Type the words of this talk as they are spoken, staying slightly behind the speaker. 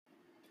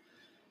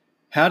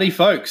Howdy,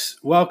 folks.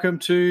 Welcome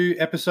to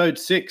episode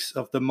 6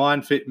 of the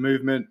Mind Fit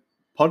Movement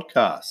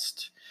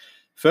podcast.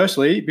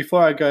 Firstly,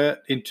 before I go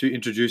into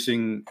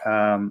introducing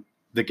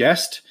the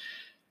guest,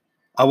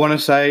 I want to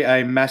say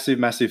a massive,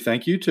 massive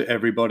thank you to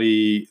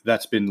everybody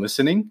that's been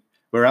listening.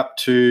 We're up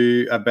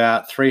to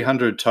about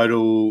 300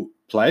 total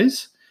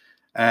plays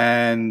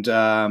and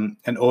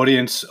an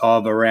audience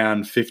of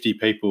around 50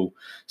 people.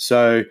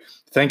 So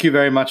thank you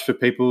very much for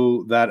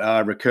people that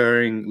are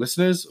recurring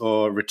listeners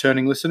or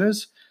returning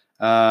listeners.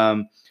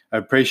 I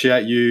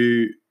appreciate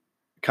you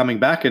coming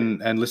back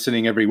and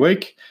listening every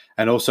week.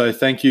 And also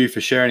thank you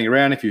for sharing it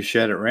around if you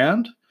shared it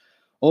around.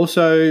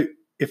 Also,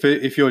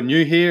 if you're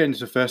new here and it's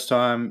the first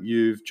time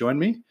you've joined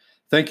me,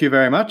 thank you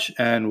very much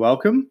and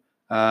welcome.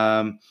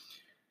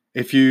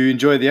 If you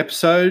enjoy the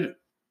episode,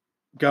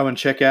 go and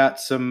check out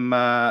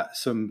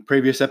some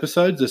previous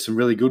episodes. There's some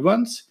really good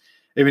ones.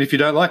 Even if you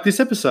don't like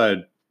this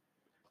episode,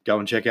 go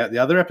and check out the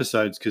other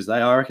episodes because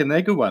I reckon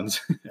they're good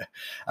ones.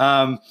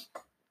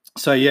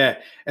 So yeah,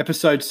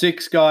 episode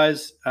 6,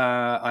 guys.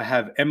 I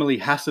have Emily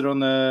Hassett on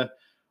the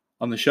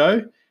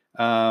show.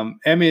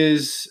 Em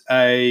is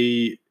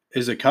a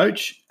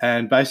coach,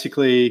 and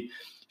basically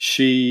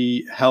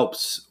she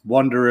helps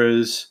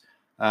wanderers.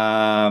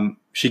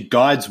 She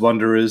guides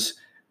wanderers,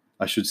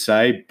 I should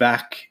say,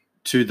 back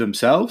to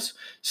themselves.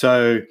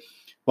 So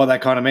what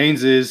that kind of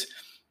means is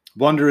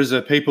wanderers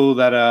are people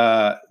that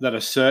are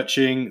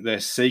searching,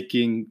 they're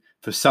seeking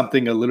for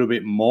something a little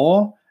bit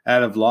more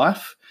out of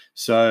life.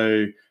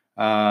 So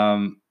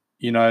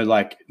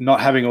like not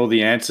having all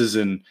the answers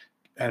and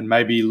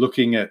maybe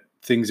looking at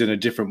things in a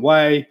different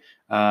way,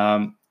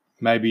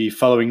 maybe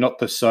following not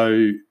the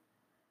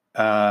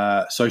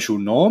social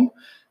norm.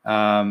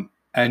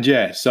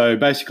 So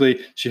basically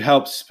she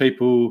helps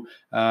people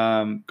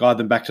guide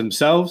them back to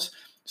themselves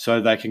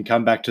so they can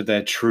come back to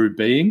their true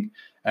being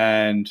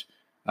and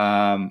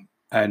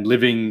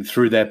living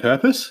through their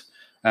purpose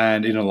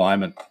and in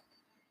alignment.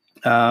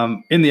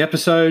 In the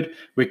episode,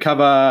 we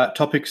cover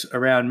topics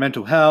around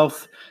mental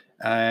health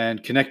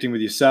and connecting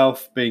with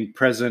yourself, being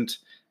present,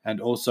 and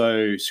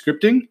also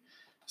scripting.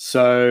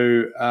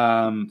 So,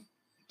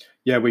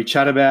 we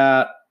chat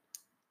about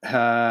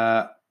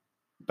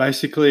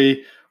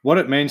basically what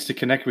it means to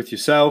connect with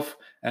yourself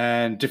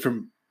and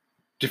different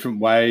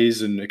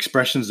ways and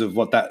expressions of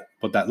what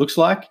that looks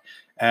like,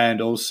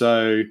 and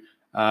also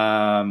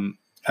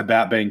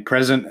about being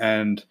present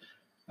and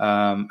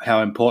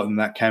how important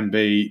that can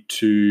be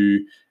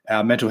to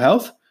our mental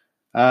health.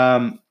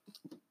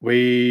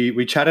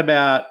 We chat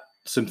about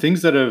some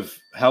things that have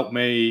helped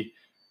me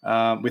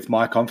with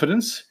my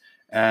confidence,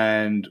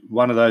 and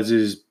one of those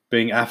is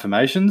being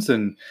affirmations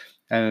and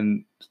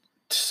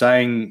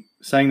saying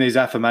these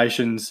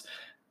affirmations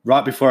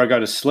right before I go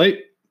to sleep,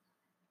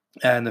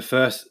 and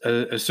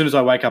as soon as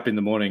I wake up in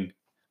the morning,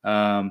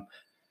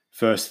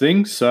 first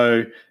thing.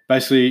 So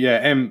basically,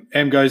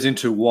 Em goes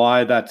into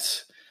why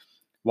that's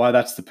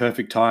the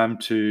perfect time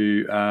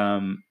to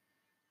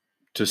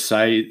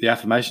say the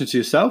affirmations to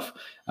yourself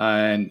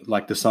and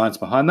like the science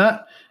behind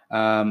that.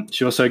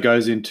 She also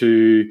goes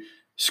into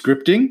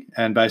scripting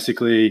and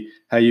basically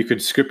how you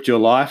could script your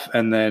life,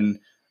 and then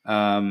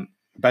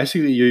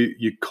basically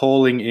you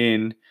calling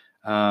in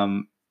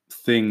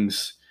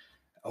things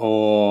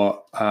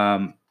or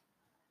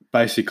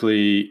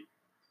basically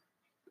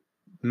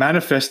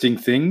manifesting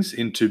things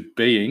into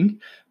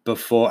being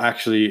before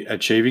actually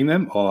achieving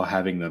them or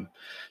having them.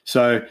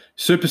 So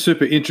super,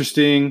 super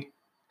interesting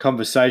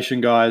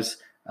conversation, guys.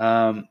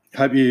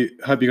 Hope you're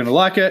going to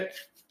like it.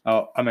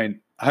 I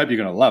hope you're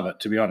going to love it,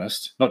 to be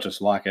honest, not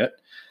just like it.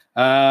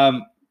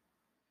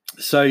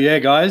 So yeah,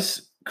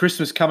 guys,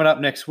 Christmas coming up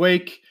next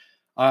week.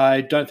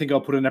 I don't think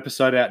I'll put an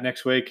episode out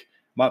next week.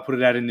 Might put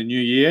it out in the new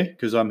year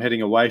because I'm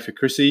heading away for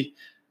Chrissy.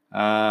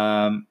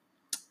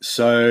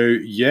 So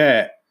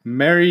yeah,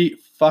 Merry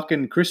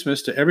fucking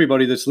Christmas to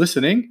everybody that's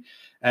listening.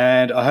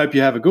 And I hope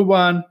you have a good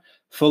one,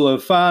 full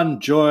of fun,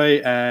 joy,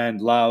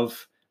 and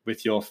love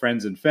with your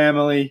friends and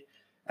family.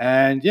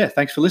 And yeah,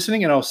 thanks for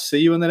listening, and I'll see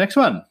you in the next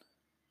one.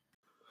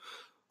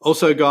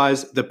 Also,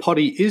 guys, the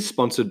potty is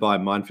sponsored by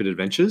MindFit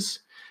Adventures.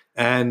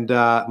 And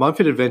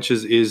MindFit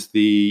Adventures is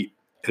the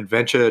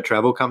adventure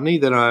travel company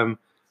that I'm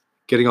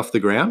getting off the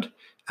ground.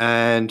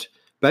 And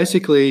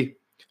basically,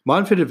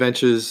 MindFit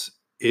Adventures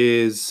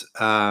is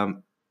a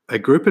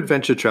group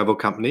adventure travel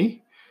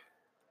company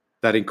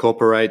that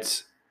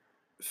incorporates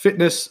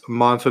fitness,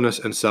 mindfulness,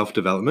 and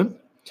self-development.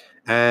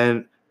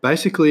 And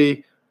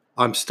basically,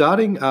 I'm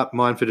starting up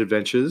MindFit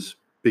Adventures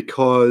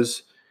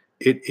because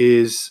it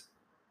is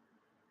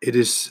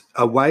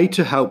a way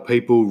to help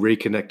people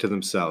reconnect to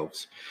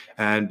themselves.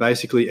 And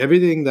basically,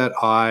 everything that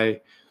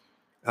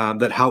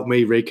that helped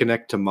me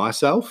reconnect to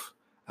myself,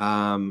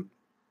 I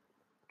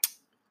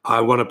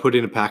want to put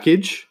in a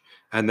package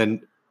and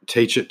then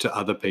teach it to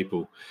other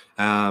people.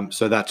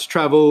 So that's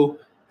travel,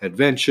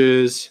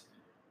 adventures,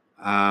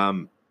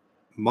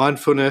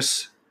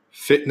 mindfulness,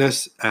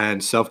 fitness,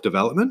 and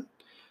self-development.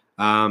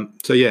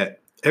 So yeah,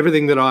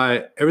 everything that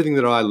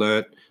I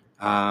learned,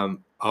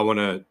 I want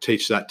to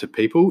teach that to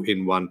people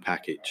in one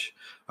package.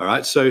 All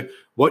right. So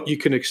what you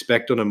can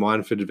expect on a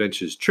Mindful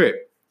Adventures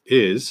trip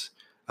is,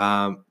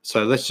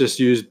 so let's just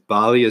use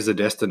Bali as a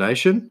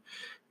destination.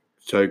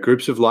 So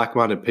groups of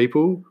like-minded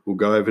people will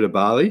go over to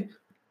Bali.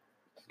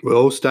 We'll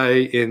all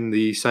stay in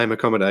the same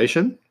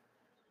accommodation.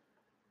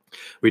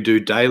 We do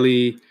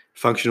daily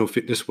functional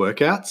fitness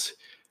workouts.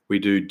 We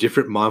do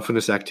different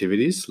mindfulness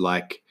activities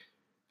like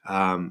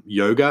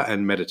yoga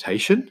and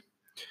meditation.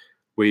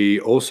 We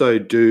also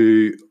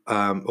do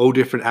all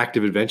different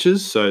active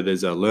adventures. So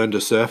there's a learn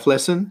to surf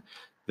lesson.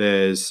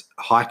 There's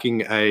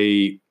hiking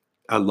a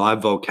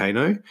live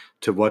volcano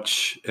to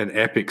watch an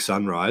epic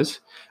sunrise.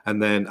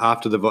 And then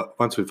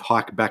once we've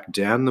hiked back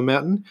down the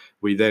mountain,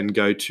 we then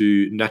go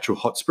to natural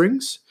hot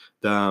springs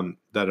that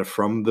are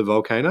from the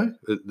volcano,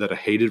 that are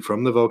heated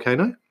from the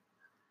volcano.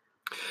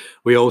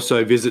 We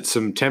also visit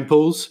some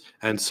temples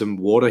and some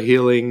water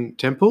healing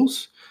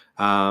temples.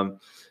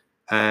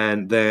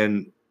 And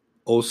then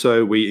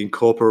also we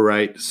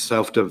incorporate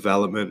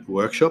self-development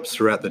workshops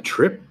throughout the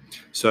trip.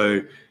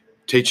 So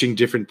teaching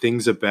different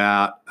things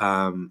about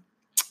how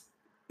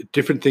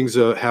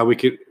we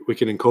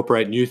can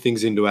incorporate new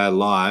things into our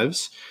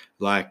lives,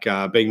 like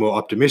being more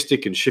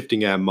optimistic and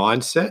shifting our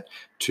mindset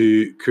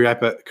to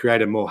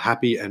create a more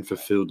happy and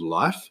fulfilled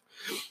life.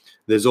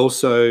 There's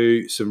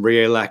also some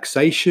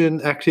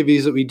relaxation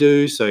activities that we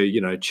do. So,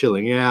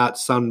 chilling out,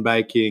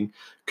 sunbaking,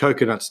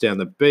 coconuts down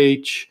the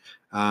beach.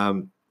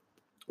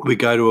 We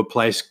go to a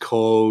place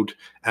called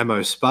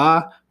Amo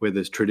Spa, where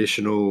there's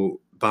traditional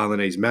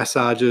Balinese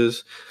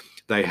massages.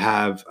 They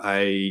have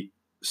a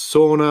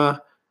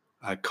sauna,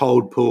 a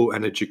cold pool,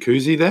 and a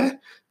jacuzzi there.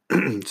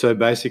 So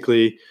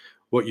basically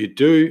what you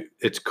do,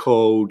 it's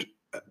called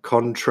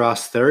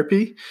contrast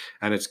therapy,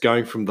 and it's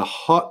going from the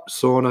hot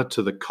sauna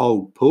to the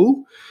cold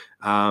pool.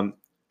 And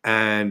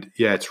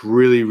yeah, it's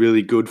really,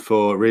 really good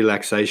for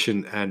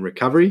relaxation and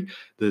recovery.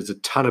 There's a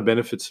ton of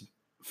benefits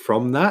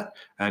from that.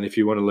 And if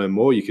you want to learn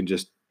more, you can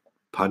just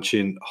punch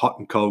in hot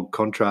and cold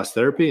contrast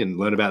therapy and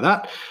learn about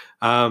that.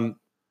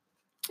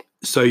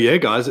 So yeah,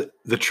 guys,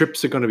 the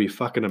trips are going to be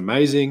fucking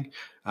amazing.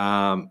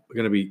 We're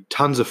going to be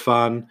tons of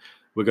fun.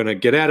 We're going to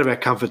get out of our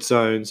comfort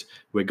zones.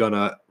 We're going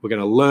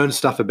to learn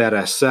stuff about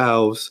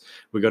ourselves.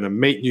 We're going to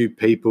meet new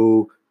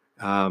people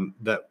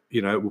that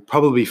will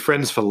probably be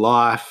friends for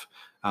life.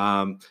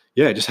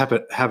 Just have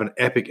an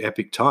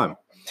epic time.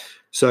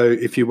 So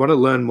if you want to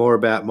learn more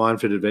about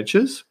Mindful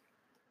Adventures,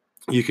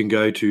 you can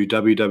go to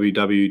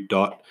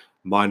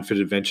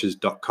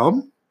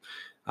www.mindfitadventures.com.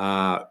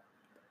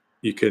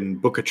 You can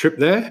book a trip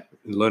there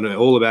and learn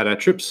all about our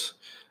trips.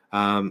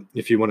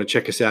 If you want to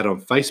check us out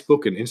on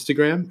Facebook and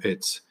Instagram,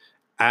 it's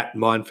at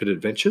Mindful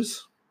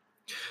Adventures.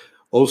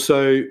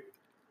 Also,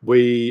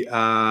 we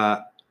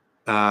are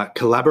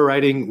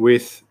collaborating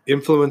with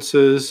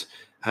influencers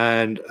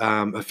and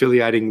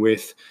affiliating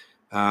with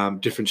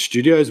different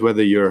studios,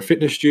 whether you're a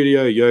fitness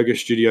studio, yoga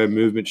studio,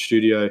 movement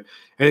studio,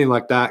 anything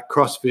like that,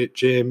 CrossFit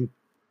gym,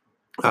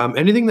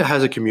 anything that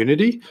has a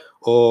community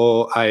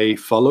or a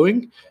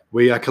following.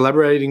 We are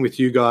collaborating with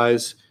you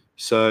guys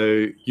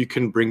so you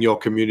can bring your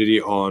community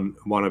on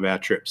one of our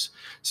trips.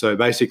 So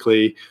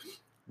basically,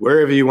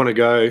 wherever you want to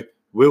go,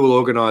 we will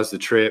organize the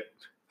trip.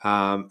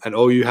 And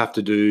all you have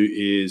to do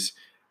is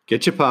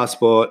get your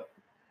passport,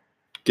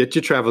 get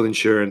your travel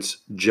insurance,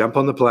 jump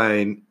on the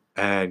plane,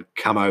 and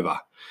come over.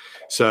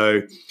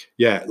 So,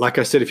 yeah, like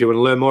I said, if you want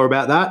to learn more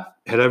about that,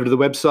 head over to the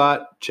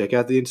website, check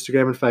out the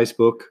Instagram and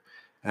Facebook.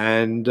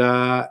 And,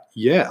 I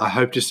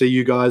hope to see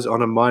you guys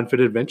on a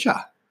Mindful adventure.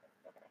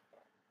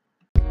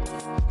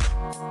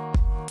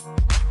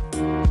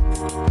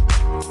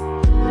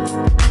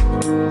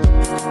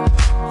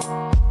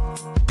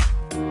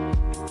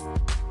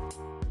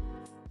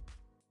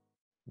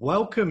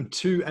 Welcome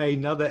to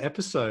another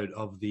episode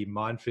of the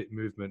MindFit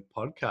Movement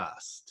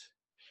podcast.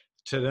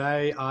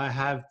 Today, I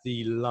have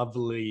the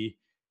lovely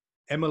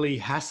Emily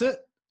Hassett,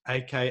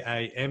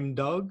 aka M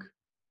Dog,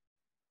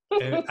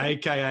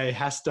 aka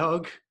Hass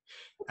Dog,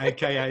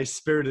 aka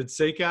Spirited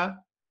Seeker.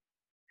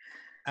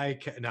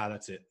 No,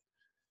 that's it.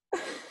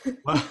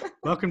 Well,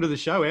 welcome to the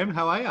show, Em.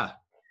 How are you?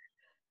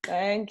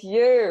 Thank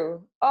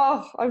you.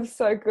 Oh, I'm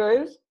so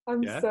good.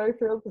 I'm so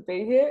thrilled to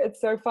be here. It's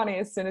so funny.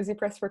 As soon as you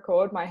press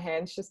record, my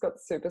hands just got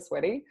super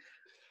sweaty.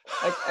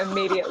 Like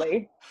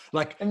immediately.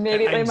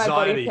 Immediately my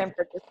body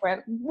temperature just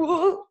went,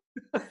 whoa.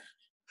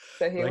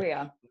 So here we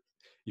are.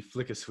 You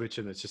flick a switch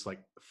and it's just like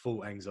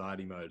full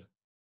anxiety mode.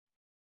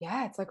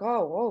 Yeah, it's like,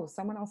 oh, whoa,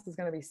 someone else is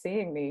going to be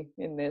seeing me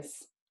in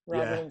this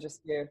rather than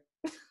just you.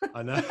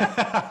 I know.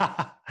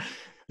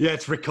 Yeah,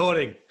 it's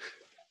recording.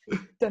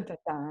 Dun, dun,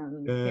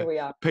 dun. Here we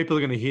are. People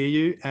are going to hear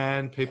you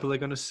and people are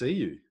going to see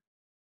you.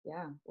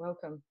 Yeah,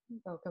 welcome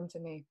to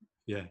me.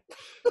 Yeah.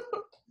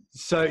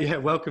 So yeah,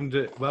 welcome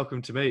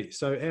to me.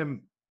 So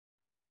Em,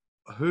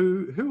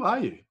 who are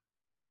you?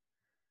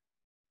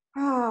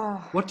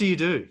 What do you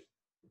do?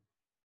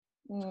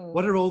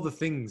 What are all the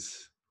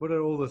things? What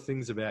are all the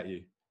things about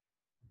you?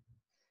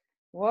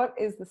 What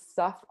is the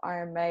stuff I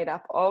am made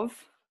up of?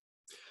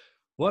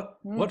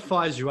 What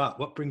fires you up?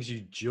 What brings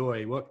you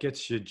joy? What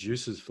gets your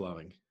juices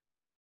flowing?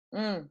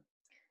 All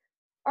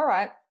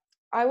right.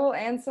 I will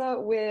answer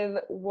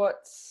with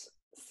what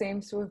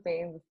seems to have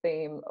been the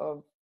theme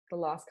of the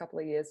last couple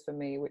of years for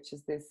me, which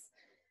is this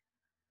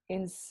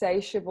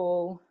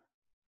insatiable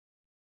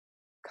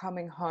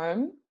coming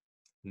home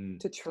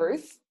to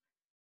truth.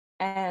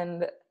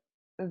 And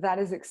that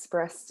is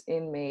expressed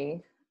in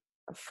me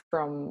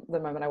from the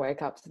moment I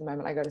wake up to the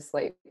moment I go to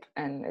sleep.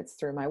 And it's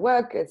through my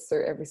work, it's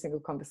through every single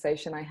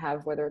conversation I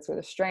have, whether it's with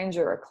a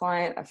stranger, a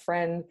client, a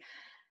friend,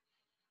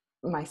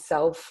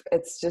 myself.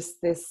 It's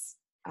just this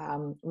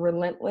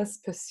relentless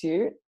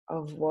pursuit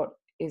of what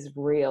is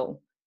real,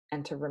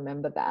 and to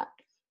remember that.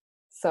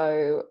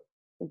 So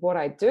what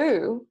I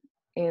do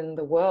in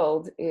the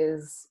world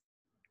is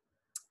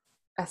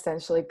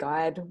essentially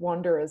guide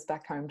wanderers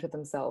back home to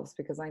themselves,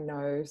 because I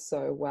know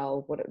so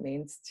well what it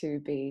means to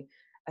be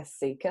a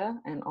seeker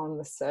and on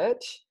the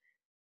search.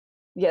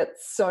 Yet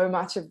so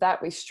much of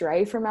that we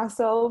stray from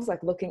ourselves,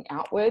 like looking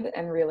outward,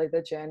 and really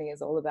the journey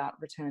is all about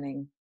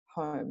returning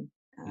home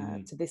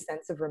to this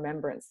sense of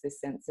remembrance, this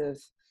sense of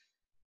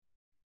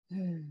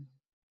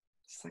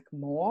just like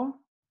more,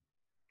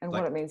 and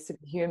like, what it means to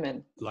be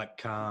human. Like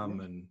calm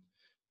and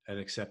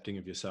accepting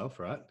of yourself,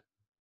 right?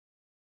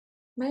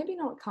 Maybe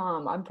not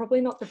calm. I'm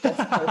probably not the best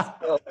person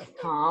for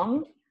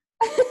calm.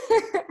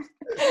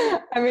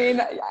 I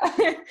mean,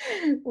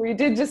 we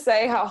did just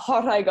say how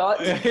hot I got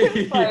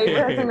by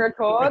pressing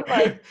record,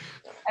 like,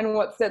 and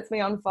what sets me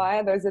on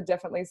fire. Those are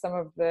definitely some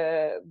of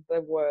the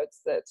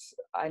words that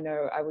I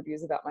know I would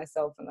use about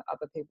myself and that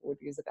other people would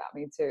use about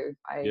me too.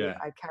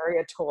 I carry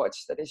a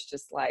torch that is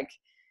just like,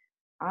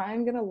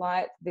 I'm going to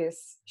light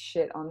this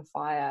shit on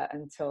fire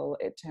until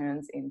it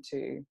turns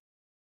into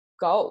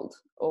gold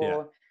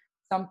or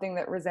something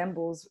that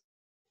resembles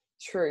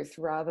truth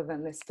rather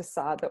than this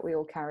facade that we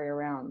all carry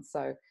around.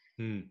 So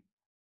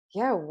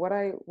what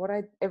I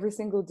every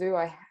single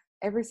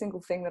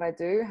thing that I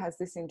do has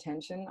this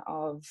intention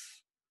of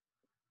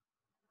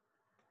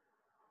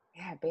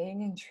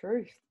being in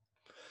truth.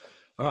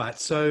 All right,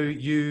 so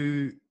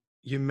you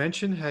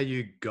mentioned how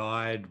you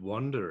guide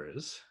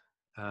wanderers.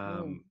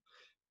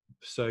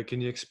 So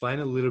can you explain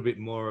a little bit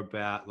more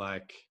about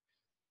like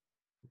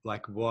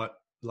what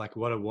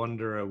a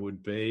wanderer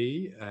would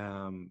be?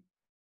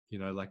 You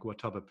know, like what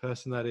type of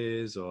person that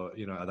is, or,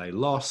 you know, are they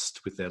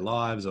lost with their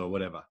lives or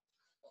whatever?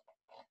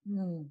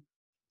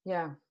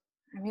 Yeah.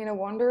 I mean, a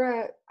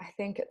wanderer, I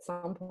think at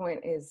some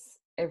point is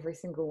every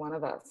single one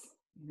of us,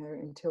 you know,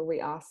 until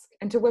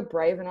we're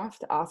brave enough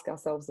to ask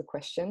ourselves the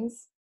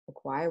questions,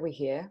 like, why are we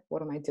here?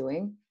 What am I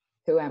doing?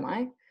 Who am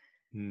I?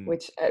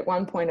 Which at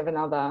one point or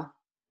another,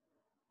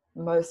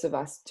 most of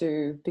us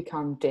do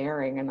become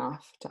daring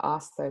enough to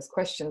ask those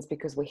questions,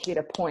 because we hit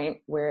a point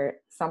where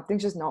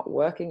something's just not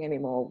working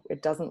anymore.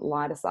 It doesn't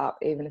light us up,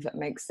 even if it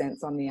makes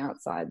sense on the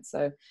outside.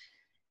 So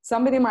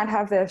somebody might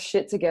have their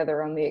shit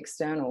together on the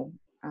external,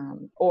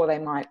 or they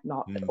might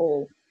not at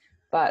all.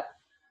 But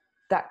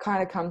that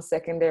kind of comes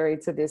secondary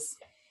to this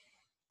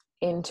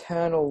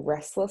internal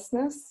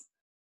restlessness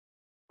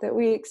that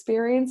we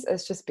experience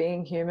as just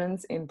being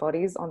humans in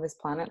bodies on this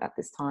planet at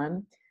this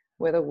time,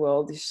 where the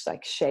world is just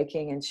like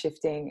shaking and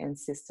shifting and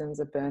systems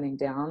are burning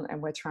down,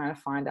 and we're trying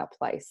to find our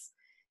place.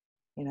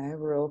 You know,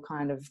 we're all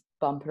kind of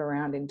bumping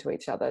around into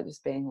each other,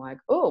 just being like,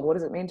 oh, what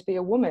does it mean to be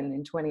a woman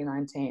in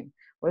 2019?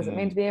 What does it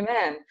mean to be a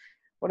man?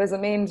 What does it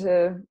mean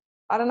to,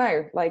 I don't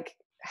know, like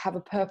have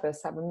a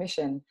purpose, have a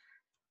mission?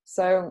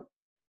 So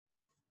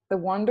the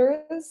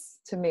wanderers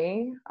to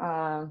me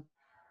are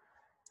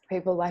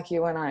people like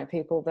you and I,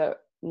 people that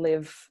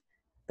live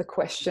the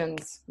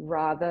questions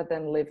rather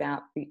than live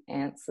out the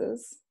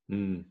answers.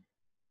 You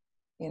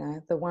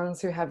know, the ones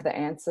who have the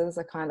answers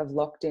are kind of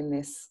locked in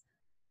this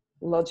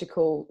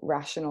logical,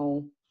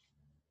 rational,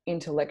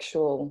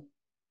 intellectual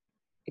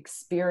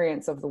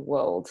experience of the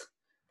world,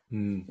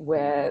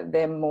 where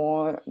they're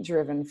more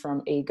driven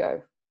from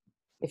ego.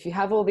 If you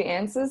have all the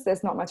answers,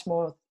 there's not much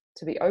more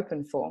to be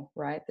open for,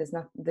 right? There's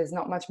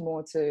not much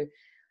more to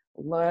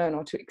learn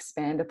or to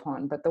expand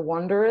upon. But the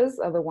wanderers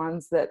are the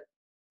ones that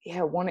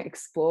want to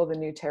explore the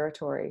new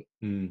territory.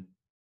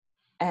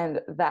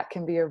 And that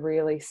can be a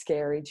really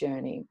scary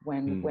journey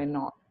when we're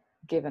not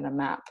given a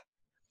map.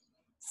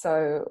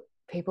 So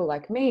people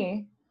like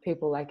me,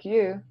 people like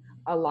you,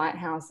 are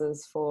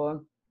lighthouses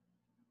for,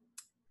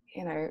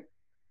 you know,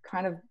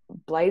 kind of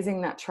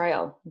blazing that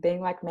trail,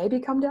 being like, maybe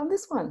come down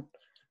this one,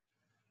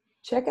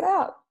 check it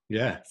out.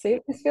 Yeah. See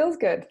if this feels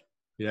good.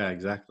 Yeah,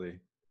 exactly.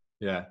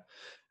 Yeah.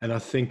 And I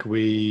think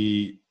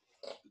we,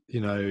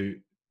 you know,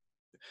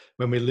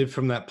 when we live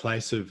from that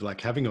place of like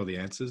having all the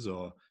answers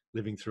or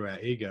living through our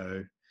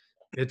ego,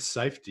 it's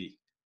safety,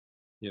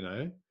 you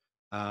know,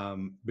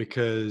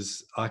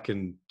 because I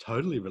can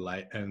totally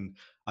relate. And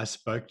I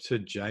spoke to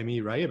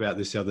Jamie Ray about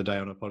this the other day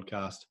on a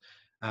podcast.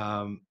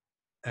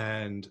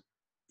 And,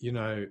 you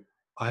know,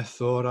 I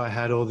thought I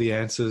had all the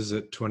answers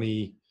at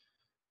 25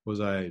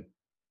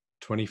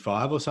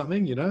 or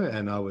something, you know,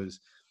 and I was,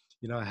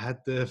 you know, I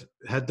had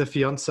the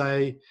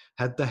fiance,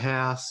 had the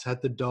house,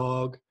 had the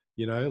dog,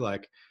 you know,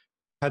 like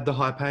had the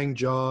high paying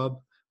job,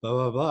 blah,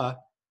 blah, blah.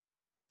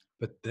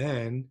 But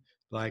then,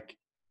 like,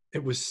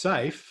 it was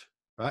safe,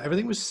 right?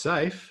 Everything was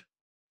safe,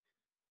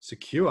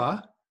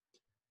 secure,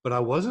 but I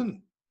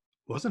wasn't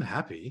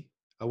happy.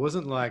 I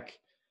wasn't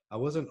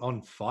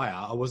on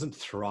fire. I wasn't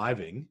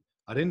thriving.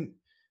 I didn't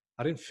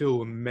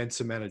feel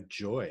immense amount of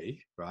joy,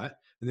 right?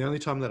 And the only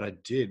time that I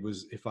did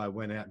was if I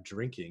went out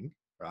drinking,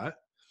 right?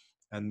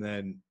 And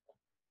then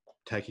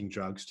taking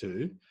drugs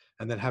too,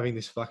 and then having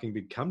this fucking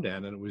big come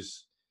down, and it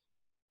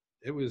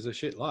was a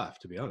shit life,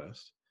 to be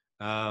honest.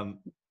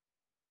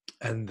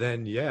 And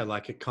then, yeah,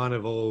 like it kind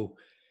of all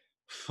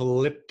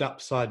flipped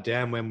upside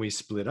down when we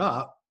split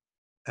up.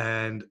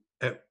 And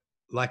it,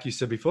 like you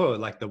said before,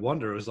 like the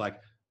Wanderer was like,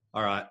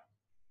 all right,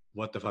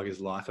 what the fuck is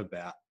life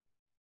about?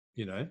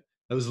 You know,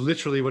 that was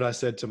literally what I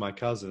said to my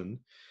cousin.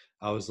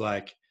 I was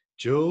like,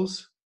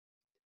 Jules,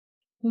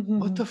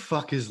 what the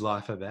fuck is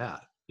life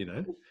about? You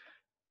know?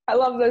 I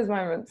love those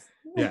moments.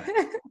 Yeah.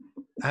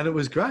 And it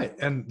was great.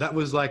 And that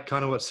was like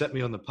kind of what set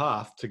me on the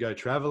path to go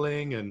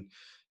traveling and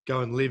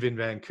go and live in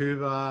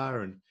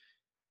Vancouver. And,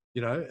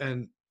 you know,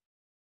 and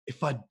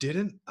if I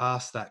didn't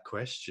ask that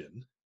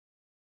question,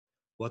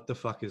 what the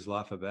fuck is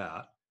life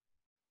about?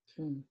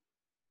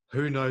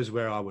 Who knows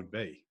where I would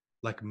be?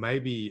 Like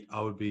maybe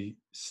I would be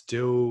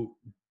still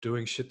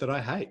doing shit that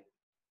I hate,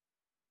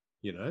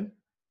 you know?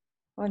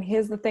 Well, and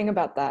here's the thing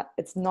about that.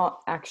 It's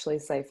not actually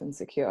safe and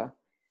secure.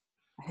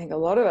 I think a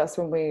lot of us,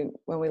 when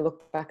we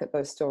look back at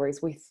those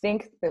stories, we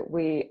think that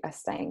we are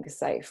staying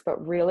safe,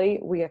 but really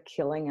we are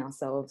killing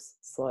ourselves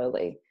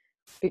slowly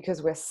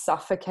because we're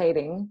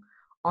suffocating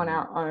on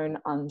our own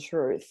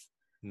untruth.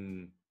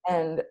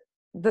 And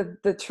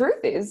the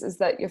truth is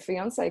that your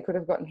fiance could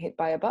have gotten hit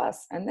by a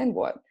bus, and then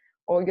what?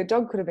 Or your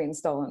dog could have been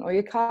stolen, or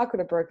your car could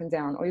have broken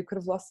down, or you could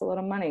have lost a lot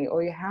of money,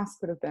 or your house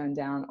could have burned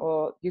down,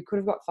 or you could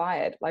have got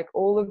fired. Like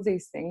all of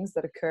these things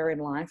that occur in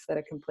life that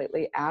are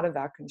completely out of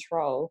our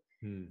control,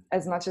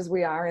 as much as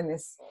we are in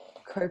this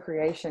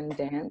co-creation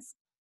dance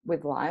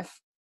with life.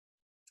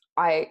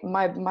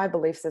 My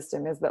belief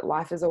system is that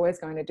life is always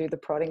going to do the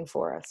prodding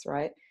for us,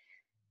 right?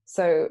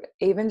 So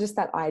even just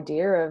that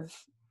idea of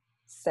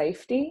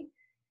safety,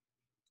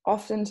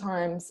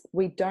 oftentimes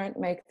we don't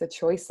make the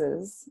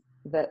choices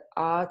that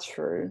are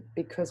true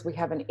because we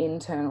have an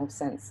internal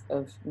sense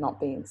of not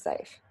being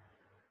safe.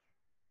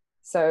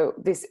 So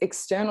this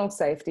external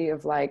safety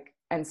of like,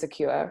 and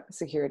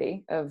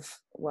security of,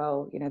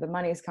 well, you know, the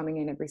money's coming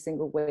in every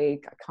single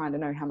week. I kind of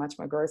know how much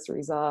my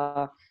groceries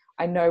are.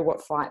 I know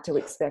what fight to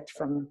expect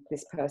from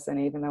this person,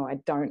 even though I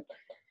don't,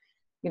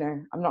 you know,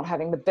 I'm not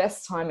having the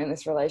best time in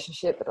this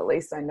relationship, but at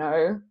least I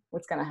know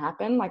what's going to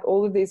happen. Like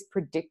all of these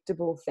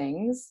predictable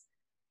things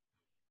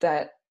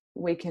that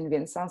we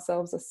convince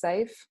ourselves are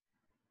safe,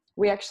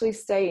 we actually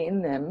stay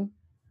in them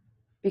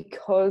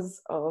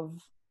because of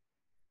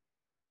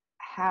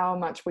how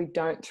much we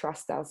don't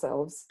trust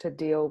ourselves to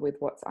deal with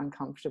what's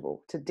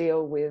uncomfortable, to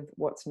deal with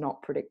what's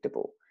not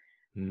predictable.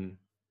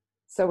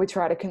 So we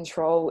try to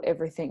control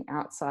everything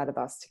outside of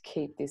us to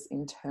keep this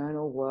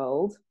internal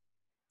world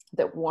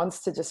that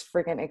wants to just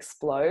friggin'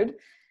 explode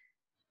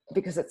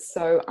because it's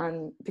so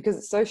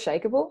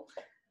shakeable.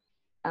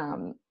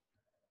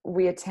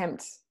 We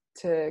attempt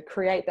to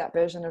create that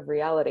version of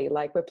reality,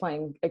 like we're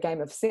playing a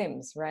game of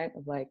Sims, right?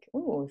 Of like,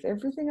 oh, if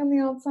everything on the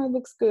outside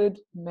looks good,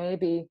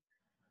 maybe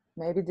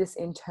this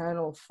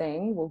internal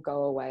thing will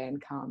go away and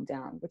calm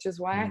down, which is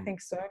why I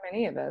think so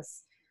many of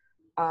us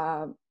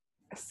are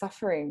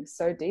suffering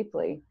so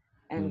deeply,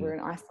 and we're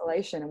in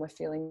isolation and we're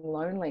feeling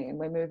lonely and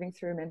we're moving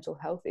through mental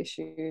health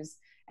issues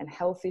and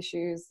health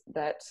issues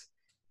that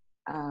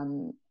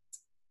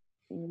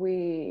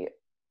we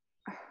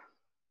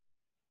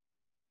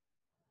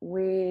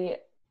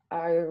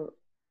are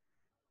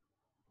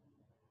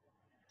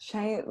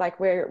like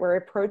we're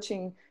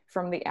approaching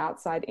from the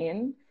outside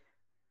in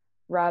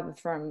rather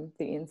from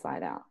the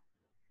inside out.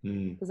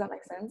 Does that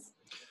make sense?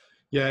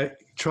 Yeah,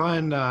 try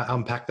and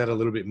unpack that a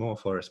little bit more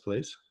for us,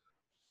 please.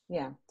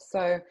 Yeah,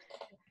 so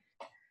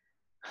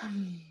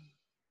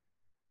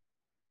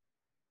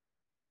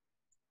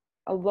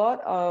a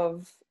lot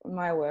of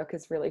my work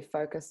is really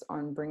focused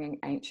on bringing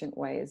ancient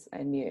ways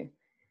anew.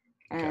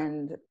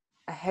 And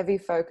a heavy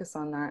focus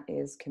on that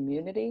is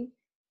community,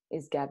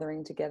 is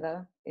gathering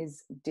together,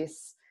 is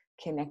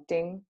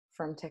disconnecting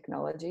from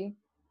technology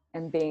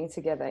and being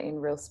together in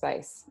real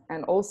space.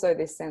 And also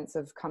this sense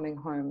of coming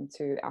home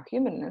to our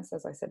humanness,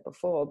 as I said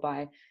before,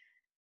 by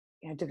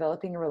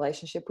developing a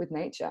relationship with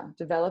nature,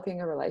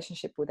 developing a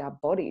relationship with our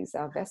bodies,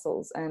 our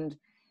vessels. And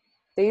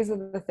these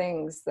are the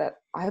things that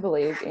I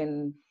believe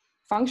in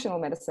functional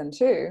medicine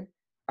too,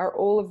 are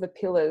all of the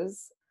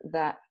pillars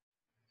that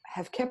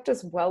have kept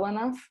us well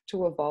enough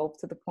to evolve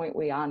to the point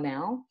we are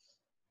now.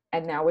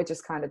 And now we're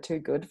just kind of too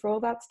good for all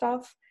that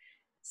stuff.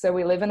 So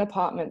we live in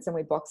apartments and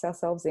we box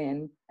ourselves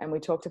in and we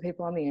talk to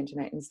people on the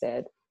internet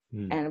instead.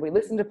 And we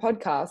listen to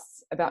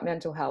podcasts about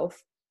mental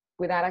health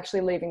without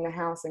actually leaving the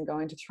house and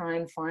going to try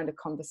and find a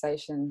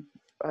conversation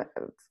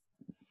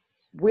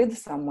with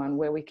someone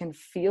where we can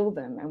feel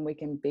them and we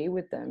can be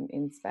with them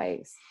in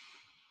space.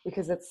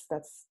 Because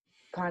that's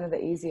kind of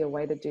the easier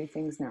way to do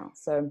things now.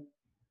 So,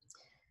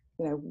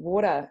 you know,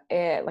 water,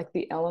 air, like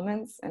the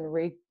elements,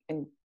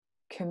 and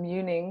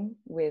communing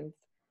with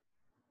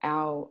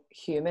our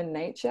human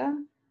nature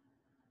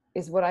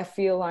is what I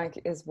feel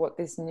like is what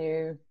this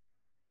new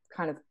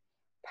kind of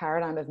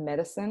paradigm of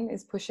medicine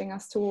is pushing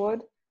us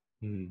toward.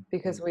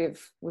 Because we've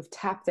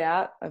tapped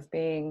out of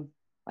being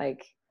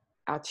like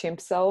our chimp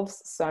selves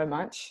so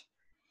much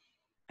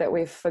that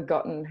we've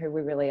forgotten who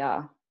we really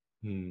are.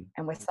 And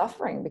we're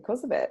suffering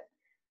because of it.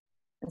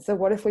 And so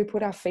what if we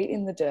put our feet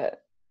in the dirt?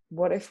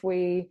 What if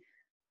we,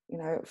 you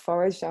know,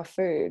 foraged our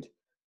food?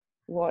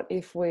 What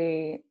if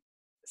we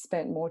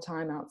spent more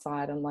time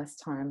outside and less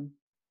time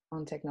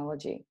on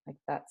technology?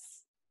 Like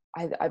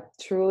I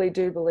truly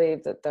do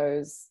believe that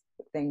those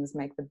things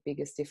make the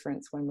biggest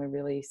difference when we're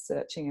really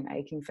searching and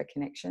aching for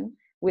connection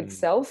with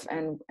self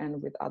and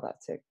with other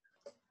too.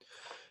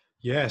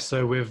 Yeah,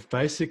 so we've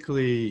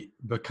basically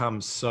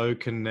become so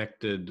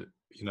connected,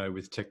 you know,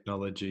 with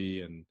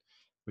technology and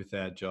with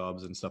our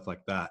jobs and stuff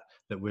like that,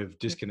 that we've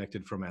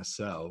disconnected from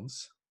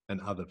ourselves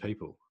and other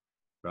people,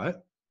 right?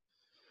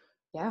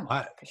 Yeah,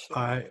 for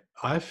sure.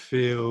 I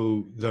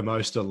feel the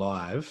most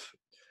alive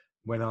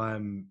when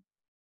I'm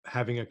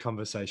having a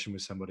conversation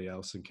with somebody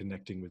else and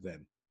connecting with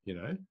them, you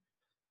know,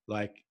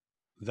 like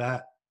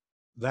that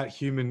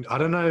human, I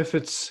don't know if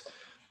it's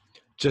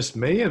just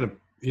me and,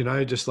 you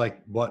know, just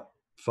like what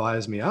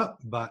fires me up,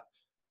 but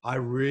I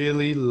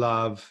really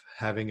love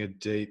having a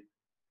deep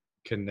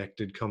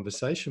connected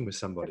conversation with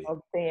somebody. Good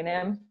old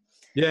D&M.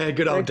 Yeah,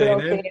 good You're old a good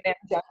old D&M. D&M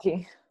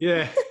junkie.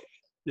 Yeah,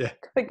 yeah,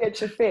 Gotta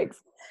get your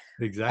fix.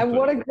 exactly. And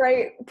what a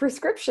great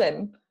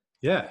prescription.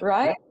 Yeah,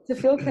 Right? To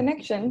feel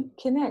connection,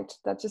 connect.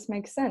 That just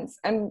makes sense.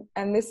 And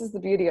this is the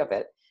beauty of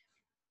it.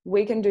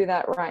 We can do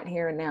that right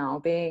here and now,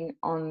 being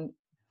on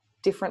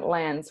different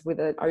lands with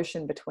an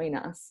ocean between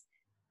us.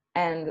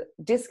 And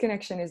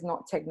disconnection is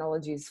not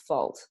technology's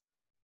fault.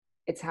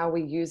 It's how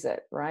we use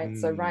it, right?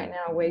 So right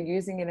now we're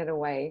using it in a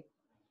way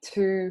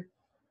to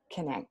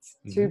connect,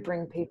 to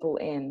bring people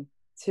in,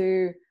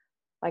 to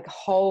like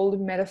hold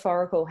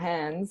metaphorical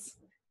hands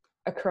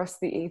across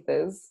the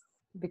ethers,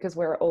 because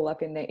we're all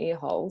up in their ear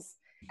holes,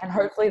 and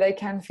hopefully they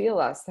can feel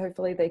us.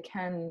 Hopefully they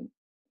can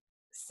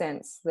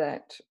sense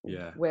that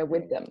we're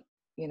with them,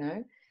 you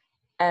know.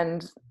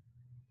 And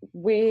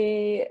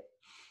we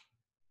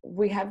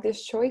have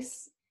this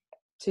choice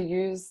to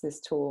use this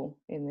tool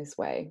in this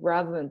way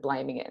rather than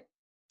blaming it.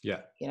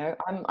 Yeah, you know,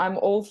 I'm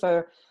all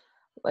for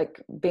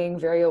like being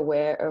very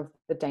aware of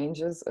the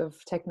dangers of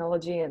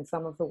technology and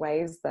some of the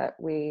ways that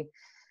we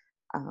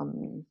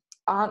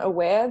aren't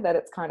aware that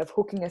it's kind of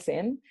hooking us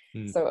in.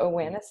 So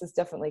awareness is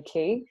definitely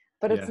key,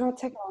 but it's not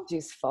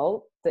technology's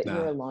fault that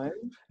you're alone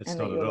and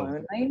that you're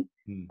lonely.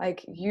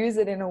 Like, use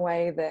it in a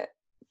way that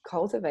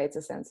cultivates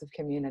a sense of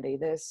community.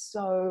 There's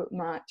so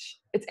much,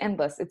 it's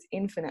endless, it's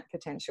infinite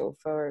potential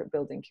for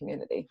building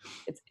community.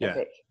 It's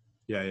epic.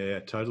 Yeah,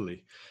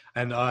 totally.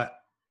 And I,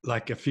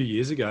 like a few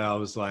years ago, I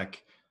was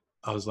like,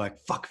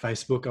 fuck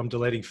Facebook, I'm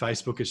deleting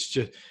Facebook.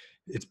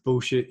 It's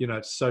bullshit, you know,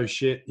 it's so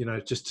shit, you know,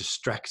 it just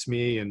distracts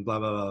me and blah,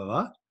 blah, blah,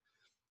 blah.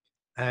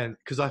 And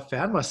because I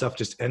found myself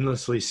just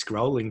endlessly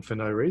scrolling for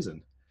no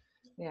reason.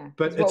 Yeah.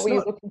 But what were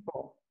you looking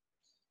for?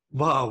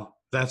 Wow,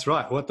 that's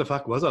right. What the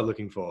fuck was I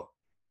looking for?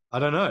 I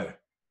don't know.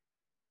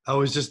 I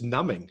was just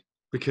numbing,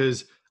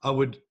 because I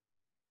would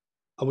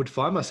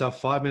find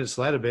myself 5 minutes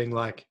later being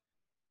like,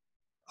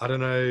 I don't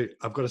know,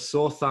 I've got a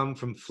sore thumb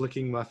from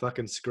flicking my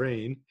fucking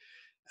screen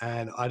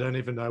and I don't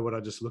even know what I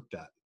just looked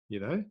at, you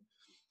know?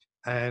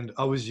 And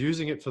I was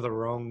using it for the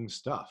wrong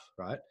stuff,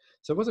 right?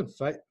 So it wasn't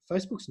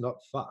Facebook's not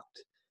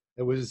fucked.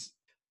 It was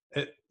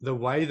the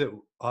way that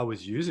I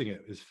was using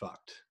it is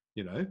fucked,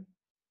 you know?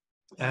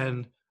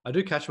 And I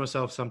do catch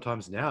myself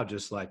sometimes now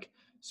just like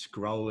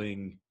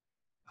scrolling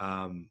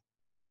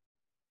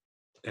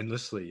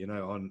endlessly, you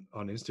know,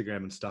 on Instagram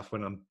and stuff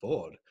when I'm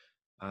bored.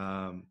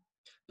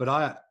 But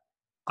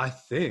I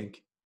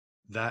think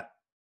that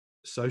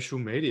social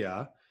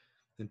media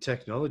and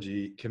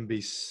technology can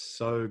be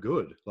so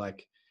good.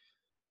 Like,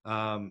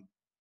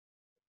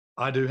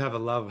 I do have a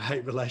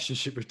love-hate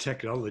relationship with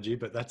technology,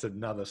 but that's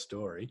another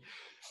story.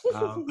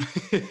 But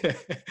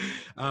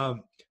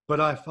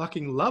I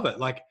fucking love it.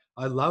 Like,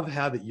 I love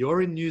how that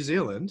you're in New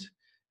Zealand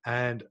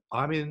and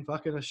I'm in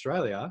fucking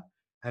Australia,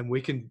 and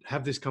we can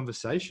have this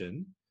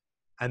conversation,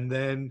 and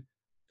then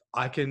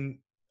I can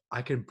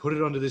put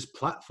it onto this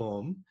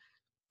platform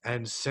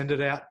and send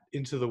it out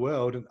into the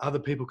world, and other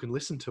people can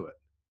listen to it.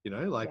 You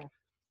know, like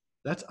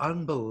that's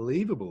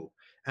unbelievable.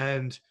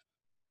 And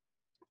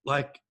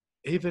like,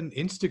 even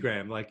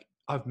Instagram, like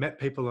I've met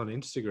people on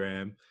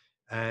Instagram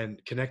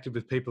and connected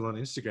with people on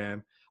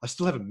Instagram. I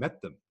still haven't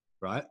met them,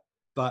 right?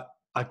 But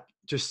I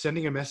just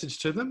sending a message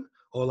to them,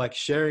 or like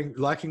sharing,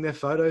 liking their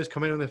photos,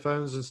 commenting on their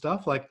phones and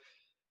stuff. Like,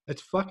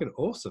 it's fucking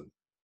awesome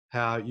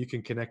how you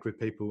can connect with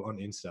people on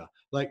Insta.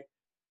 Like,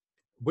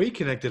 we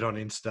connected on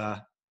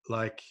Insta,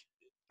 like,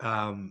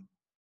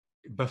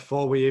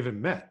 before we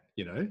even met,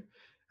 you know?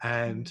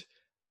 And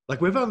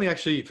like, we've only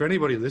actually, for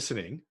anybody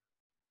listening,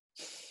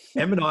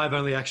 Em and I have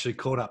only actually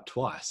caught up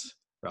twice.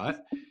 right?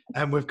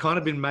 And we've kind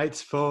of been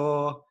mates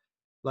for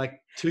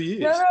like 2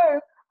 years. No.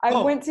 I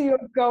Oh. went to your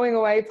going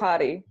away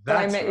party, but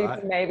I That's met you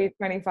right. for maybe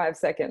 25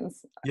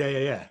 seconds.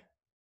 Yeah.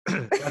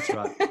 That's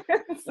right.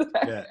 So-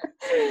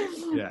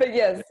 Yeah. But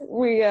yes,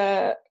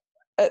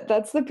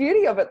 that's the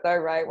beauty of it though,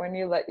 right? When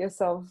you let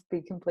yourself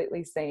be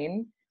completely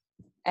seen.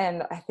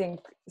 And I think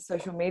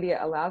social media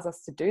allows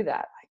us to do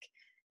that. Like,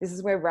 this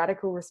is where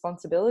radical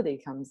responsibility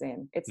comes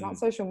in. It's not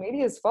social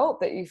media's fault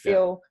that you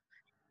feel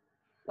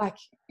like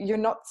you're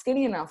not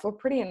skinny enough or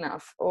pretty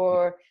enough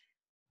or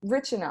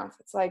rich enough.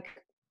 It's like,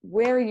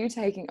 where are you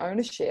taking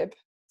ownership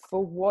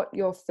for what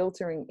you're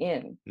filtering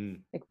in?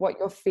 Like what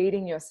you're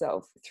feeding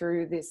yourself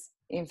through this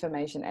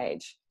information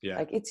age.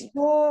 Like, it's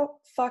your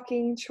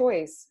fucking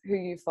choice who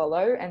you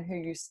follow and who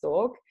you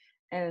stalk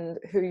and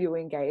who you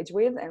engage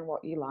with and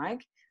what you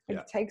like.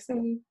 Take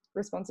some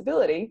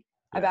responsibility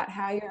about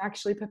how you're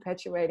actually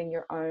perpetuating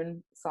your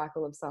own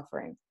cycle of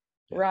suffering,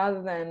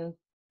 rather than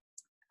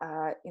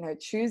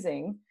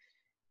choosing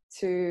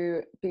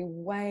to be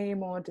way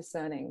more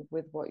discerning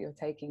with what you're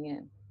taking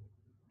in.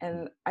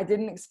 And I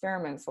did an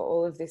experiment for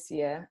all of this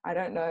year. I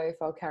don't know if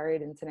I'll carry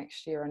it into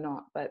next year or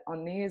not, but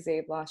on New Year's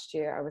Eve last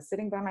year, I was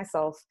sitting by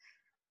myself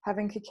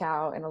having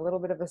cacao in a little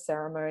bit of a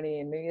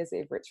ceremony and New Year's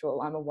Eve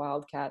ritual. I'm a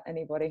wildcat.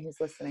 Anybody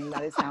who's listening,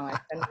 that is how I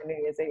spend my New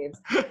Year's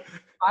Eves.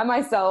 By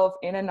myself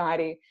in a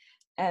nightie.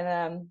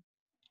 And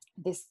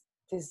this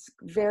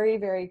very,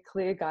 very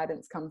clear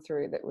guidance come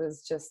through that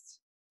was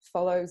just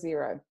follow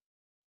zero,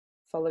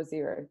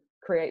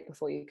 create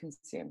before you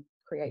consume,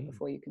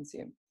 before you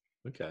consume.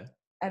 Okay.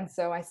 And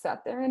so I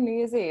sat there on New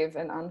Year's Eve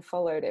and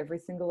unfollowed every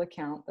single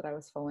account that I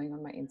was following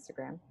on my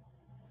Instagram.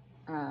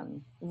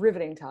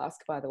 Riveting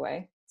task, by the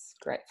way. It's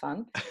great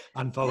fun.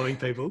 Unfollowing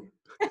people.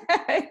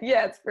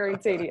 Yeah, it's very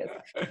tedious.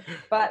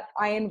 But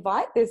I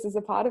invite this as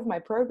a part of my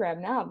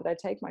program now that I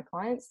take my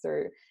clients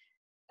through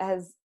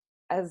as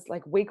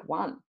like week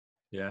 1.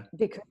 Yeah.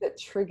 Because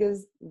it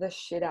triggers the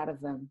shit out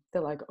of them.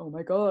 They're like, oh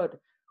my God,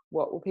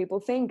 what will people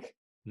think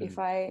if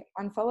I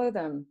unfollow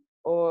them?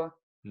 Or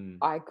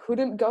I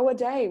couldn't go a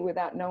day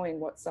without knowing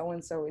what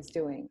so-and-so is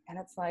doing. And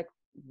it's like,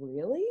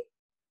 really?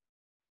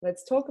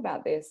 Let's talk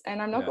about this.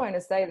 And I'm not going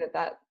to say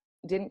that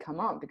didn't come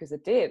up, because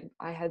it did.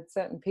 I had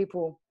certain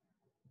people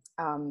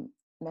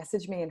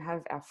message me and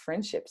have our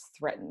friendships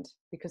threatened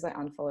because I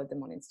unfollowed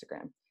them on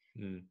Instagram.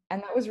 And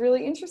that was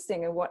really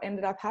interesting. And what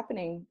ended up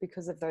happening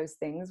because of those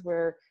things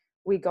were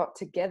we got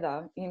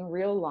together in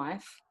real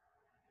life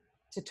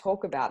to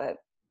talk about it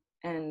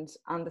and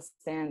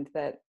understand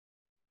that,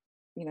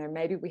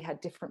 maybe we had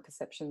different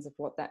perceptions of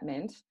what that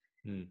meant,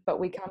 but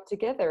we come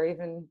together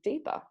even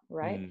deeper,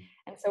 right?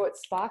 And so it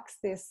sparks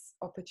this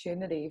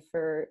opportunity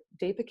for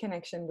deeper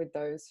connection with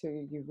those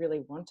who you really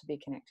want to be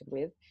connected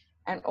with,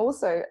 and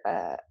also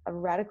a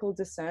radical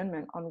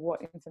discernment on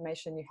what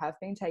information you have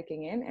been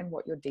taking in and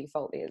what your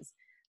default is.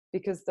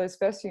 Because those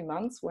first few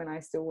months when I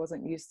still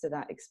wasn't used to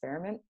that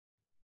experiment,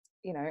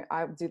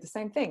 I would do the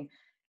same thing.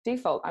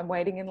 Default, I'm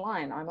waiting in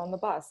line, I'm on the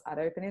bus, I'd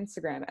open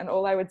Instagram, and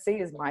all I would see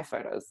is my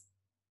photos.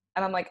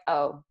 And I'm like,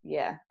 oh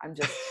yeah,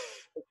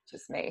 it's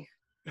just me.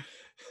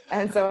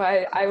 And so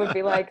I would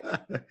be like,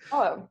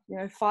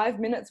 5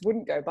 minutes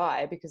wouldn't go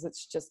by because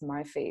it's just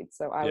my feed.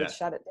 So I would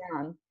shut it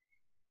down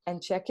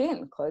and check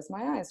in, close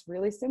my eyes.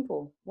 Really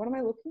simple. What am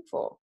I looking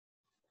for?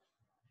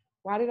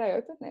 Why did I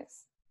open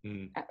this?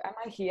 Am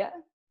I here?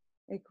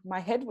 Like, my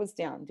head was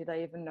down. Did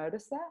I even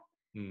notice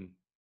that?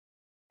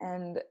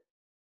 And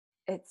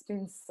it's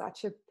been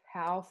such a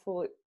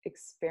powerful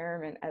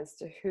experiment as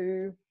to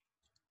who,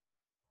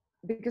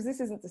 because this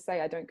isn't to say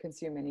I don't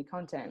consume any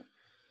content.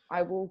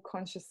 I will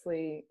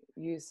consciously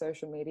use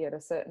social media at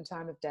a certain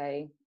time of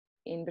day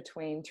in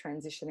between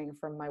transitioning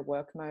from my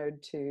work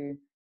mode to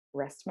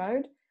rest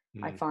mode.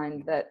 I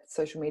find that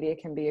social media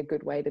can be a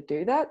good way to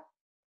do that,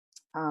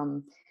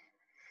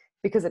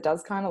 because it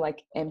does kind of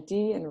like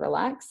empty and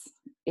relax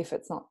if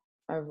it's not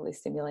overly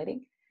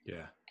stimulating.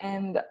 Yeah.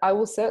 And I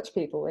will search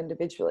people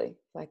individually,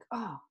 like,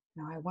 oh,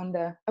 no, I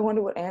wonder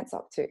what Ant's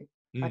up to.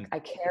 Like, I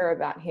care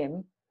about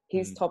him.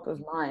 He's top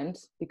of mind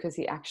because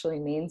he actually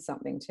means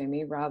something to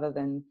me, rather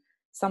than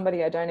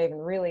somebody I don't even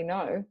really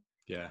know.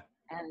 Yeah.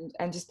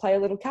 And just play a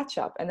little catch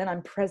up. And then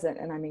I'm present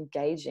and I'm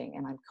engaging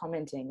and I'm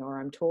commenting or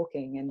I'm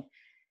talking. And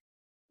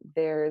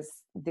there's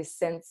this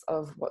sense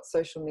of what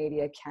social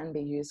media can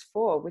be used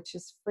for, which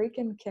is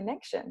freaking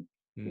connection,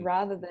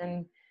 rather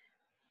than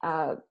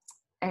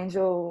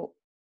Angel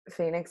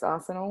Phoenix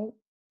Arsenal,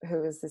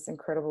 who is this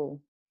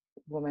incredible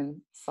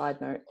woman, side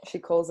note, she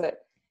calls it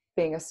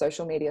being a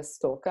social media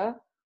stalker.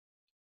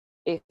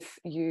 If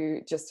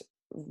you just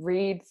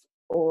read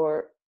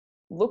or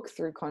look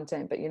through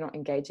content, but you're not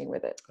engaging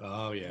with it.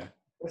 Oh yeah.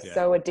 We're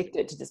so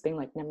addicted to just being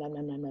like, nom, nom,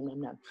 nom, nom, nom,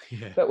 nom, nom.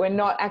 Yeah. But we're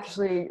not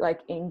actually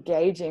like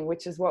engaging,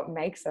 which is what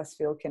makes us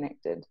feel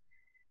connected.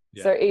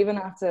 Yeah. So even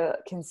after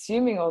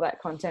consuming all that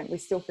content, we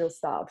still feel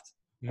starved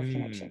of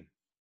connection.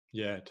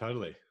 Yeah,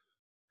 totally.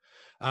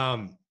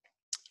 I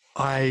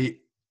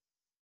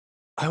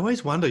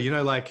always wonder,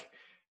 like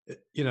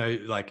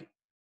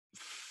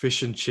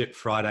fish and chip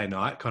Friday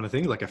night kind of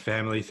thing, like a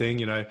family thing,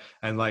 you know,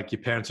 and like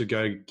your parents would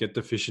go get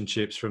the fish and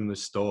chips from the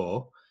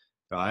store,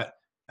 right?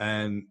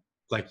 And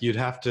like you'd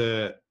have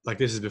to, like,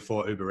 this is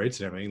before Uber Eats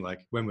and everything,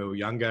 like when we were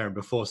younger and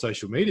before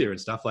social media and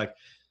stuff. Like, I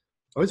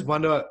always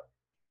wonder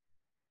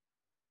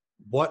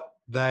what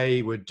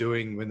they were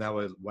doing when they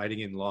were waiting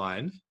in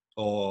line,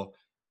 or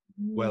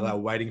where they were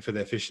waiting for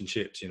their fish and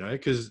chips, you know,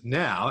 because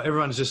now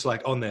everyone's just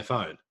like on their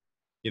phone,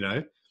 you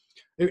know.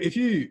 If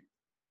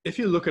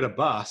you look at a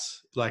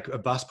bus, like a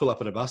bus pull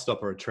up at a bus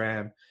stop or a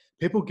tram,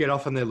 people get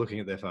off and they're looking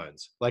at their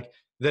phones. Like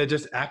they're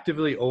just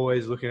actively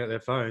always looking at their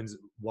phones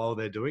while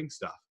they're doing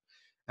stuff.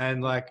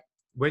 And like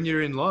when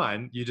you're in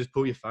line, you just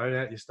pull your phone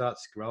out, you start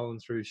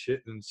scrolling through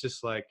shit, and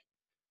it's like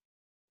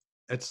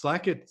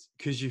it's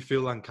because you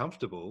feel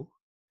uncomfortable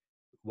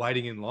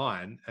waiting in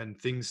line and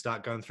things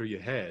start going through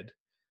your head,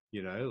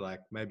 you know, like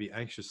maybe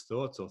anxious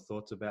thoughts or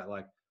thoughts about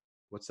like,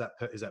 what's that?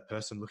 Is that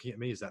person looking at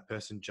me? Is that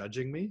person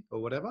judging me or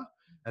whatever?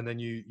 And then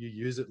you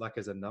use it like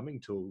as a numbing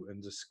tool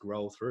and just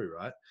scroll through,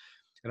 right?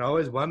 And I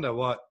always wonder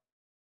what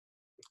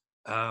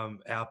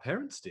our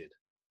parents did,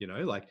 you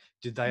know, like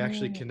did they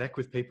actually connect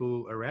with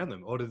people around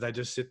them, or did they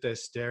just sit there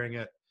staring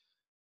at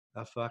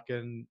a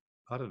fucking,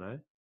 I don't know,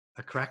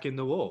 a crack in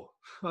the wall?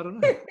 I don't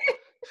know.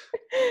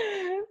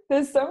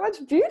 There's so much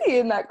beauty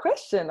in that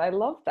question. I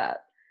love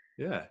that.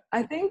 Yeah.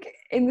 I think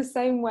in the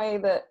same way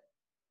that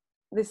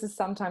this is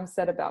sometimes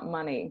said about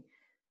money,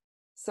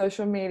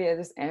 social media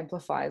just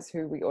amplifies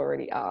who we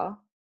already are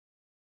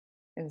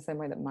in the same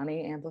way that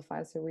money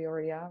amplifies who we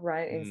already are,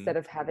 right? Instead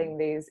of having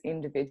these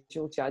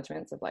individual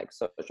judgments of like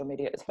social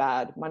media is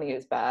bad, money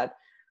is bad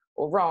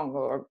or wrong,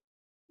 or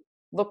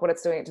look what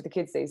it's doing to the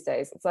kids these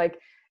days. It's like,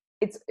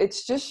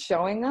 it's just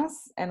showing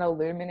us and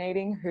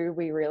illuminating who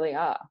we really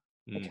are.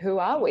 Like, who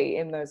are we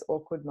in those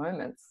awkward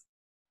moments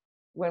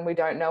when we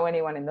don't know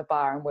anyone in the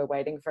bar and we're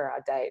waiting for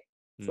our date?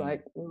 It's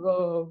like,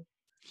 whoa.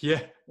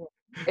 Yeah.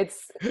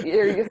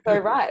 You're so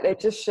right. It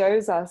just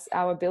shows us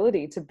our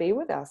ability to be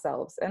with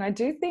ourselves. And I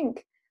do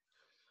think,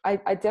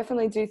 I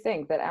definitely do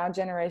think that our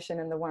generation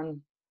and the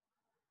one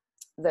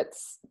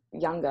that's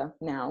younger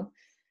now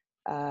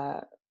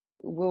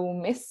will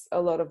miss a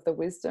lot of the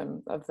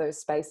wisdom of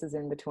those spaces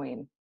in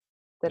between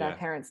that our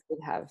parents did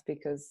have,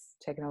 because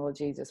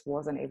technology just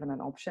wasn't even an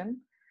option,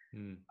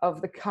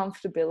 of the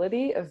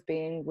comfortability of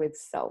being with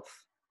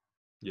self.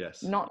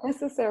 Yes. Not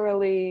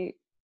necessarily,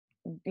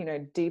 you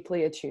know,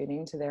 deeply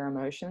attuning to their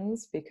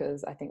emotions,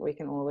 because I think we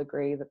can all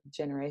agree that the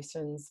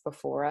generations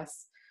before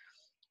us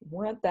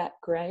weren't that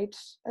great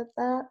at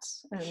that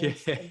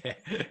and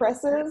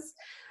expresses.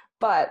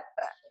 But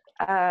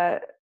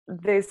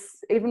there's,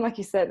 even like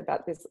you said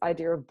about this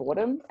idea of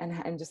boredom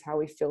and just how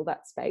we fill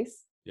that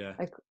space. Yeah.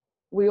 Like,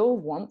 we all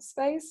want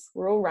space.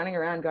 We're all running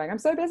around going, I'm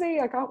so busy,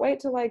 I can't wait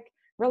to like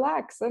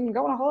relax and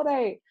go on a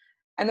holiday.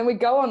 And then we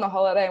go on the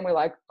holiday and we're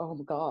like, oh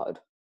my God,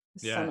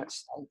 there's so much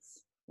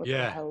space. What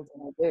the hell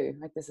do I do?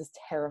 Like, this is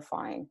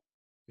terrifying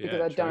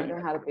because I don't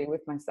know how to be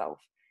with myself.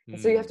 And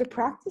so you have to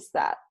practice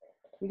that.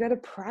 You got to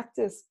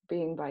practice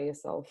being by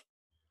yourself.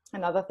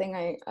 Another thing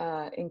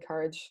I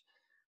encourage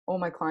all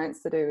my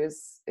clients to do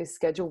is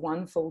schedule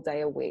one full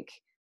day a week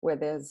where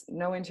there's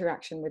no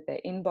interaction with their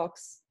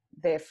inbox.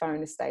 Their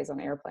phone stays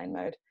on airplane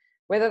mode,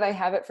 whether they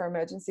have it for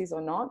emergencies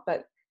or not.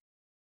 But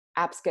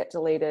apps get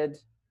deleted.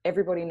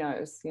 Everybody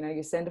knows, you know,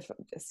 you send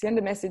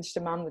a message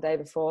to mum the day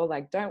before,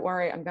 like, don't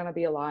worry, I'm going to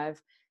be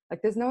alive.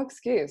 Like, there's no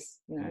excuse,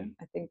 you know.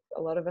 I think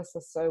a lot of us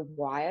are so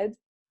wired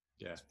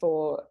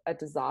for a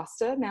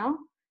disaster now.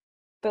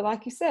 But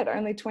like you said,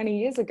 only 20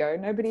 years ago,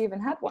 nobody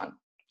even had one.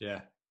 Yeah,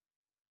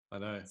 I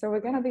know. So we're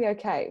going to be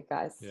okay,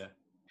 guys. Yeah.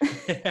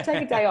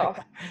 Take a day off.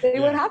 See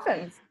what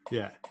happens.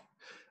 Yeah.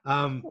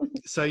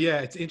 So yeah,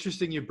 it's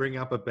interesting you bring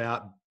up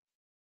about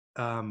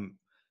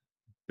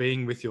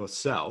being with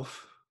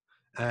yourself,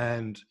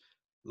 and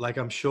like,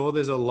 I'm sure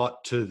there's a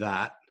lot to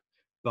that,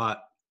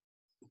 but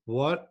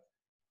what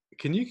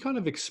can you kind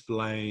of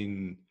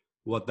explain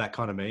what that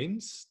kind of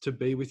means to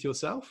be with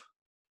yourself?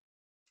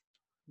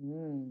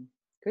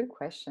 Good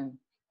question.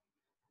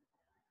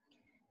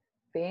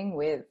 Being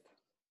with.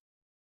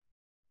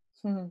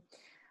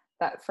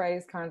 That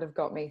phrase kind of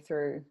got me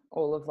through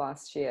all of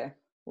last year,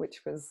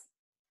 which was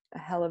a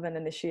hell of an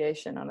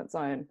initiation on its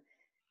own.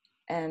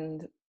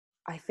 And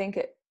I think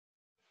it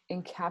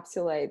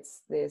encapsulates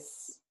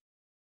this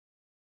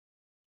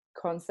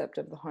concept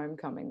of the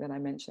homecoming that I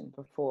mentioned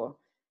before,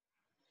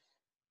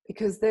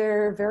 because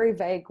they're very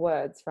vague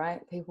words,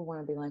 right? People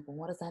want to be like, well,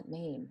 what does that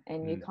mean?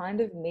 And you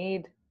kind of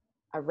need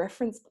a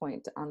reference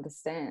point to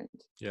understand.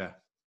 Yeah.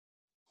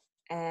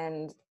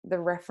 And the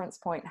reference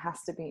point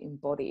has to be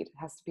embodied, it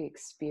has to be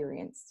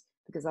experienced,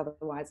 because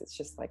otherwise it's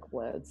just like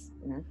words,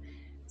 you know.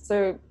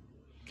 So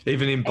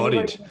even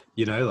embodied,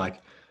 you know,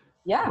 like,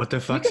 what the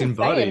fuck's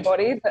embodied?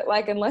 Embodied, but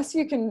like, unless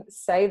you can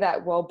say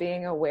that while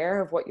being aware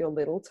of what your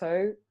little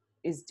toe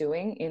is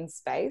doing in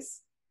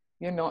space,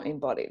 you're not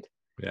embodied.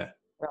 Yeah.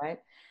 Right.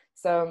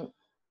 So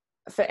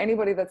for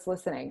anybody that's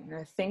listening, you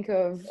know, think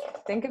of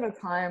a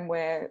time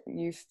where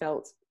you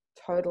felt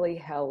totally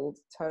held,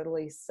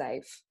 totally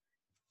safe,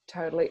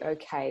 totally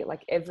okay.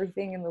 Like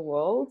everything in the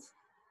world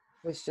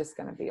was just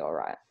going to be all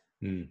right.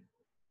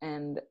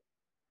 And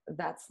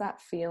that's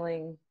that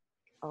feeling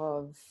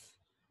of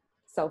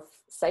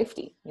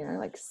self-safety, you know,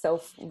 like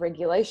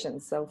self-regulation,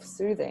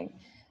 self-soothing.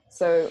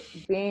 So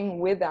being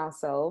with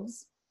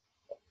ourselves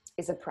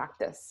is a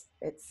practice.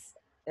 It's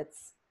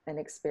an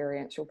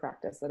experiential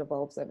practice that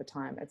evolves over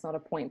time. It's not a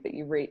point that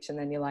you reach and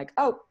then you're like,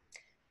 oh,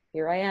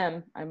 here I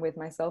am. I'm with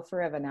myself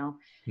forever now.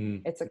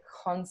 It's a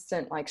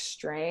constant like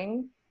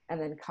straying and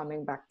then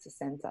coming back to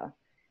center.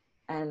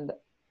 And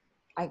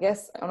I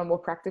guess on a more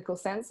practical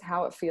sense,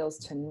 how it feels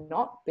to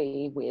not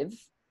be with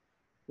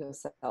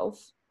yourself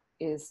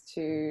is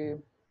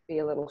to be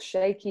a little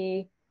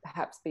shaky,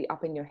 perhaps be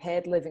up in your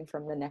head, living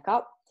from the neck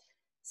up.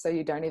 So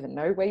you don't even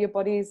know where your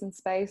body is in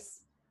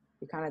space.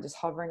 You're kind of just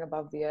hovering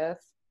above the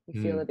earth.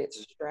 You feel a bit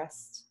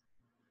stressed.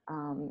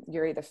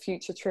 You're either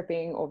future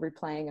tripping or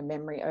replaying a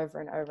memory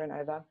over and over and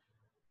over.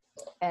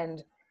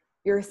 And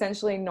you're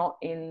essentially not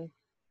in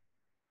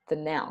the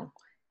now.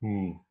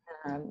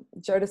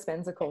 Joe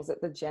Dispenza calls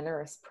it the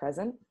generous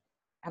present.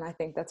 And I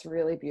think that's a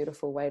really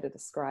beautiful way to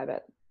describe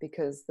it,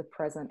 because the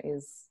present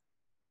is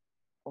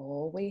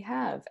all we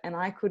have. And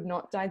I could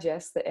not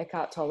digest the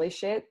Eckhart Tolle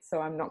shit, so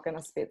I'm not going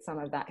to spit some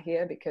of that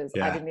here because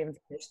I didn't even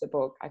finish the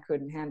book. I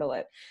couldn't handle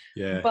it.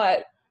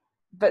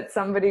 But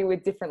somebody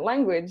with different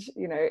language,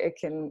 you know, it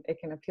can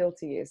appeal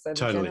to you. So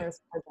the generous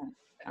present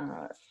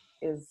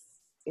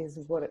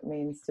is what it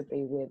means to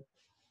be with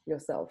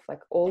yourself,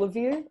 like all of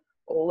you,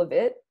 all of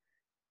it,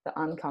 the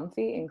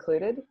uncomfy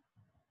included,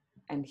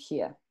 and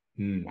here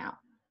now.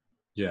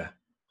 Yeah.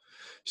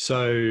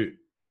 So,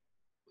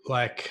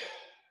 like,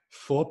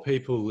 for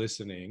people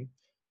listening,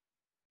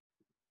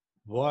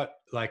 what,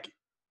 like,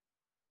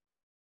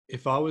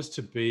 if I was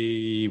to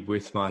be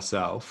with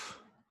myself,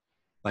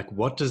 like,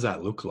 what does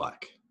that look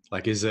like?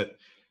 Like, is it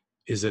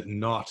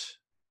not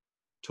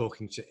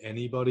talking to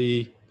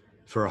anybody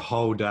for a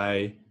whole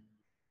day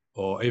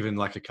or even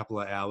like a couple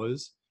of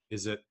hours?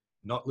 Is it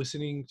not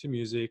listening to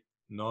music,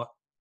 not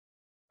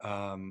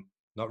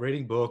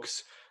reading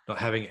books, not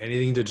having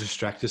anything to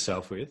distract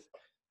yourself with,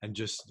 and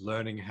just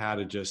learning how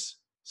to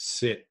just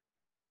sit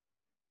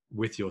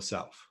with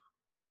yourself?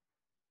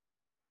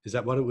 Is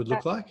that what it would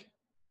look like?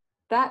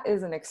 That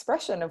is an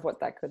expression of what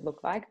that could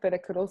look like, but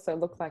it could also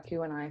look like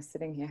you and I are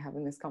sitting here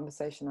having this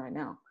conversation right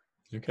now.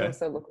 Okay. It could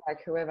also look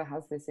like whoever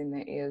has this in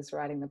their ears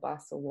riding the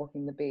bus or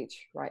walking the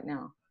beach right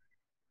now.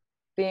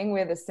 Being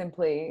with is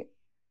simply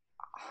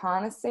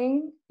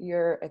harnessing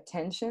your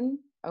attention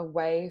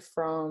away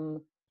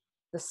from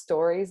the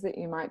stories that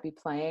you might be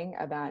playing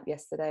about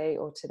yesterday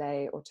or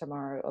today or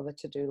tomorrow or the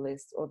to-do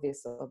list or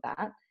this or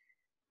that,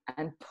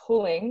 and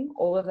pulling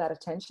all of that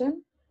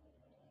attention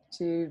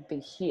to be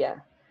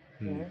here,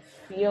 you know,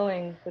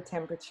 feeling the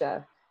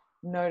temperature,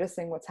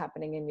 noticing what's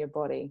happening in your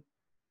body,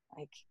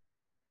 like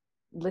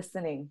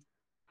listening,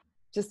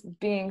 just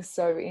being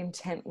so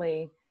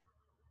intently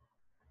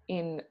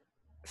in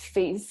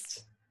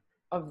feast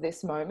of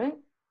this moment.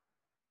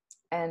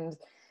 And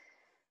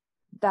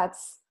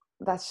that's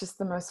just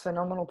the most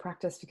phenomenal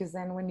practice, because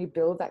then when you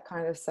build that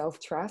kind of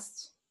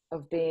self-trust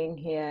of being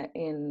here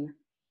in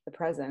the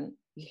present,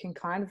 you can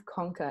kind of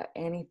conquer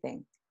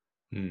anything.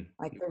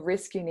 Like the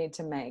risk you need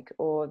to make,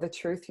 or the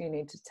truth you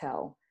need to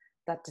tell,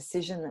 that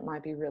decision that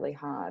might be really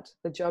hard,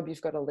 the job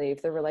you've got to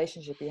leave, the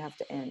relationship you have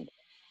to end.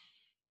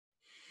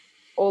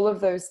 All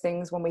of those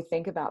things, when we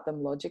think about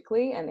them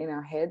logically and in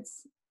our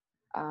heads,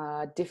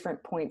 are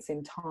different points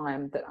in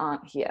time that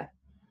aren't here.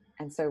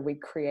 And so we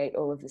create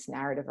all of this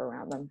narrative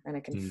around them, and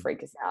it can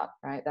freak us out,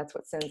 right? That's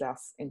what sends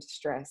us into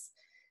stress,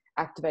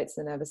 activates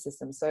the nervous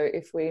system. So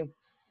if we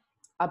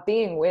are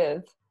being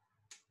with,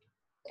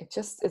 it's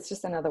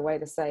just another way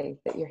to say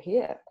that you're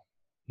here.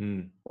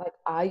 Like,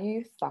 are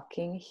you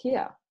fucking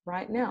here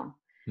right now?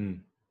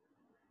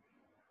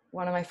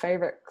 One of my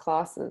favorite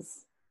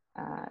classes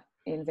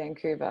in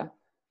Vancouver,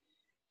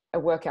 a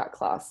workout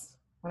class,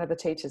 one of the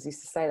teachers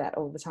used to say that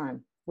all the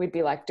time. We'd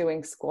be like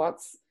doing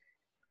squats,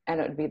 and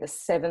it would be the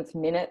 7th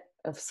minute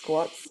of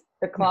squats.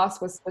 The class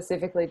was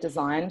specifically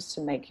designed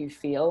to make you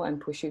feel and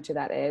push you to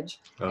that edge.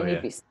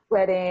 You'd be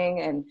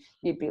sweating, and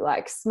you'd be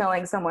like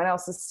smelling someone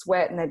else's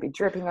sweat, and they'd be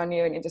dripping on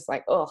you, and you're just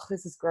like, oh,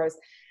 this is gross.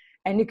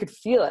 And you could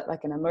feel it,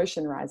 like an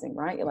emotion rising,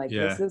 right? You're like,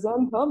 this is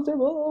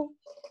uncomfortable.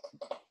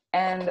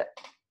 And,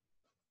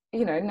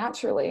 you know,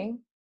 naturally,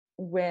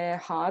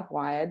 we're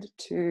hardwired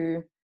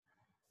to,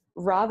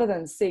 rather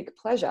than seek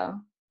pleasure,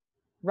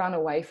 run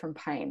away from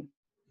pain.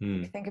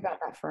 Think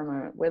about that for a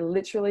moment. We're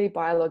literally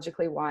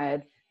biologically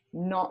wired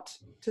not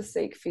to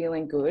seek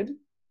feeling good,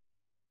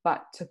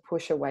 but to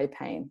push away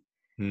pain.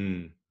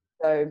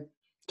 So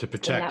to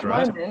protect,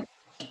 right? Moment,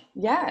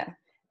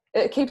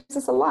 it keeps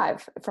us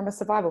alive from a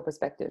survival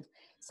perspective.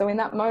 So in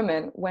that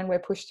moment, when we're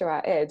pushed to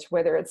our edge,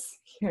 whether it's,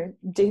 you know,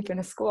 deep in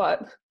a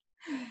squat,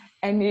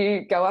 and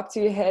you go up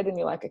to your head and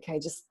you're like, okay,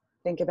 just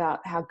think about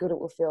how good it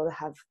will feel to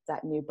have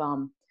that new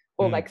bum.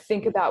 Or like,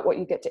 think about what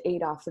you get to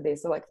eat after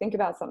this. Or like, think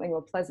about something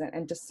more pleasant,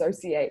 and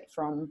dissociate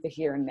from the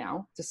here and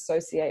now,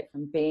 dissociate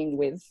from being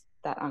with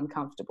that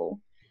uncomfortable.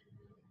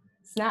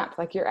 snap,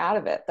 like you're out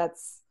of it.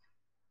 That's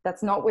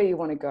not where you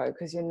want to go,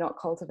 because you're not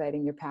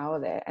cultivating your power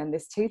there. And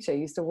this teacher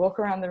used to walk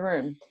around the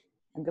room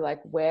and be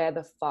like, where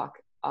the fuck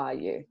are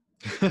you?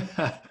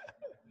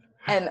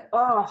 And it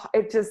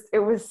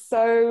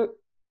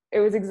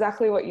was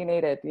exactly what you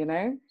needed, you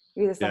know?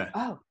 You're just like,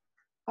 oh,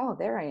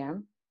 there I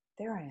am.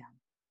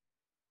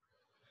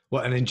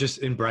 Well, and then just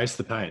embrace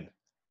the pain.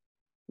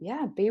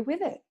 Yeah, be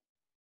with it.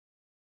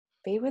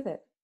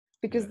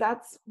 Because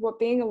that's what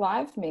being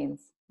alive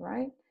means,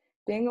 right?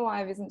 Being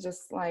alive isn't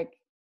just like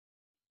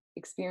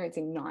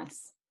experiencing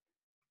nice.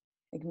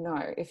 Like,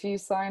 no, if you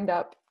signed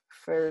up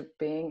for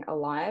being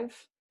alive,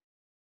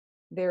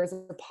 there is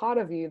a part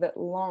of you that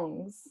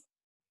longs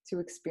to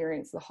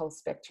experience the whole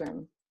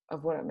spectrum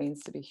of what it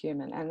means to be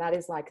human. And that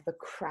is like the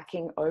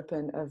cracking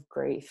open of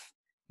grief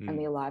and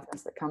the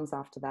aliveness that comes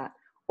after that.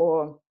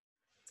 Or,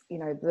 you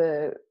know,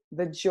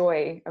 the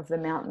joy of the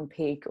mountain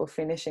peak, or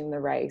finishing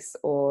the race,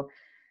 or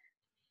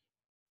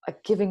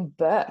like giving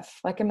birth.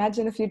 Like,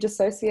 imagine if you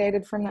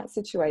dissociated from that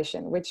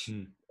situation, which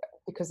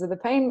because of the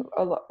pain,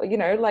 a lot, you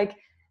know, like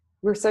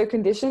we're so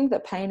conditioned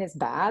that pain is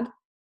bad,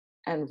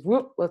 and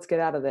whoop, let's get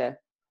out of there.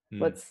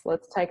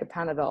 Let's take a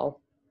Panadol.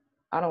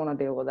 I don't want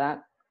to deal with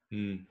that.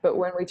 But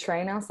when we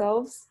train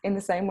ourselves in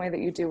the same way that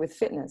you do with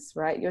fitness,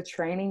 right? You're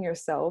training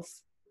yourself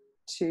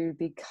to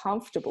be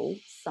comfortable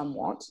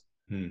somewhat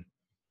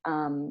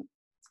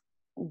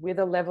with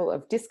a level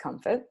of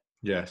discomfort.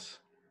 Yes.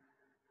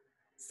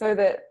 So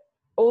that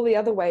all the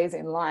other ways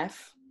in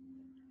life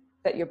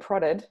that you're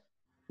prodded,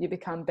 you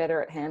become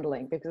better at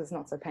handling, because it's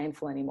not so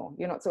painful anymore.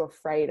 You're not so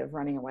afraid of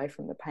running away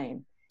from the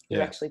pain. You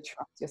actually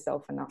trust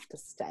yourself enough to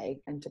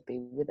stay and to be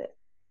with it.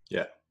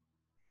 Yeah.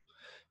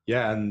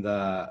 Yeah. And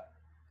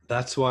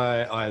that's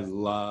why I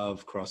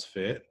love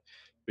CrossFit,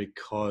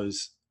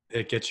 because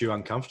it gets you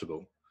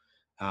uncomfortable.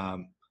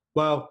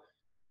 Well,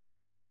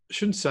 I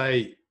shouldn't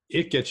say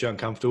it gets you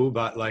uncomfortable,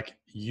 but like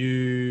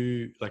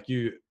you,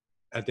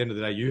 at the end of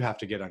the day, you have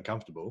to get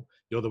uncomfortable.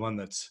 You're the one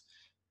that's,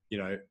 you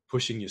know,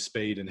 pushing your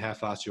speed and how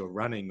fast you're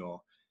running,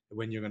 or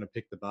when you're going to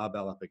pick the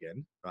barbell up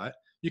again, right?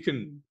 You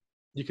can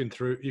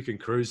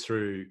cruise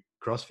through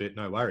CrossFit,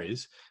 no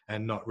worries,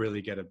 and not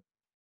really get a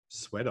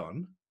sweat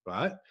on,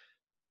 right?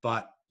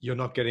 But you're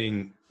not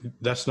getting,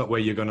 that's not where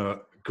you're going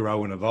to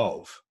grow and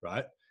evolve,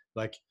 right?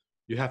 Like,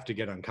 you have to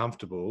get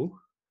uncomfortable,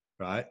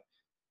 right?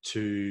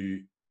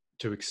 To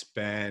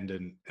expand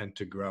and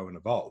to grow and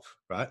evolve,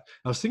 right?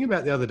 I was thinking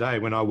about the other day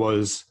when I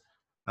was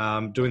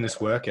doing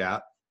this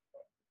workout,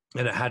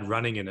 and it had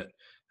running in it,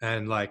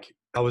 and like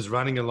I was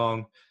running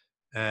along,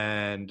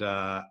 and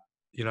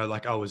you know,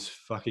 like I was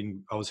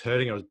hurting. I was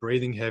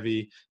breathing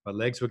heavy. My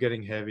legs were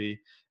getting heavy,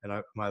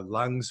 and my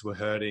lungs were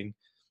hurting.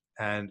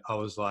 And I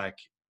was like,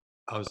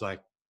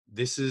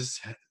 this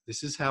is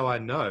how I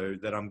know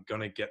that I'm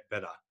gonna get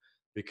better,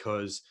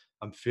 because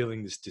I'm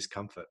feeling this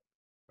discomfort,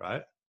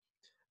 right?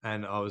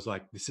 And I was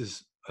like,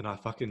 and I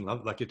fucking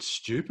love it. Like, it's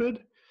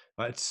stupid,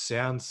 right? It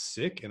sounds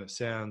sick and it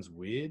sounds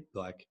weird.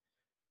 Like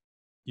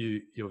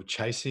you're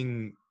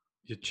chasing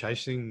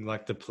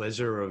like the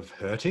pleasure of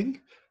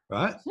hurting,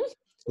 right?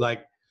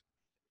 Like,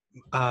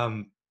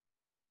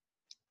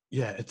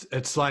 yeah,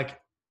 it's like,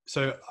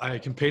 so I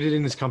competed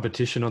in this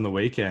competition on the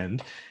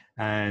weekend,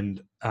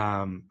 and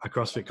a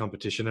CrossFit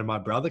competition, and my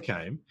brother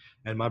came,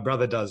 and my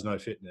brother does no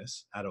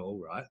fitness at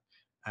all, right?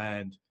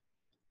 And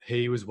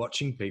he was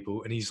watching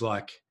people, and he's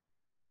like,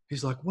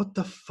 what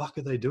the fuck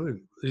are they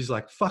doing? He's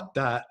like, fuck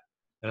that.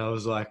 And I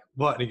was like,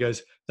 what? And he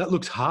goes, that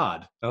looks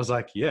hard. I was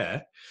like,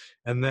 yeah.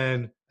 And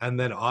then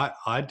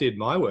I did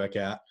my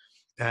workout,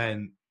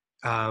 and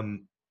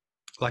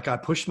like I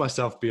pushed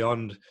myself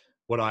beyond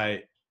what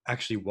I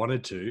actually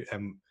wanted to,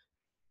 and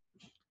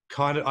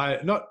kind of,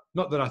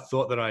 not that I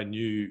thought that I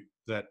knew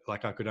that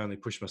like I could only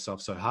push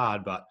myself so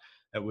hard, but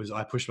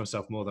I pushed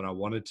myself more than I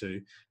wanted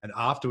to. And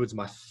afterwards,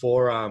 my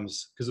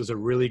forearms, because it was a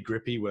really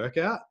grippy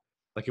workout,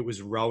 like it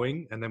was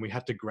rowing, and then we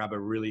had to grab a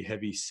really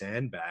heavy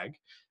sandbag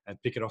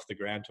and pick it off the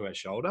ground to our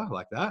shoulder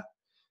like that.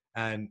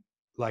 And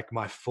like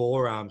my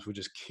forearms were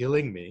just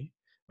killing me,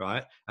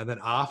 right? And then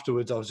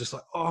afterwards, I was just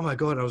like, oh my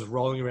God, I was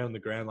rolling around on the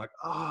ground like,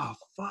 oh,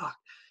 fuck.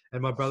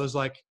 And my brother's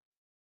like,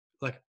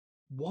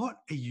 what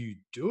are you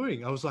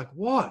doing? I was like,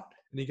 what?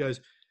 And he goes,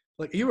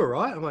 like, are you all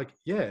right? I'm like,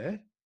 yeah,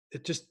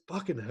 it just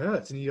fucking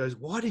hurts. And he goes,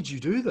 why did you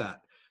do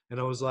that? And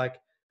I was like,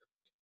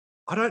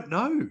 I don't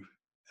know.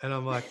 And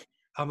I'm like,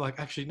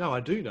 actually, no, I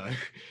do know,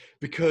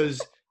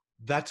 because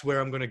that's where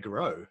I'm going to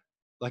grow.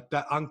 Like,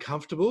 that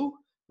uncomfortable,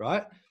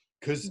 right?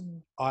 Because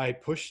I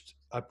pushed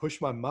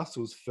my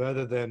muscles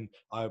further than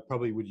I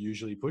probably would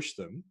usually push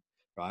them,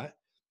 right?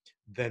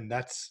 Then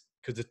that's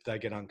because they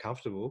get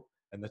uncomfortable,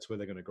 and that's where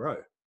they're going to grow,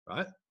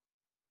 right?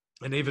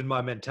 And even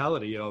my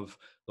mentality of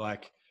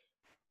like,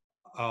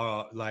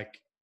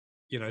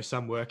 you know,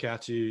 some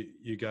workouts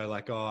you go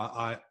like,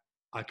 oh,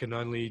 I can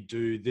only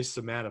do this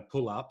amount of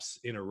pull-ups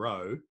in a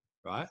row,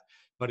 right?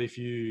 But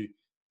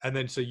and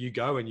then so you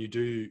go and you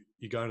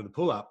go into the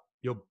pull-up,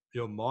 your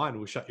mind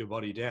will shut your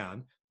body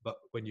down, but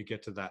when you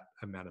get to that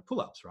amount of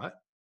pull-ups, right?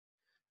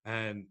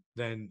 And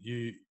then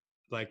you,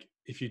 like,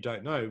 if you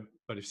don't know,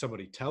 But if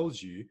somebody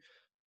tells you,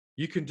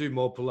 you can do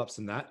more pull-ups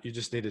than that, you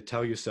just need to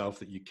tell yourself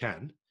that you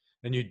can,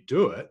 and you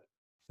do it.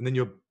 And then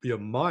your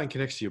mind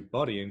connects to your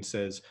body and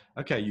says,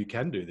 okay, you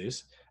can do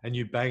this. And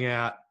you bang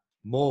out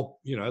more,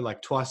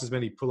 like twice as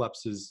many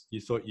pull-ups as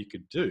you thought you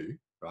could do,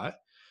 right?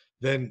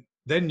 Then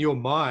your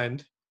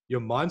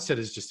mindset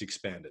is just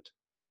expanded,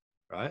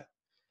 right?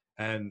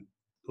 And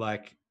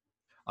like,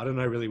 I don't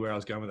know really where I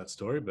was going with that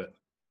story, but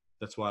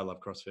that's why I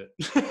love CrossFit.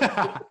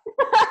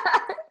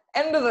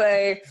 End of the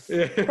day.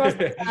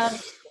 CrossFit time.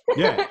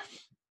 Yeah.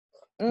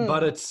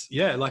 But it's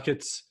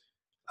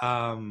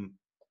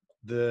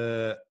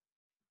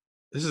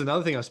this is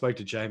another thing I spoke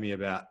to Jamie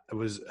about. It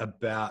was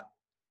about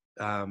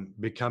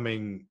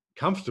becoming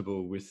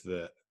comfortable with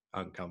the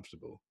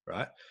uncomfortable,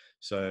 right?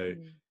 So,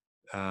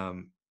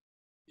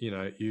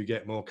 you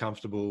get more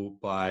comfortable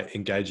by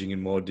engaging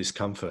in more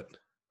discomfort,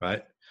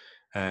 right?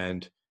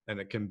 And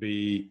it can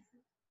be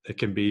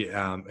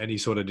any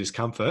sort of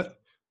discomfort,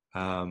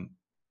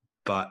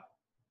 but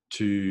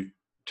to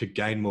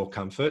gain more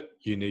comfort,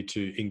 you need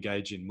to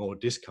engage in more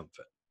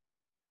discomfort.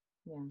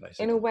 Yeah.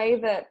 Basically. In a way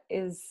that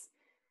is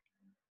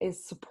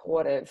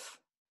supportive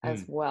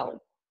as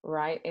well,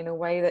 right? In a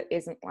way that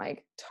isn't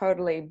like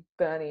totally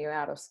burning you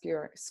out or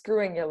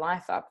screwing your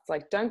life up. It's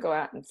like, don't go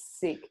out and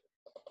seek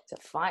to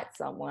fight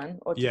someone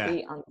or to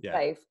be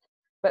unsafe,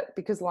 but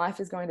because life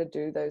is going to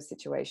do those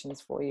situations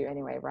for you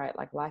anyway, right?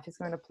 Like life is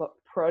going to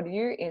prod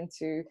you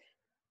into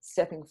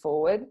stepping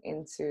forward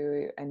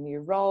into a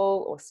new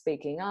role or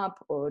speaking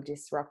up or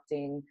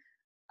disrupting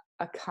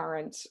a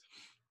current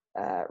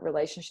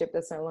relationship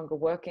that's no longer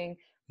working.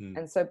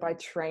 And so by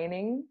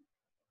training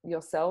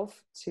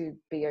yourself to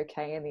be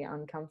okay in the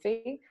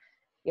uncomfy,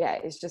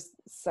 it's just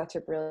such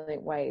a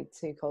brilliant way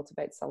to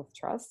cultivate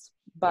self-trust.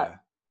 But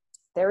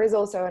there is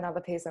also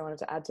another piece I wanted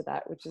to add to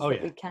that, which is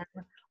that we can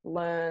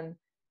learn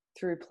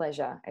through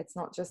pleasure. It's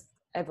not just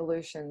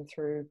evolution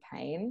through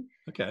pain.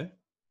 Okay.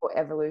 Or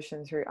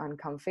evolution through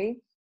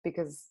uncomfy,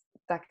 because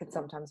that can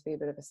sometimes be a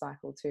bit of a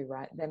cycle too,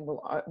 right? Then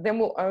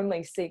we'll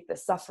only seek the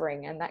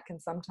suffering, and that can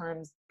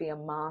sometimes be a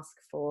mask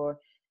for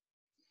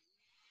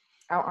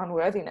our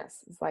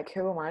unworthiness. It's like,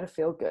 who am I to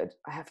feel good?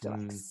 I have to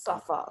like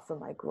suffer for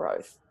my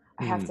growth.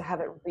 I have to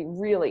have it be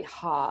really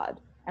hard.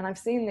 And I've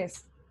seen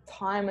this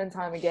time and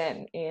time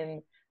again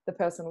in the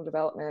personal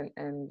development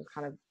and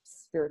kind of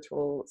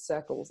spiritual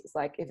circles. It's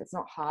like, if it's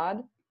not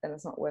hard, then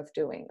it's not worth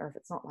doing. Or if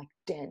it's not like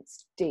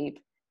dense,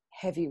 deep,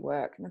 heavy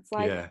work. And it's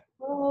like,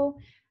 well,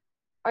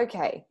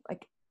 okay,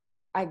 like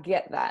I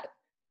get that,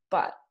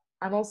 but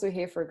I'm also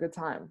here for a good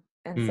time.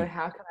 And so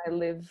how can I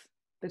live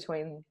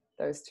between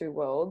those two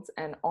worlds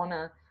and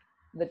honor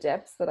the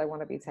depths that I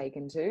want to be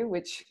taken to,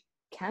 which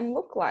can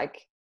look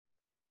like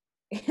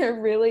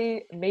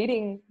really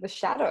meeting the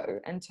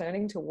shadow and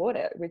turning toward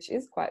it, which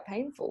is quite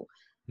painful.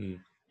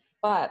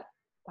 But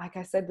like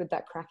I said, with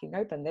that cracking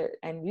open there,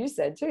 and you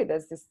said too,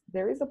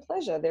 there is a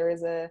pleasure, there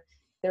is an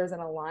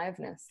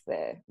aliveness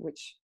there,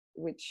 which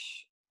we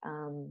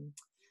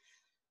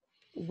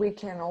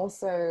can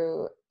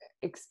also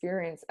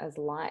experience as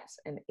light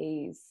and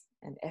ease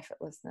and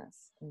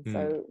effortlessness. And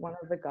so one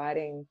of the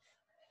guiding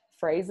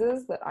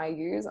phrases that I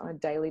use on a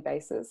daily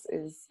basis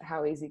is,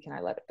 how easy can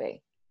I let it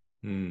be?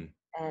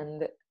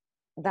 And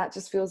that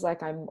just feels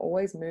like I'm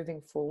always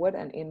moving forward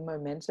and in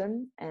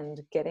momentum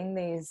and getting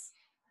these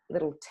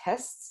little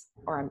tests,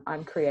 or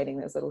I'm creating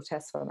those little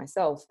tests for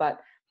myself, but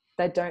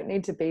they don't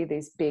need to be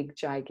these big,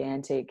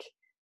 gigantic,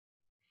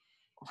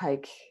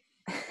 like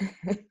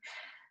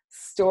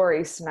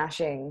story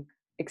smashing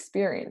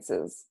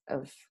experiences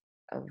of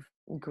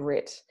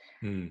grit.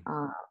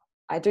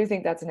 I do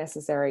think that's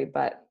necessary,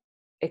 but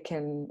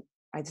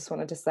I just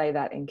wanted to say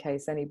that in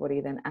case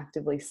anybody then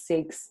actively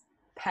seeks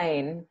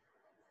pain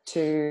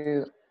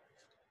to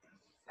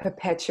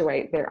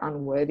perpetuate their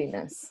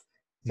unworthiness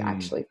to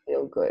actually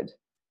feel good.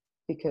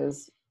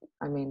 Because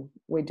I mean,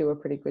 we do a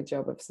pretty good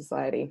job of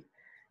society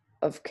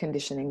of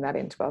conditioning that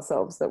into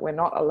ourselves, that we're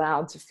not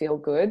allowed to feel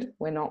good,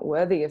 we're not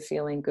worthy of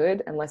feeling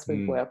good unless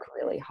we work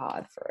really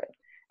hard for it,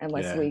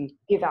 unless we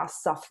give our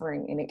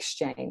suffering in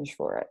exchange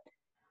for it.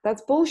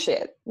 That's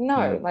bullshit.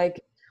 No,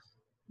 like,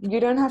 you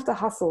don't have to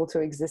hustle to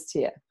exist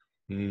here.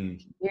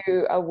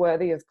 You are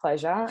worthy of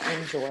pleasure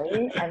and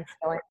joy and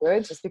feeling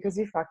good just because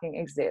you fucking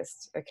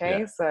exist.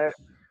 Okay. So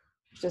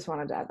just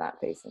wanted to add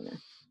that piece in there.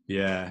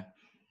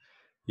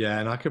 Yeah,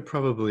 and I could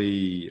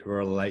probably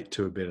relate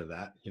to a bit of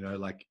that,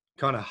 like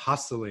kind of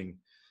hustling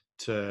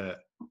to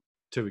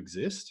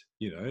exist,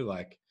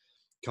 like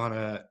kind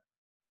of,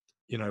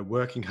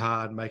 working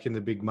hard, making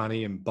the big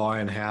money and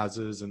buying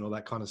houses and all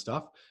that kind of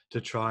stuff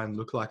to try and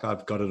look like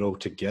I've got it all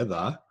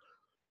together,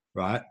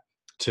 right?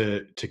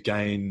 To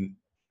gain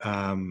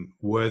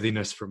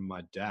worthiness from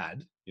my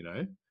dad,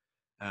 and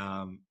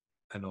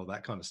all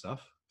that kind of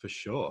stuff, for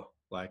sure.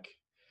 Like,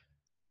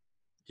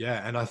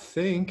 and I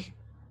think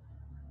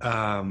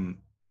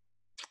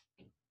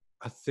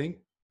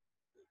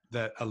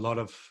that a lot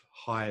of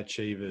high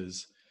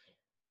achievers,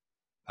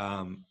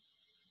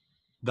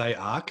 they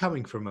are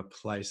coming from a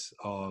place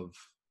of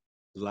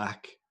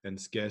lack and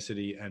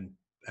scarcity and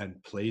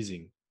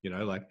pleasing,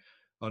 like,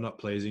 oh, not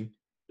pleasing,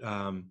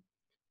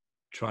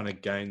 trying to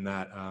gain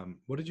that,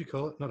 what did you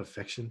call it? Not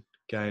affection,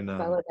 gain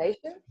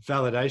Validation.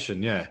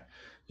 validation.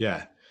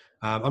 Yeah.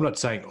 I'm not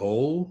saying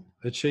all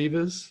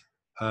achievers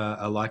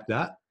are like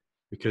that,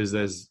 because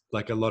there's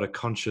like a lot of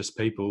conscious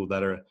people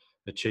that are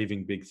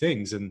achieving big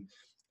things, and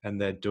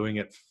they're doing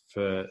it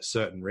for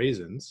certain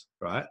reasons,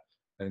 right?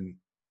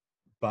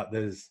 But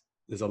there's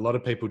a lot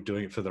of people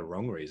doing it for the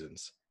wrong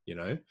reasons,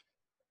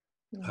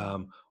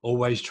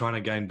 always trying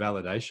to gain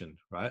validation,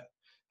 right?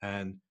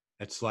 And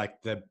it's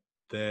like they're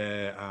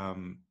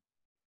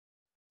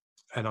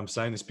and I'm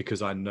saying this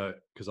because I know,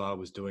 because I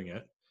was doing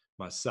it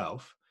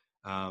myself.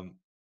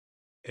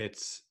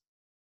 It's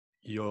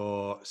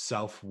your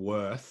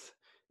self-worth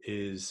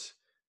is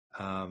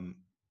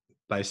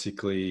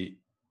basically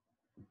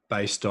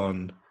based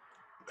on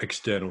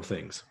external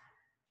things,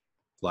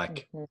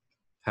 like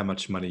how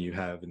much money you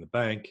have in the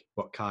bank,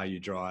 what car you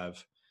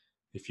drive,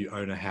 if you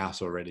own a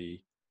house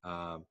already,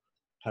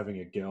 having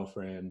a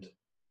girlfriend,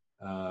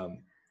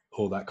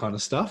 all that kind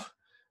of stuff.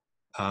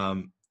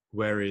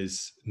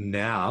 Whereas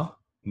now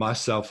my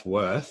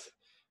self-worth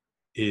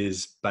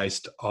is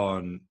based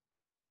on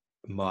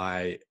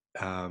my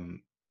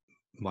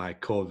my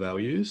core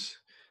values,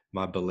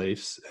 my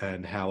beliefs,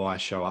 and how I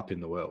show up in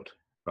the world,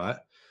 right?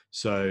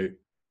 So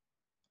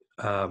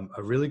a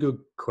really good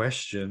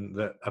question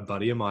that a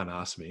buddy of mine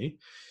asked me,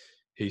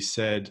 he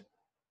said,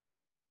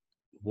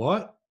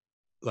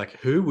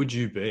 who would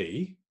you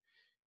be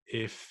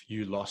if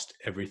you lost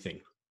everything,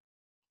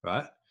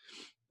 right?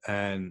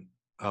 And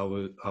I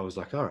was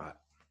like, all right,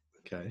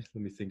 okay,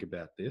 let me think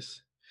about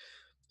this.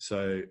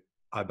 So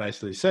I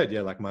basically said,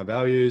 yeah, like my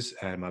values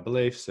and my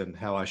beliefs and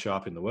how I show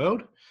up in the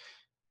world.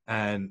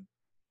 And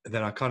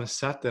then I kind of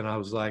sat there and I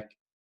was like,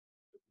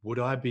 would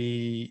I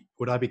be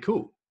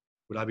cool?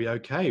 Would I be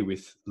okay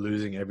with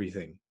losing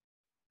everything?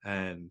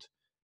 And,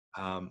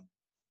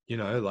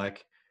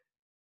 like,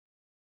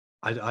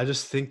 I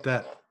just think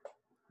that,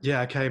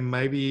 yeah, okay,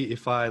 maybe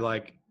if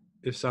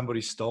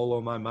somebody stole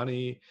all my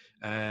money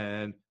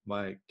and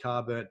my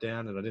car burnt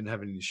down and I didn't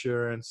have any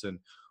insurance and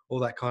all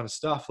that kind of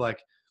stuff,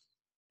 like,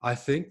 I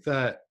think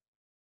that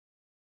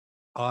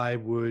I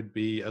would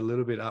be a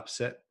little bit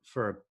upset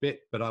for a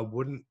bit, but I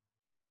wouldn't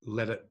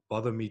let it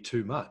bother me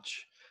too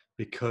much,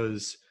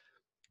 because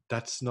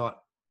that's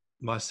not,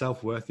 my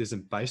self-worth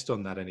isn't based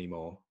on that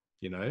anymore.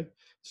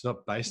 It's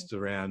not based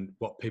around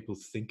what people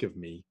think of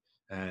me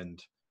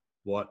and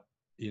what,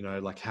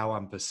 like how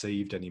I'm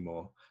perceived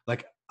anymore.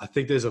 Like, I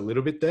think there's a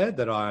little bit there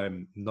that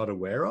I'm not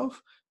aware of,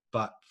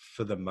 but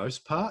for the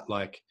most part,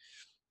 like,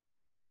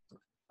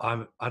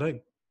 I'm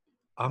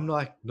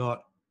like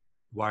not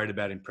worried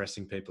about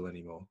impressing people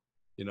anymore.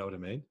 You know what I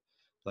mean?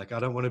 Like, I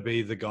don't want to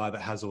be the guy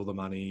that has all the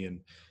money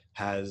and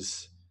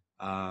has,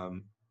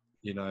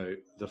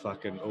 the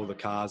fucking, all the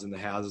cars and the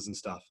houses and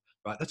stuff,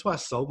 right? That's why I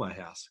sold my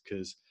house,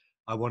 because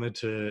I wanted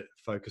to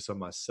focus on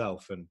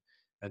myself and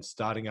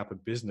starting up a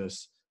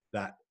business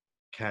that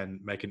can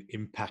make an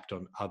impact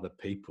on other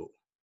people,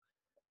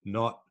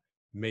 not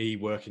me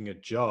working a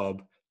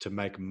job to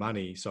make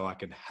money so I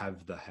can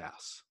have the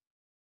house.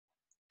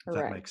 If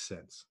that makes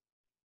sense.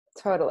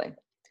 Totally.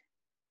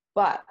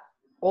 But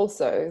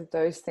also,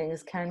 those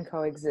things can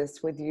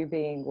coexist with you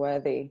being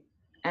worthy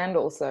and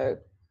also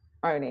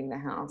owning the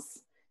house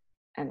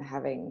and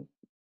having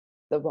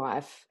the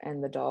wife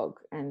and the dog.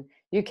 And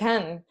you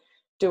can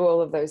do all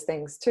of those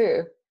things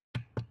too.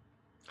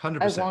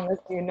 100%. As long as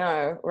you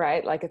know,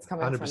 right? Like, it's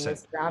coming 100%. From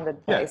this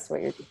grounded place where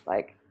you're just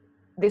like,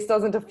 this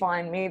doesn't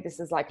define me. This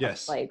is like a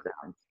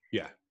playground.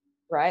 Yeah.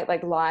 Right?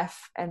 Like,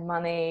 life and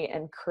money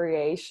and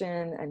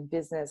creation and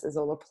business is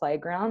all a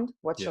playground.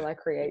 What shall I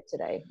create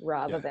today?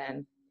 Rather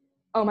than,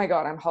 oh my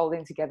God, I'm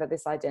holding together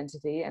this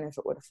identity, and if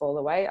it were to fall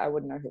away, I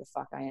wouldn't know who the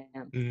fuck I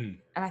am. And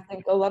I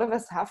think a lot of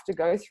us have to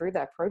go through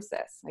that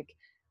process. Like,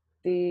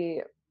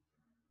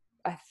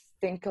 I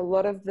think a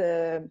lot of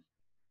the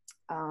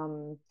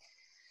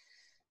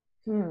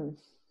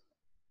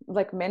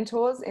like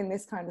mentors in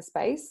this kind of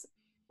space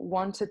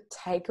want to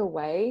take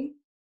away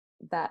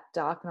that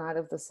dark night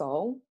of the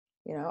soul.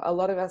 A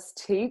lot of us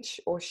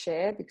teach or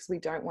share because we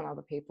don't want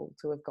other people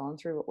to have gone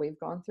through what we've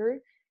gone through.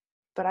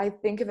 But I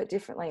think of it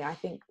differently. I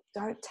think,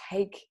 don't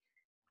take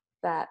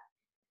that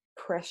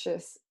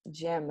precious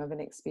gem of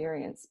an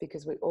experience,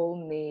 because we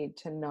all need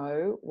to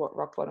know what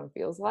rock bottom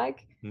feels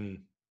like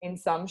in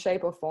some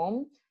shape or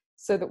form,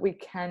 so that we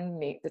can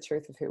meet the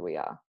truth of who we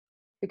are.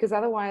 Because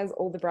otherwise,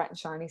 all the bright and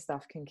shiny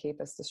stuff can keep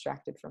us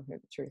distracted from who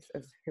the truth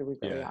of who we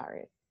really are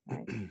is.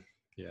 Right?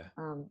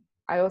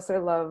 I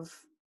also love,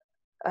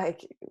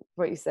 like,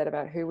 what you said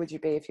about who would you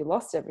be if you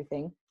lost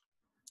everything.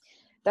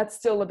 That's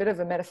still a bit of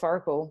a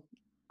metaphorical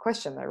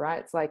question though, right?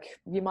 It's like,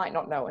 you might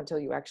not know until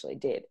you actually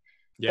did.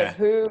 But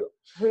who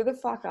the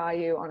fuck are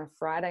you on a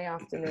Friday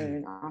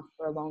afternoon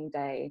after a long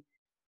day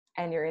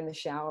and you're in the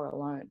shower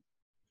alone?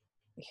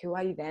 Who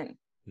are you then?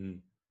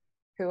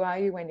 Who are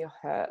you when you're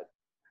hurt?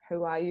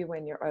 Who are you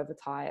when you're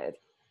overtired?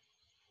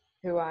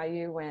 Who are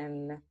you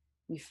when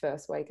you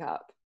first wake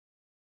up?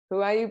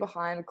 Who are you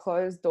behind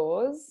closed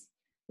doors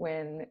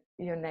when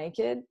you're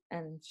naked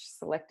and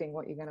selecting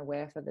what you're going to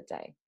wear for the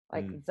day.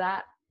 Like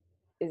that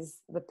is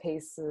the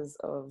pieces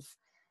of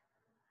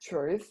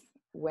truth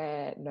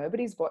where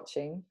nobody's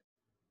watching,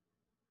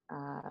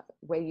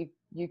 where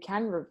you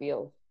can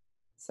reveal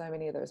so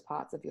many of those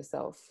parts of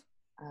yourself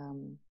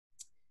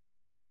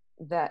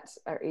that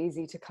are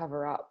easy to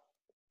cover up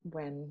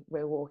when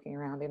we're walking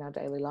around in our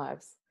daily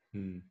lives.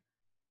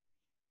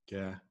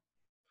 Yeah.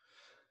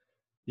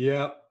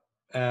 Yeah.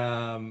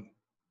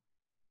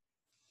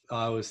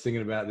 I was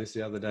thinking about this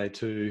the other day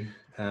too.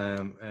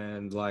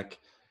 And like,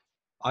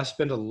 I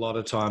spend a lot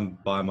of time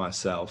by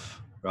myself,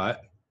 right?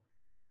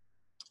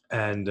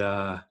 And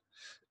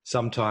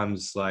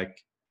sometimes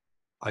like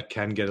I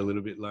can get a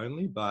little bit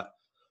lonely, but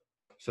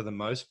for the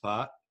most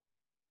part,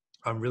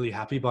 I'm really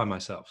happy by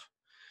myself,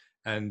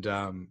 and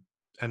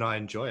I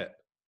enjoy it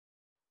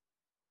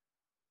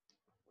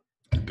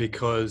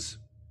because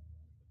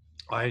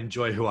I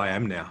enjoy who I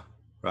am now,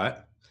 right?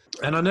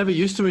 And I never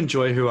used to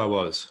enjoy who I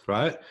was,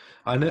 right?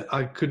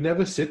 I could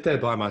never sit there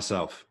by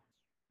myself.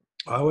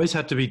 I always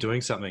had to be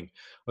doing something. I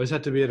always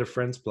had to be at a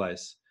friend's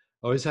place.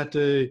 I always had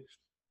to,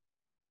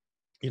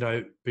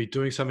 be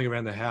doing something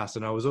around the house.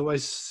 And I was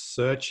always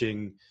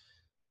searching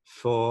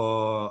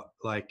for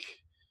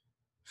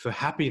for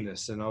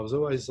happiness. And I was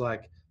always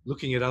like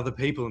looking at other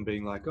people and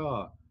being like,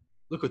 oh,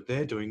 look what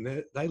they're doing.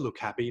 They look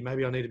happy.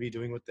 Maybe I need to be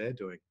doing what they're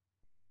doing.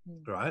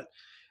 Right.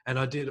 And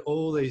I did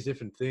all these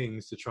different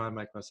things to try and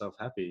make myself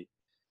happy.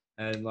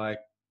 And like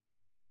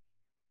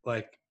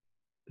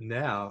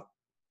now,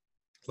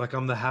 like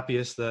I'm the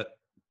happiest that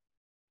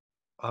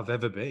I've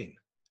ever been.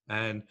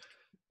 And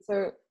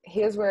so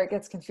here's where it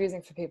gets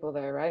confusing for people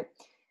though, right?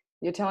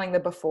 You're telling the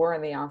before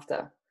and the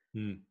after.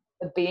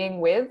 The being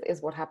with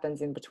is what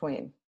happens in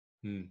between,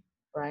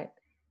 right?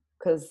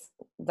 Because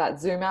that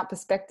zoom out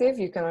perspective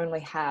you can only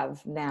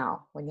have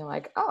now when you're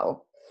like,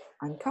 oh,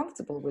 I'm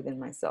comfortable within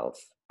myself.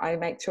 I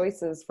make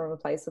choices from a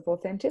place of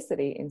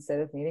authenticity instead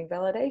of needing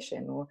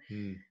validation or,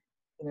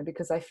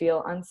 because I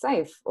feel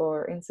unsafe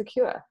or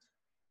insecure.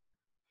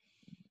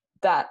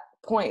 That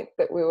point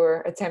that we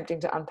were attempting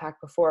to unpack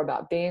before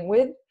about being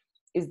with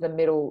is the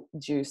middle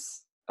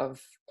juice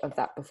of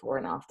that before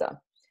and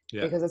after.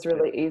 Yeah. Because it's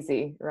really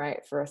easy,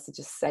 right, for us to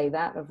just say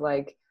that of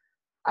like,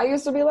 I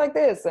used to be like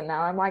this and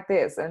now I'm like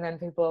this. And then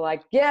people are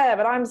like, yeah,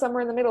 but I'm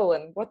somewhere in the middle.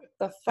 And what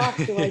the fuck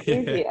do I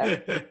do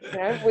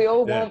here? We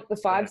all want the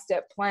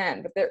 5-step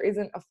plan, but there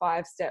isn't a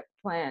 5-step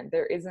plan.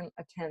 There isn't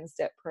a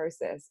 10-step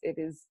process. It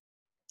is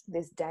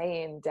this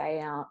day in, day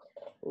out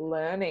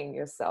learning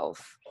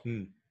yourself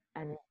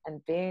and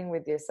being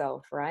with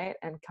yourself, right?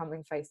 And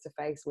coming face to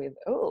face with,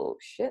 oh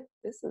shit,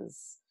 this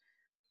is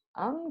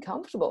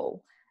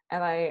uncomfortable.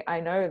 And I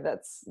know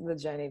that's the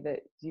journey that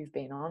you've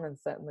been on, and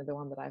certainly the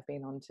one that I've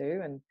been on too.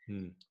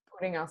 And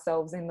putting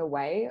ourselves in the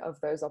way of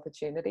those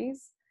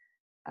opportunities.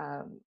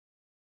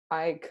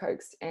 I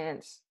coaxed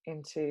Ant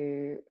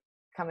into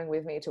coming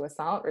with me to a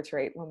silent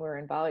retreat when we were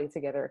in Bali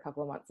together a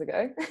couple of months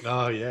ago.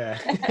 Oh yeah.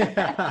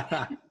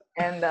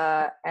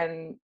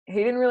 and he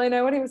didn't really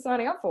know what he was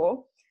signing up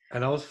for.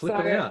 And I was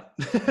flipping out.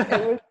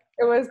 It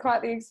was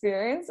quite the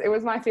experience. It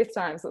was my 5th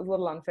time, so it was a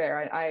little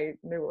unfair. I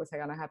knew what was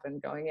going to happen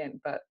going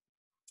in, but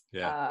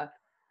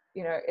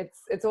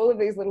it's all of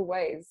these little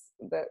ways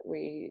that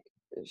we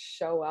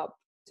show up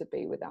to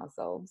be with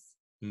ourselves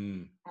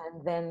and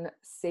then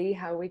see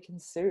how we can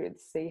soothe,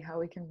 see how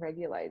we can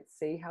regulate,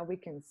 see how we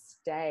can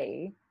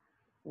stay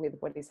with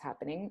what is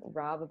happening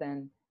rather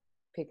than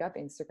pick up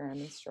Instagram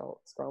and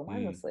scroll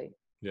mindlessly,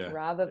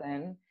 rather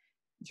than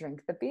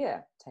drink the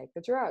beer, take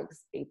the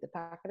drugs, eat the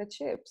packet of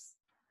chips,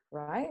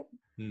 right?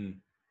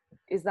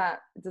 Does that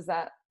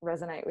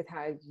resonate with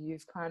how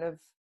you've kind of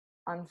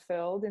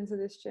unfurled into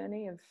this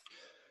journey of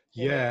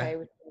being okay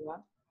with who you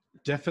are?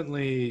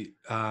 Definitely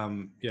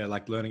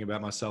like learning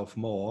about myself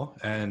more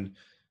and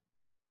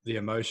the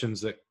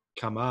emotions that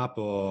come up,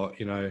 or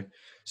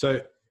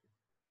so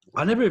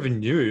I never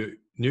even knew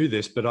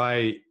this, but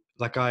I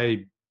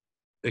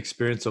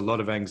experienced a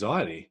lot of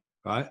anxiety,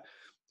 right?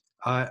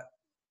 I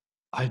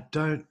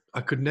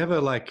could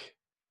never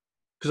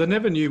because I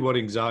never knew what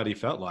anxiety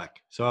felt like,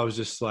 so I was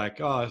just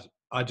like, oh,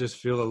 I just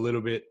feel a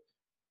little bit,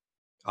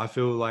 I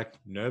feel like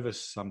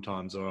nervous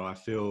sometimes, or I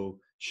feel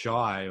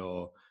shy,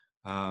 or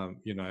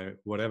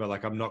whatever,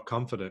 like I'm not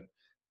confident,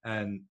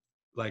 and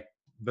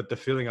but the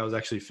feeling I was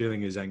actually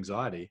feeling is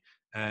anxiety.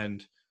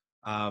 And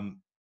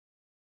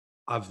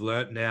I've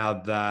learnt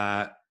now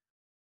that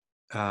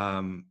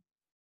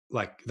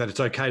that it's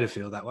okay to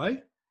feel that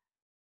way,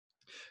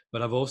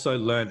 but I've also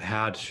learnt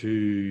how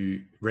to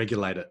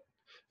regulate it.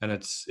 And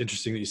it's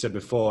interesting that you said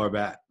before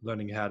about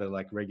learning how to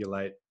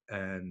regulate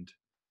and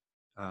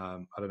I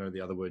don't know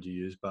the other word you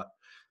use, but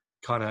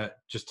kind of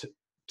just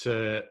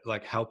to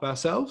help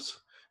ourselves.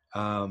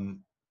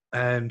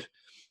 And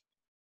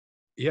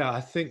yeah,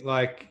 I think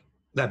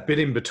that bit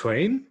in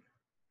between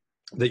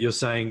that you're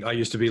saying, I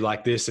used to be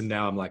like this and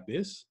now I'm like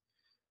this.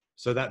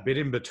 So that bit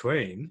in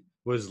between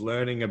was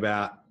learning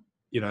about,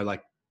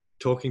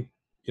 talking,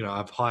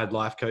 I've hired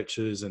life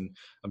coaches and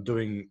I'm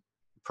doing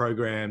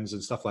programs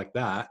and stuff like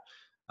that.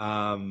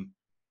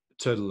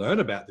 to learn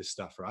about this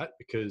stuff, right?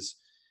 Because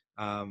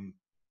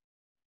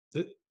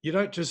you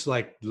don't just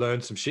like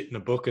learn some shit in a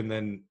book and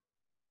then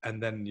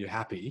you're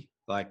happy,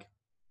 like,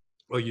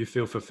 or you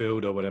feel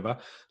fulfilled or whatever.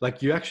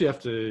 Like, you actually have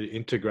to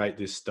integrate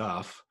this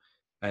stuff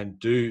and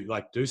do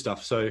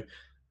stuff. So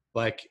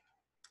like,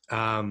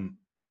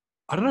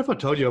 I don't know if I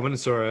told you, I went and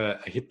saw a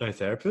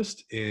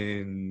hypnotherapist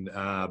in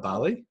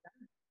Bali.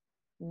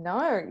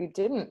 No, you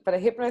didn't. But a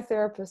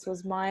hypnotherapist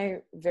was my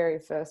very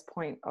first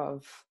point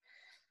of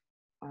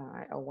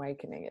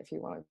awakening, if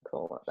you want to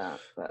call it that.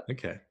 But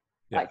Okay.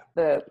 Yeah. like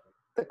the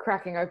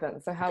cracking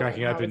open. So how was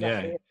open,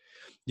 that for you?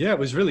 Yeah, it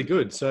was really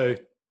good. So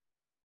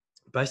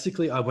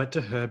basically, I went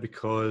to her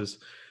because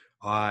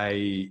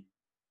I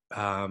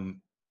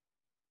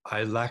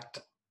lack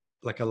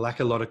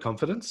a lot of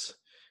confidence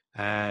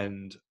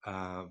and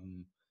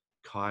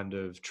kind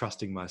of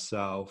trusting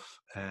myself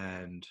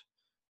and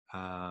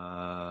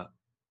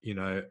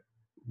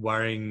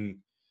worrying,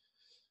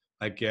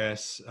 I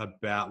guess,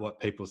 about what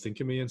people think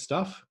of me and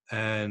stuff.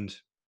 And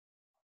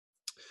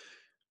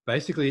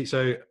basically,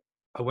 so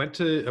I went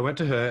to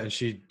her, and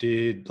she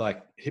did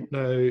like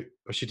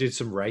she did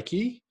some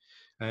Reiki,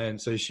 and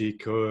so she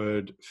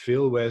could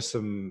feel where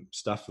some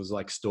stuff was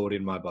like stored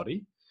in my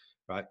body,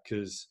 right?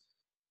 Because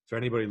for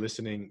anybody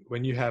listening,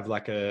 when you have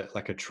like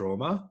a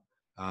trauma,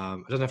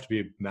 it doesn't have to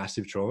be a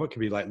massive trauma. It could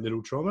be like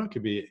little trauma. It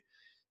could be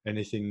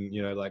anything,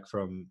 like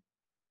from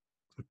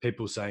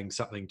people saying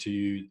something to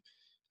you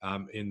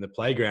in the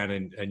playground,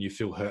 and you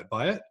feel hurt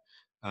by it.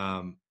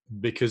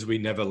 Because we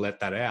never let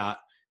that out,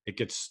 it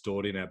gets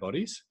stored in our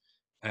bodies.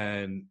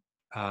 And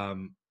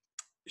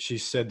she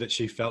said that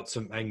she felt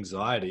some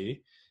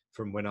anxiety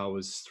from when I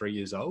was 3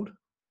 years old.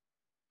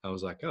 I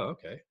was like, oh,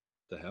 okay,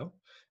 the hell.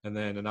 And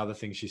then another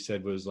thing she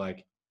said was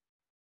like,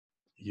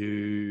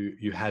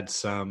 you had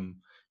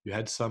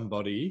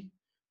somebody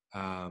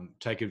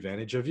take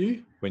advantage of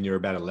you when you're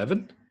about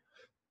 11.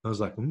 I was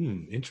like,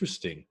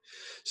 interesting.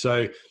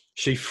 So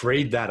she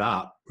freed that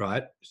up,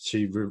 right?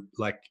 She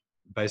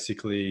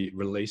basically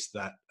released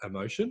that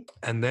emotion,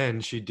 and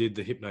then she did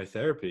the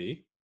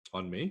hypnotherapy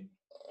on me.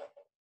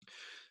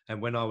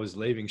 And when I was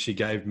leaving, she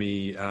gave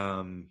me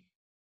a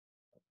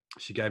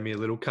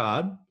little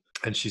card,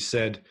 and she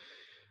said,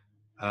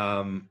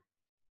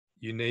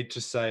 you need to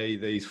say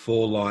these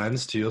 4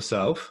 lines to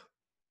yourself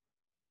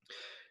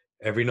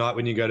every night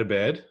when you go to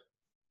bed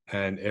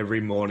and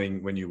every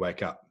morning when you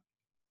wake up.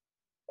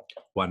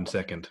 1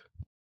 second.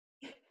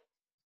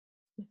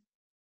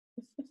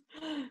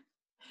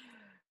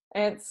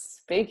 And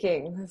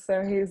speaking,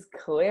 so he's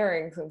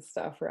clearing some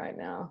stuff right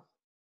now.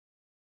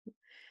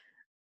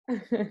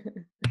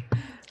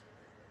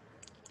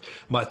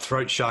 My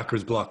throat chakra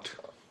is blocked.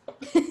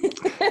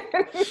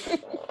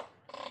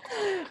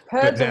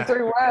 Purging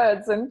through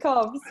words and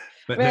coughs.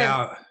 But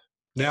now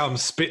I'm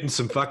spitting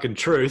some fucking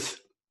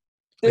truth.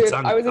 Dude,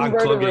 I was in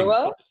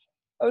Rotorua.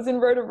 I was in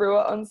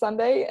Rotorua on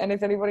Sunday, and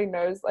if anybody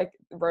knows, like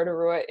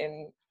Rotorua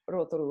in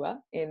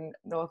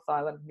North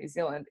Island, New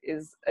Zealand,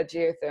 is a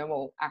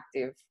geothermal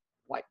active,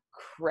 like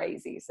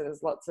crazy. So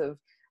there's lots of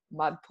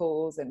mud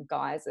pools and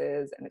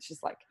geysers, and it's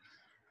just like,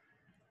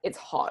 it's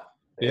hot.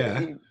 Yeah.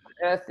 The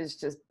earth is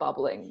just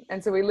bubbling.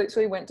 And so we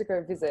literally went to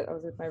go visit, I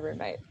was with my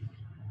roommate,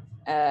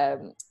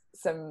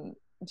 some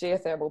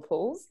geothermal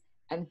pools,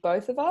 and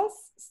both of us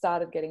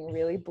started getting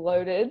really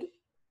bloated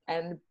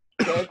and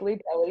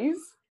gurgly bellies.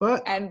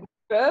 What? And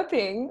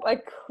burping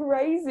like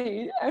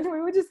crazy, and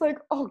we were just like,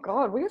 oh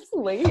god, we have to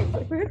leave.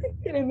 Like, we have to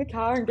get in the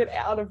car and get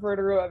out of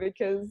Rotorua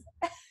because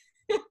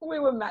we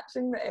were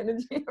matching the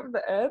energy of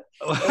the earth.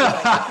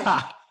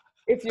 Like,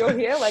 if you're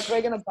here, like,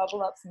 we're gonna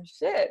bubble up some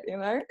shit,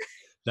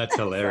 That's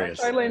hilarious.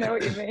 So I totally know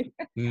what you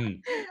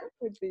mean.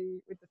 with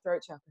the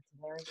throat chakra. It's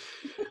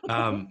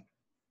hilarious.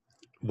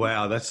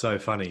 Wow, that's so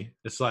funny.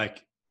 It's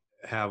like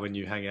how when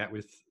you hang out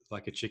with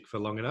like a chick for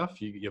long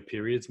enough, your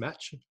periods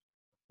match.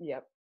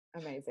 Yep.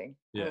 Amazing.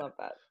 Yeah. I love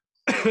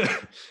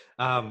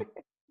that.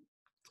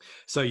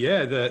 So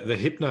yeah, the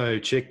hypno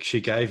chick, she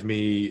gave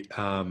me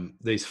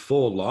these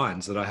 4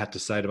 lines that I had to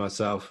say to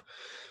myself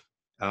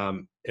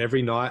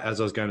every night as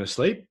I was going to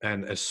sleep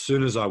and as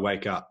soon as I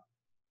wake up.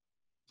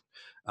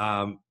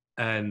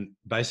 And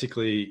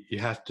basically you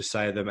have to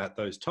say them at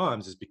those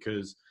times is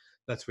because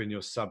that's when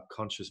your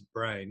subconscious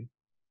brain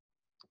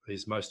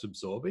is most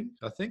absorbing,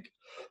 I think.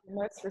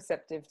 Most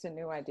receptive to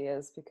new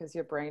ideas because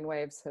your brain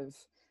waves have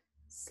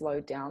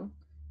slowed down.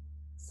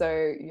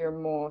 So you're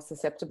more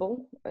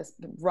susceptible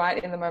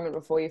right in the moment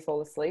before you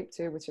fall asleep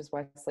too, which is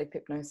why sleep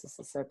hypnosis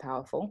is so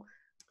powerful.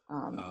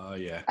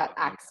 At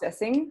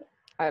accessing.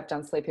 I've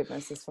done sleep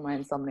hypnosis for my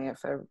insomnia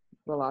for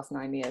the last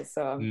 9 years.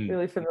 So I'm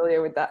really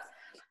familiar with that.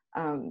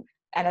 And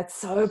it's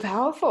so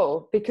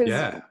powerful because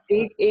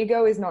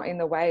ego is not in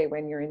the way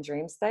when you're in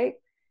dream state.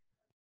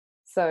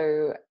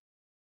 So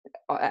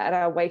at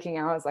our waking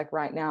hours, like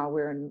right now,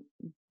 we're in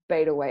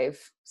beta wave.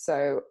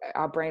 So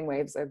our brain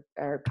waves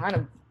are kind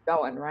of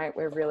going, right?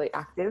 We're really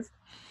active.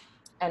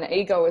 And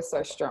ego is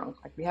so strong.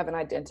 Like, we have an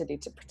identity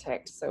to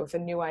protect. So if a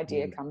new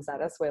idea comes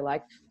at us, we're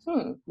like,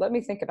 let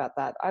me think about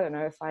that. I don't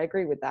know if I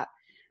agree with that.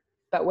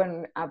 But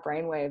when our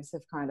brain waves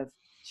have kind of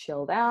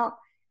chilled out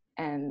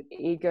and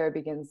ego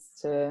begins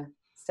to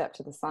step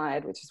to the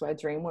side, which is why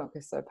dream work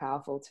is so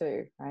powerful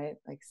too, right?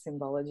 Like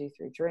symbology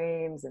through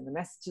dreams and the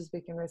messages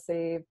we can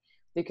receive,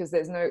 because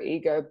there's no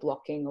ego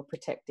blocking or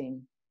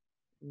protecting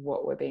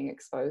what we're being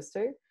exposed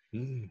to.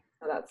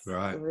 So that's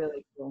right.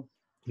 really cool.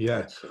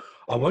 Yeah.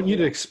 I want you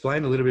to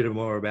explain a little bit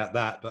more about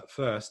that. But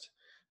first,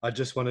 I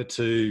just wanted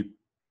to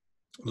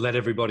let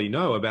everybody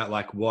know about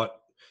like what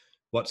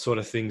sort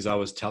of things I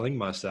was telling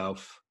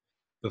myself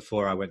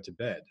before I went to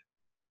bed,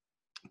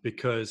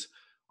 because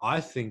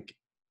I think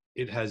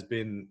it has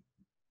been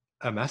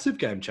a massive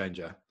game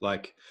changer.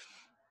 Like,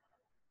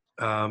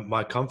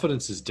 my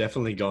confidence has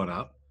definitely gone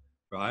up,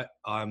 right?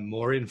 I'm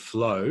more in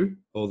flow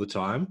all the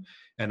time,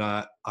 and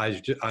I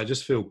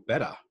just feel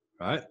better,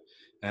 right?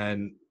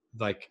 And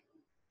like,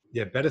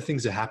 yeah, better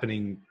things are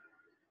happening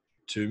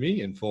to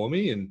me and for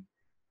me,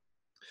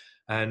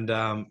 and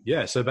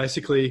yeah. So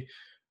basically,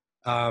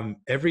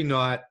 every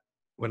night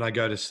when I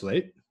go to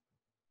sleep,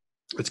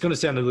 it's going to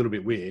sound a little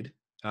bit weird,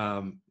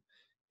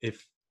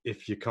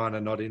 if you're kind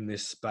of not in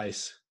this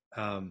space.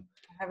 I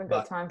haven't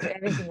got time for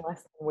anything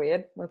less than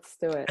weird. Let's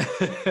do it.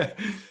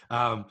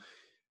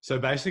 So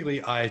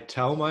basically, I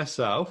tell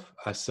myself,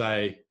 I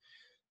say,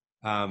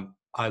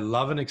 I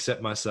love and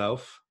accept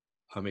myself.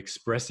 I'm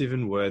expressive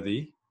and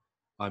worthy.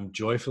 I'm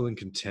joyful and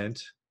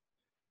content.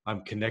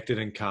 I'm connected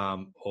and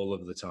calm all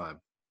of the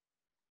time.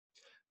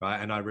 Right.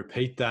 And I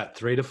repeat that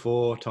 3 to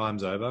 4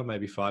 times over,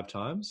 maybe 5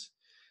 times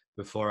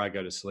before I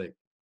go to sleep.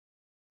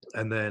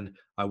 And then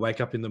I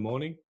wake up in the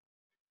morning,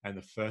 and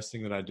the first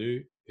thing that I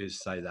do is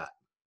say that.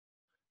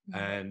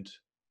 And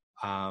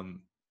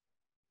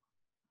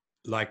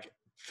like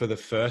for the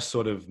first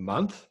sort of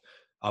month,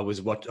 I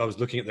was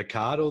looking at the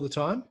card all the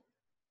time,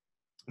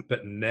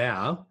 but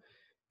now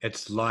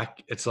it's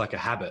like a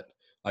habit.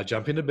 I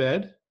jump into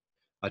bed,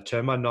 I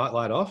turn my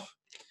nightlight off,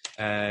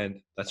 and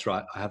that's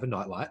right, I have a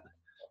nightlight.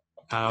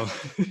 Who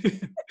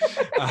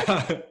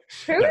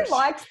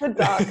likes the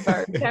dark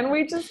though? Can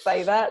we just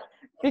say that?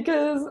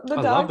 Because the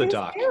I dark love the is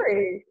dark.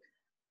 Scary.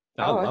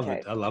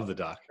 I love the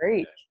dark.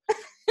 Great.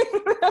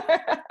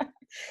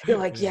 You're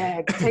like,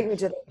 yeah, take me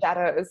to the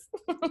shadows.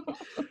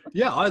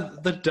 Yeah,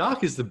 the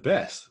dark is the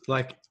best.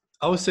 Like,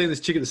 I was seeing this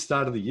chick at the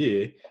start of the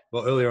year,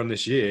 well, earlier on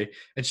this year,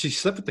 and she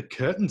slept with the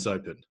curtains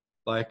open.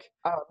 Like,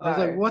 I was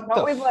like, what not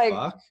the with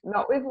fuck?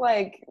 Not with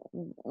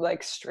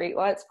like street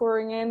lights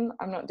pouring in.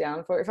 I'm not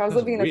down for it. If I was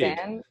living in a van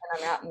and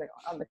I'm out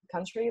on the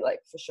country, like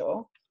for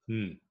sure.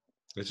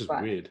 It's just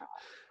weird.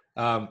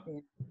 But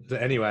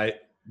anyway,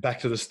 back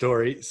to the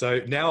story.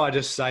 So now I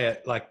just say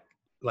it like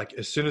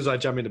as soon as I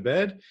jump into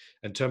bed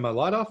and turn my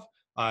light off,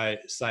 I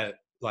say it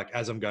like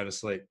as I'm going to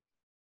sleep.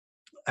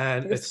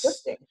 And it's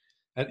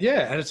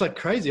like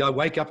crazy. I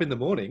wake up in the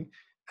morning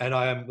and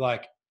I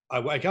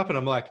wake up and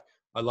I'm like,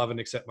 I love and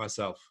accept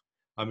myself.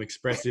 I'm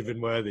expressive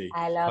and worthy.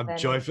 I'm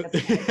joyful.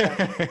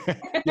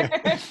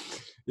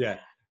 Yeah.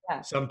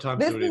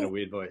 Sometimes do it in a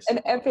weird voice. An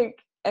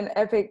epic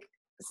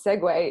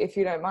segue, if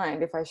you don't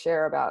mind, if I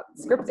share about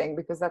scripting,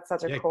 because that's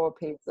such a core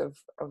piece of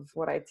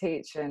what I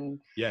teach and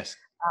yes,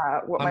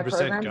 what my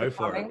program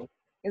Becoming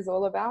is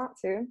all about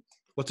too.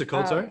 What's it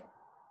called, sorry?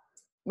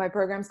 My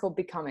program's called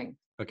Becoming.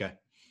 Okay.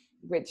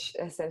 Which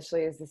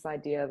essentially is this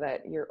idea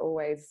that you're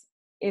always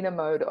in a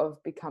mode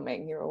of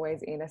becoming. You're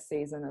always in a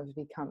season of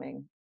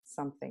becoming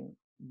something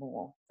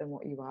more than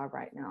what you are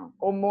right now,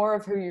 or more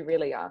of who you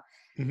really are.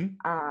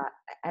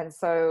 And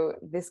so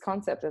this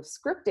concept of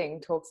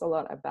scripting talks a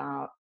lot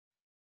about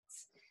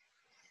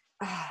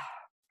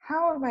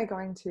how am I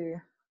going to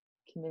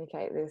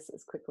communicate this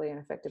as quickly and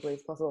effectively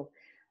as possible,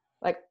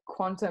 like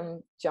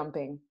quantum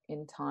jumping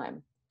in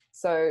time.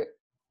 So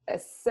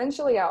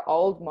essentially our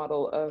old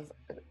model of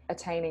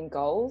attaining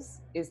goals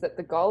is that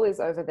the goal is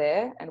over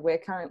there and we're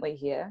currently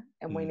here,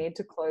 and we need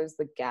to close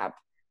the gap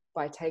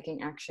by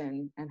taking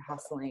action and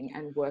hustling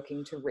and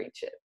working to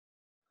reach it,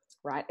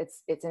 right?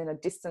 It's in a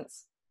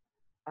distance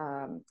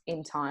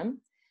in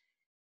time,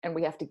 and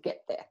we have to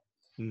get there.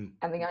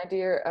 And the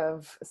idea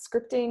of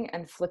scripting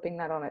and flipping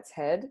that on its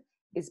head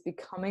is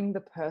becoming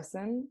the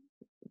person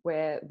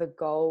where the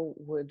goal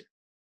would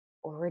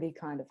already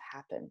kind of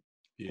happen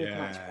with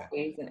much more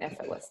ease and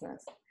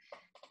effortlessness,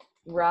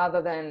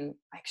 rather than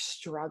like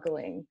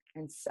struggling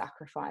and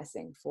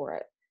sacrificing for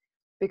it.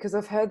 Because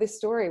I've heard this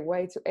story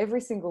every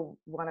single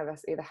one of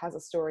us either has a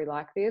story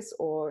like this,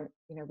 or,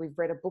 you know, we've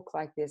read a book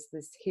like this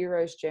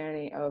hero's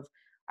journey of,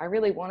 I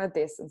really wanted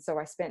this, and so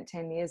I spent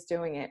 10 years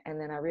doing it,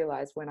 and then I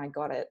realized when I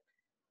got it,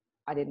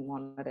 I didn't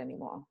want it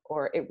anymore,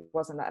 or it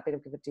wasn't that big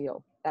of a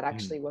deal. That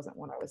actually wasn't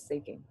what I was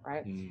seeking,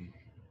 right?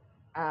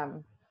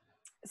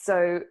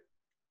 So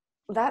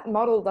that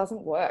model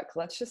doesn't work.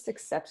 Let's just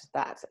accept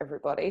that,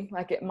 everybody.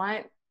 Like it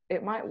might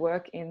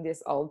work in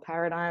this old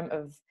paradigm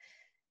of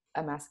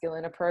a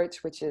masculine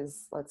approach, which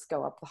is let's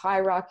go up the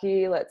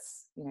hierarchy,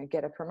 let's, you know,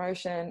 get a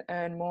promotion,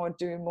 earn more,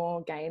 do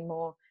more, gain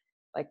more.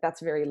 Like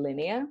that's very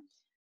linear.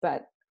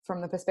 But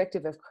from the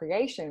perspective of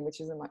creation,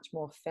 which is a much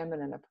more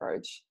feminine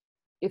approach,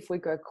 if we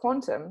go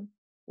quantum,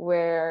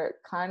 we're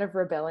kind of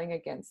rebelling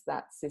against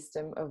that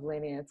system of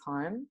linear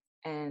time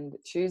and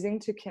choosing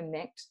to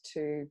connect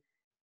to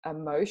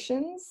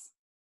emotions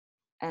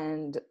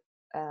and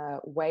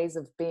ways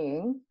of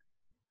being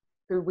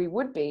who we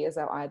would be as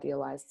our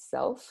idealized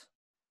self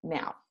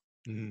now,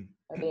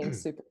 by being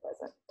super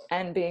present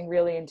and being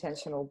really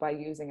intentional by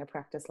using a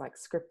practice like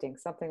scripting,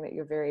 something that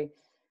you're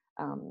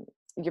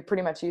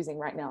pretty much using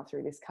right now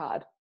through this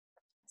card.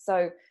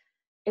 So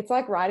it's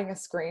like writing a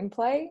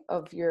screenplay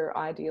of your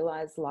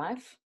idealized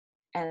life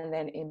and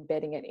then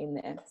embedding it in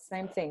there.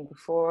 Same thing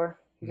before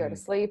you go to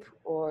sleep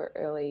or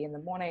early in the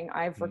morning.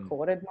 I've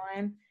recorded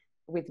mine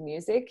with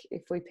music.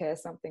 If we pair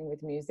something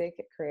with music,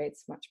 it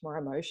creates much more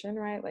emotion,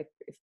 right? Like,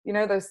 if you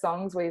know those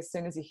songs where as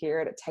soon as you hear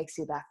it, it takes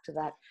you back to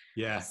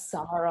that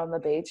summer on the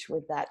beach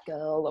with that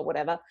girl or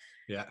whatever.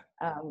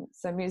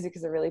 So music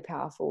is a really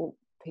powerful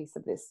piece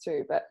of this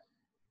too. But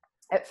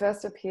it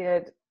first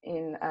appeared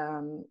in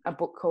a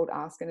book called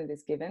Ask and It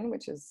Is Given,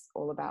 which is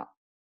all about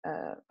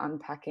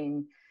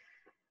unpacking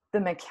the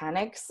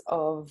mechanics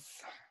of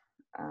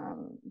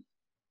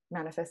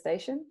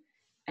manifestation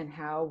and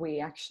how we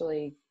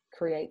actually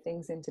create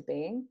things into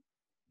being.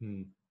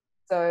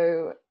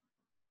 So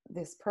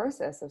this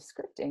process of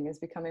scripting is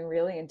becoming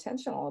really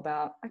intentional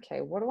about,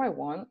 okay, what do I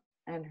want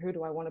and who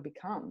do I want to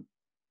become?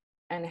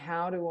 And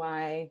how do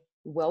I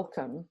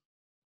welcome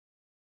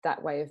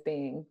that way of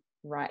being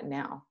right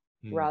now,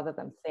 rather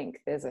than think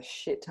there's a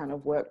shit ton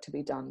of work to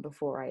be done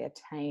before I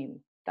attain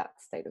that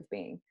state of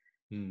being.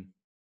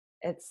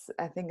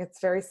 I think it's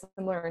very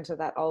similar into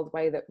that old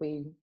way that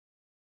we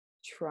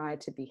try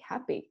to be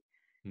happy,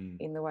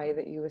 in the way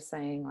that you were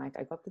saying, like,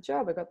 I got the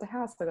job, I got the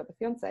house, I got the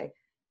fiance.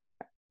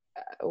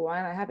 Why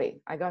am I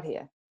happy? I got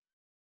here.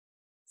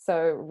 So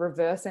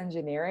reverse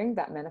engineering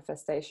that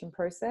manifestation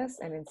process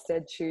and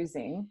instead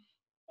choosing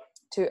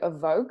to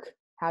evoke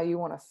how you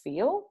want to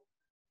feel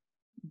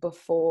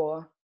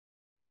before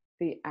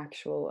the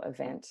actual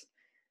event.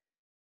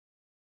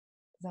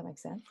 Does that make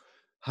sense?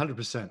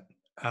 100%.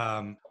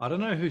 I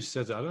don't know who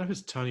says it. I don't know if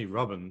it's Tony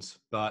Robbins,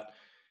 but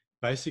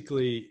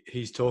basically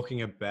he's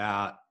talking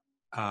about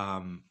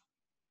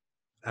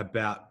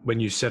when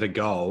you set a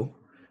goal,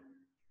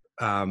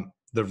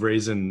 the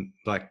reason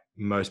like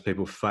most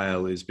people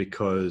fail is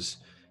because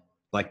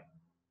like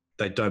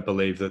they don't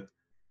believe that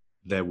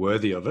they're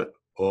worthy of it,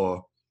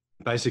 or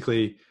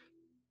basically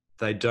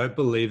they don't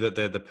believe that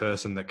they're the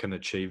person that can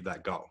achieve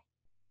that goal.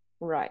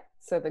 Right.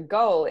 So the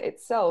goal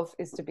itself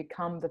is to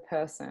become the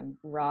person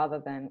rather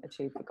than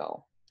achieve the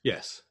goal.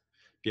 Yes.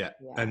 Yeah.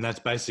 And that's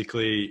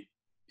basically,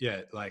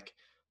 like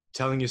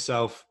telling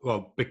yourself,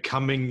 well,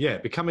 becoming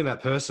that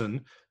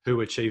person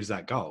who achieves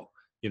that goal.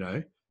 You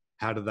know,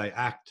 how do they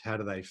act? How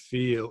do they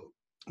feel?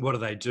 What do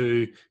they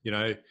do? You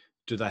know,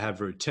 do they have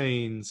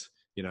routines?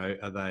 You know,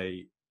 are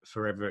they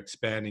forever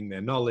expanding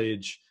their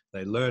knowledge? Are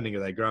they learning?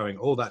 Are they growing?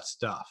 All that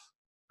stuff.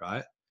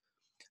 Right.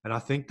 And I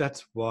think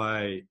that's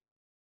why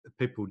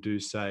people do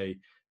say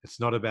it's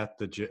not about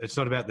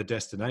the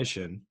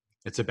destination.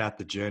 It's about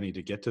the journey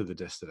to get to the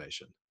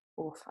destination.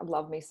 Oof, I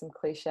love me some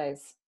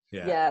cliches.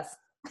 Yeah. Yes.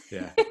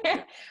 Yeah.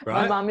 My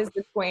Right? mum is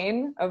the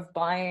queen of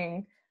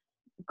buying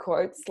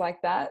quotes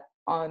like that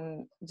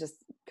on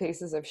just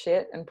pieces of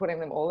shit and putting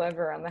them all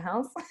over around the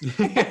house.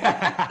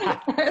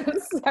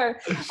 So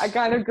I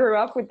kind of grew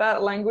up with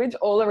that language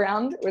all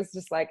around. It was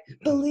just like,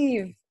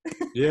 believe.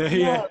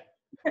 Yeah.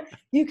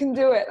 You can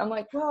do it. I'm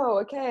like, whoa,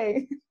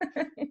 okay.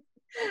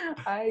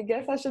 I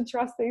guess I should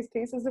trust these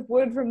pieces of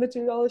wood from the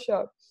 $2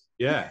 shop.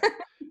 Yeah,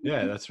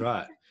 that's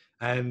right.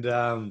 And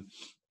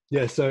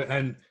so,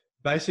 and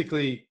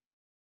basically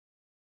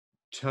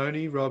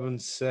Tony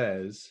Robbins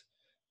says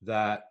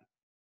that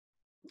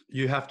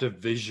you have to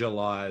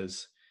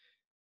visualize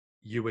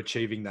you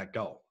achieving that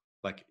goal.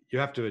 Like you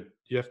have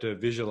to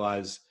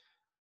visualize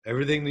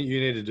everything that you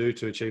need to do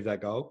to achieve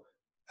that goal,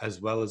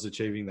 as well as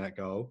achieving that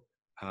goal,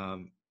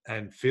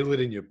 and feel it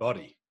in your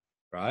body,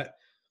 right?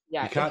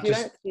 Yeah, if you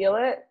don't feel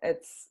it,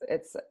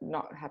 it's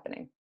not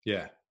happening.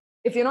 Yeah.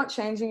 If you're not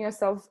changing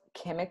yourself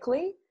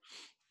chemically,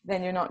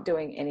 then you're not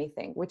doing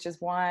anything, which is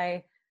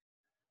why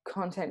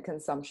content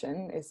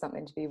consumption is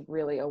something to be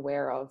really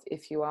aware of.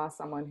 If you are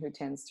someone who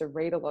tends to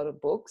read a lot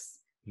of books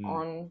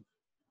on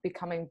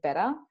becoming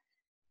better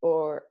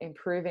or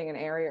improving an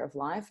area of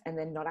life and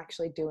then not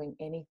actually doing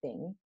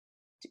anything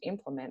to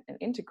implement and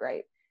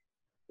integrate.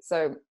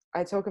 So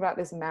I talk about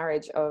this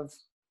marriage of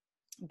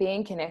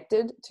being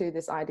connected to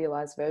this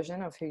idealized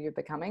version of who you're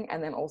becoming,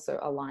 and then also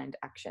aligned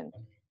action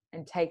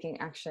and taking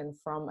action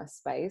from a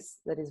space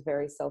that is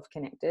very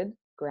self-connected,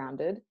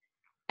 grounded,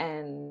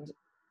 and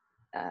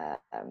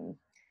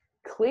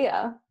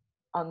clear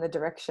on the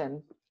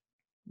direction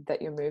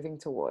that you're moving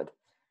toward.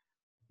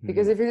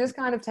 Because if you're just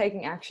kind of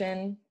taking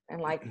action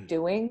and like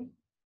doing,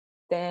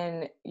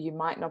 then you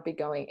might not be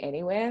going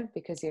anywhere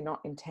because you're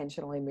not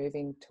intentionally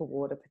moving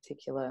toward a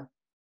particular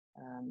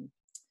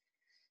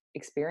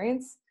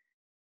experience.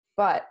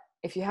 But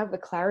if you have the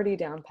clarity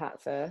down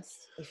pat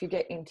first, if you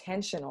get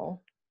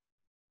intentional,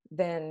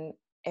 then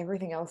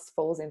everything else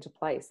falls into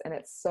place. And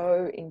it's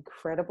so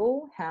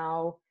incredible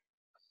how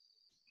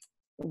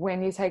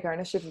when you take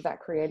ownership of that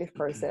creative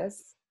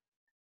process,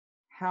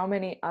 how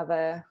many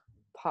other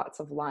parts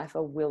of life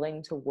are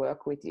willing to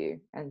work with you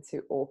and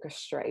to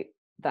orchestrate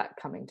that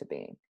coming to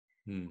being?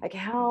 Like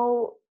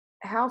how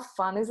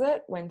fun is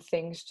it when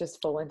things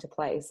just fall into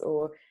place,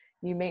 or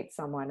you meet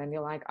someone and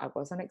you're like, I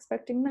wasn't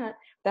expecting that.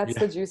 That's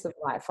the juice of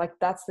life. Like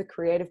that's the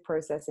creative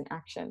process in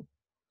action.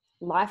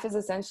 Life is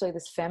essentially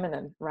this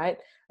feminine, right?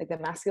 Like the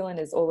masculine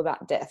is all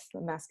about death.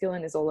 The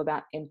masculine is all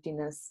about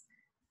emptiness,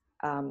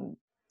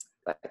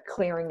 like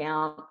clearing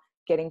out,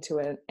 getting to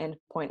an end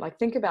point. Like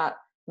think about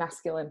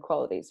masculine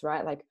qualities,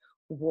 right? Like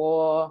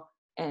war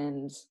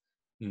and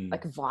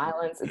like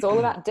violence. It's all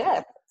about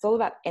death. It's all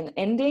about an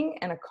ending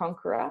and a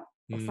conqueror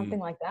or something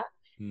like that.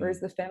 Whereas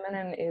the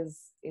feminine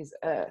is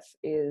earth,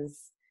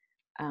 is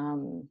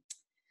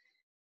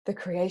the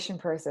creation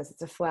process.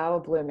 It's a flower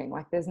blooming.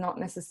 Like there's not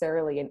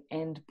necessarily an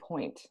end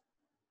point,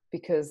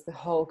 because the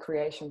whole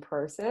creation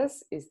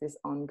process is this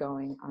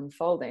ongoing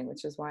unfolding,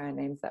 which is why I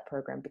named that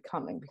program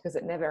Becoming, because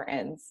it never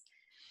ends.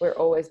 We're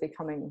always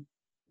becoming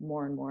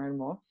more and more and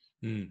more.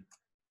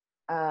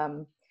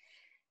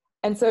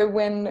 And so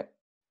when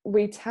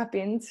we tap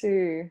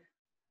into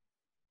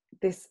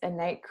this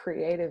innate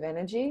creative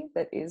energy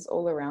that is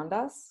all around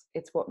us,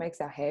 it's what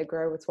makes our hair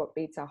grow, it's what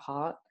beats our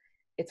heart,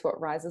 it's what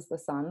rises the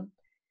sun.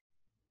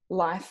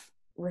 Life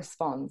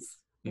responds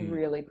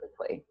really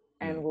quickly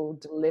and will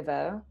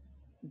deliver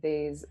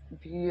these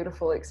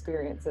beautiful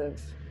experiences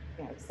of,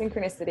 you know,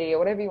 synchronicity or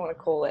whatever you want to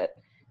call it,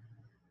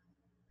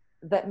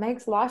 that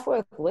makes life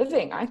worth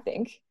living, I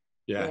think.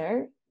 You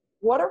know,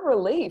 what a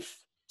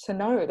relief to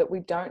know that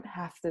we don't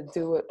have to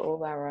do it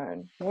all our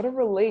own. What a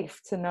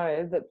relief to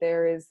know that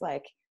there is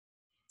like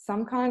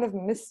some kind of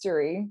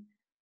mystery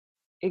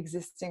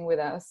existing with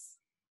us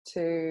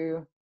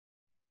to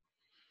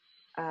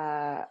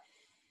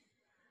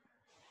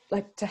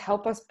like to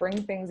help us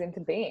bring things into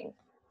being.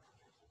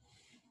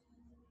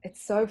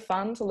 It's so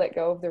fun to let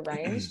go of the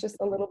reins just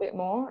a little bit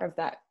more of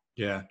that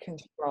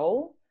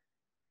control,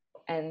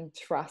 and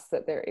trust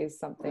that there is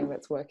something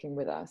that's working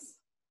with us,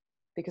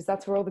 because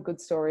that's where all the good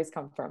stories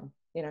come from.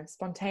 You know,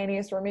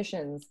 spontaneous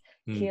remissions,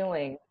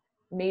 healing,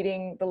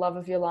 meeting the love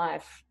of your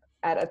life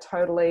at a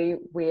totally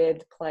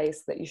weird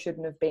place that you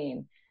shouldn't have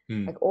been.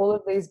 Like all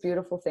of these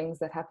beautiful things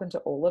that happen to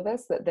all of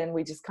us that then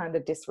we just kind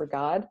of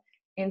disregard,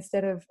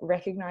 instead of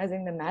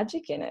recognizing the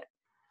magic in it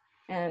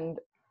and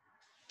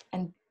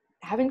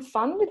having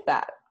fun with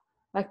that.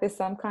 Like there's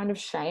some kind of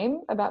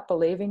shame about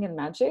believing in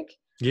magic.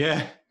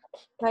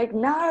 Like,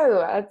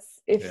 no,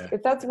 it's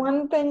if that's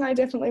one thing I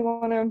definitely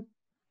want to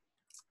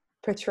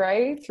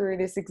portray through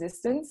this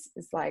existence,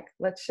 is like,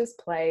 let's just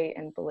play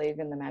and believe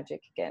in the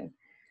magic again.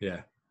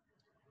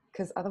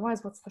 Because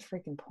otherwise, what's the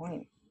freaking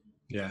point?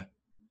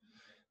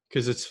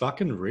 Because it's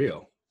fucking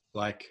real.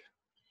 Like,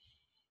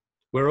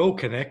 we're all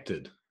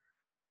connected.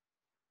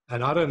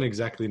 And I don't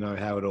exactly know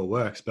how it all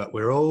works, but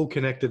we're all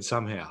connected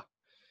somehow.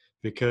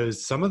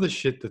 Because some of the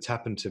shit that's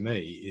happened to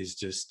me is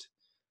just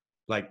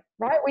like...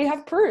 Right, we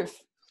have proof.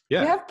 We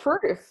have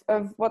proof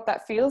of what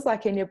that feels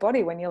like in your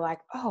body when you're like,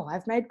 oh,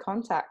 I've made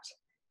contact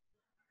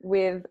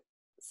with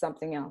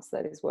something else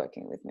that is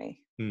working with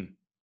me.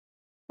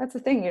 That's the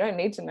thing. You don't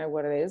need to know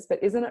what it is,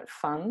 but isn't it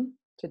fun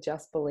to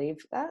just believe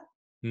that?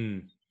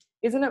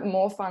 Isn't it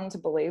more fun to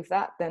believe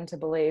that than to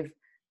believe,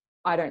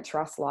 I don't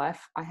trust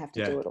life, I have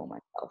to do it all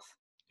myself?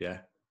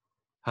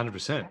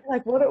 100%.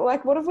 Like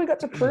what have we got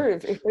to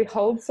prove if we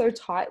hold so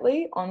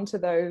tightly onto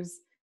those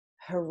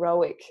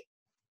heroic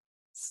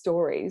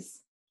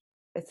stories?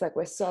 It's like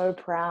we're so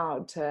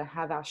proud to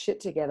have our shit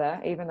together,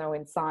 even though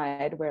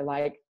inside we're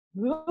like,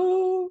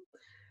 oh,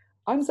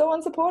 I'm so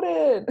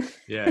unsupported.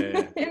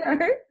 You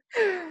know?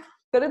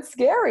 But it's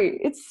scary.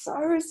 It's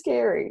so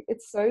scary.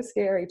 It's so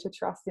scary to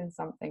trust in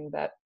something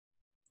that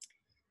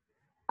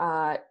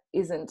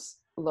isn't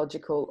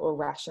logical or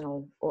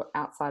rational or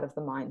outside of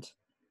the mind.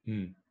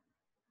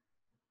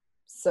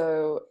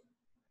 So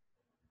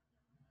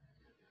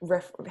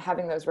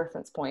having those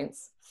reference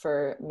points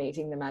for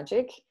meeting the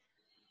magic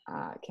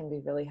can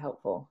be really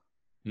helpful.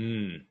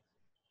 And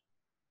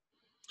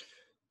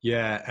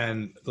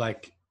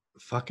like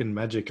fucking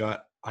magic,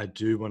 I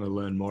do want to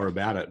learn more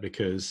about it,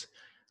 because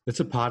it's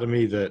a part of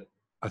me that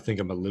I think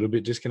I'm a little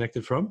bit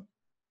disconnected from.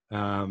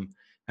 And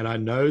I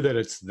know that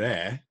it's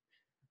there.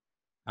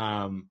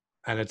 And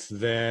it's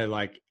there,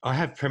 like I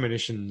have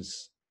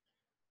premonitions.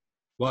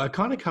 Well, it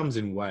kind of comes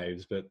in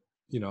waves, but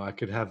you know, I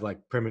could have like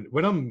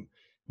when I'm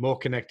more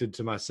connected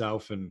to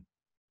myself and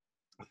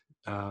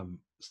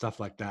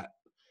stuff like that.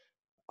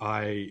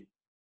 I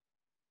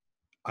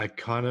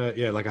kind of,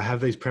 like I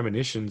have these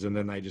premonitions and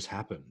then they just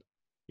happen,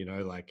 you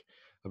know, like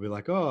I'll be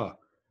like, oh,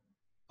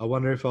 I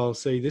wonder if I'll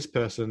see this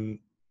person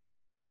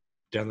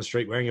down the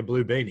street wearing a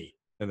blue beanie.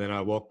 And then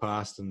I walk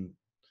past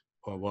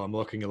while I'm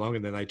walking along,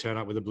 and then they turn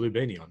up with a blue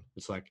beanie on.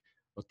 It's like,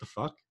 what the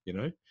fuck, you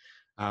know?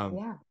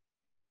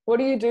 What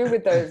do you do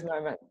with those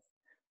moments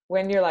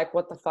when you're like,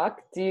 what the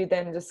fuck? Do you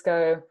then just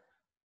go,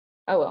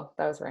 oh, well,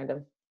 that was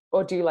random?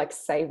 Or do you like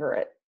savor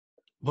it?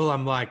 Well,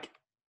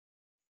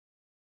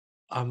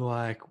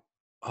 I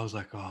was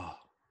like, oh,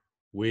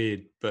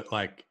 weird, but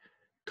like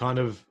I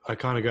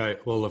kind of go,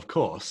 well, of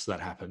course that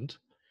happened.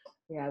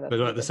 Yeah, that's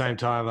But at the same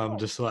time, I'm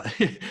just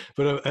like,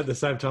 but at the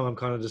same time, I'm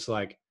kind of just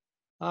like,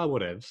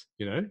 whatevs,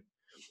 you know?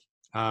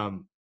 I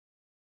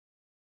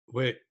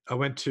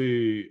went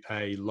to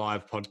a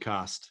live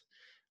podcast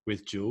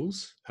with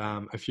Jules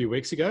a few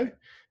weeks ago,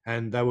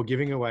 and they were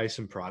giving away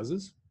some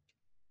prizes.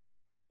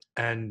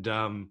 And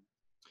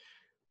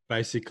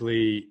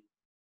basically,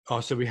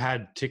 so we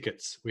had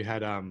tickets. We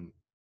had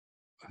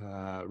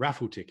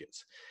raffle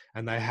tickets,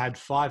 and they had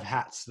 5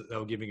 hats that they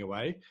were giving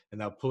away,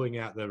 and they were pulling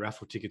out the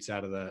raffle tickets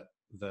out of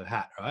the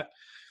hat, right?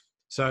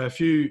 So a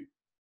few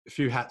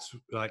hats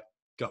like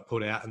got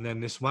put out, and then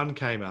this one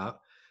came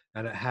up,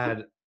 and it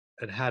had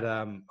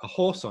a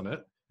horse on it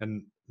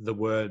and the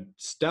word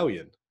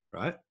stallion,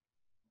 right?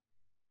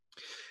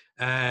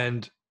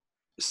 And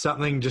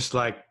something just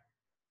like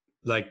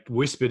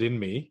whispered in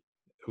me.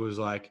 It was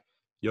like,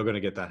 you're going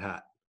to get that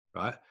hat,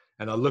 right?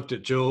 And I looked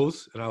at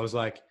Jules and I was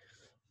like,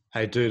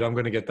 hey dude, I'm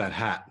going to get that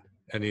hat.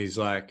 And he's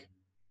like,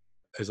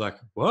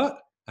 what?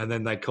 And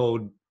then they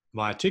called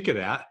my ticket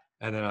out,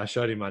 and then I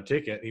showed him my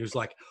ticket. He was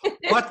like,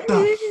 what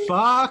the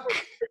fuck?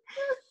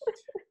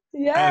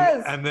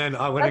 Yes. And then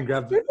I went and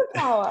grabbed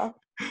superpower.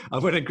 I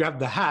went and grabbed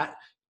the hat,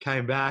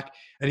 came back,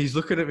 and he's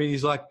looking at me and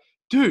he's like,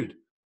 dude,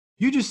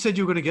 you just said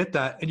you were going to get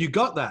that and you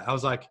got that. I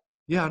was like,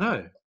 yeah, I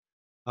know.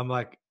 I'm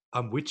like,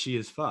 I'm witchy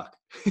as fuck.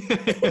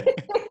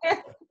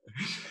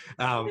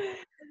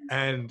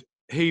 And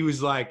he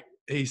was like,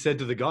 he said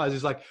to the guys,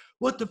 he's like,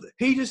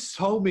 he just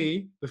told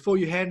me before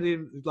you handed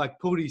him, like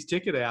pulled his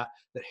ticket out,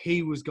 that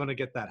he was going to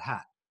get that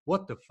hat.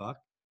 What the fuck?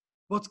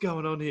 What's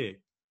going on here?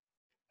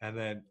 And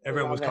then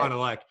everyone was kind of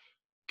like,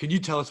 can you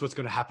tell us what's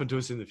going to happen to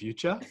us in the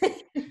future?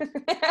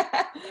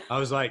 I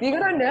was like, you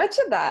got to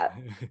nurture that.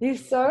 You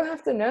so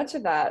have to nurture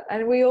that.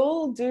 And we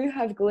all do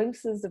have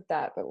glimpses of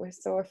that, but we're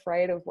so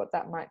afraid of what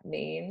that might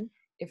mean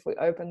if we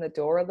open the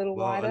door a little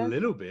wider. A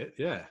little bit.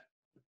 Yeah.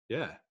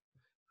 Yeah.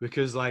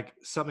 Because like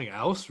something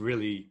else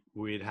really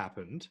weird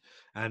happened.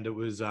 And it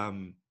was, I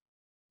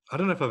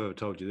don't know if I've ever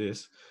told you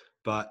this,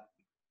 but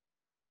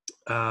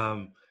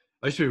I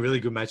used to be really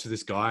good mates with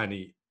this guy, and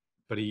he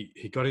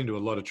got into a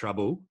lot of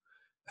trouble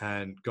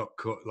and got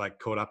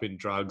caught up in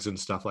drugs and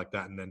stuff like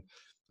that. And then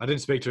I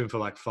didn't speak to him for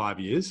like 5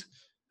 years.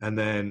 And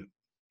then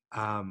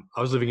I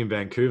was living in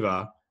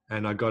Vancouver,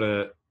 and I got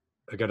a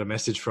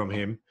message from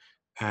him,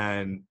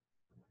 and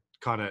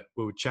kind of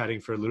we were chatting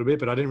for a little bit,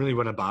 but I didn't really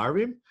want to bar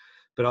him.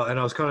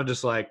 I was kind of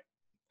just like,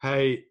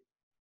 hey,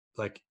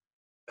 like,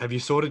 have you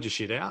sorted your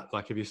shit out?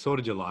 Like, have you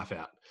sorted your life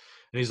out?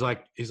 And he's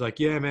like,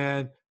 yeah,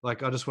 man,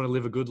 like, I just want to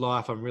live a good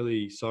life. I'm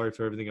really sorry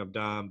for everything I've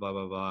done, blah,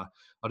 blah, blah.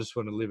 I just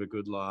want to live a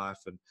good life.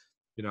 And,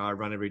 you know, I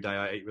run every day.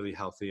 I eat really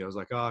healthy. I was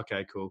like, oh,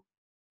 okay, cool.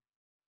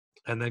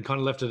 And then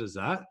kind of left it as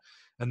that.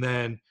 And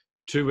then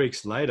 2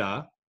 weeks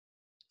later,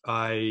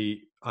 I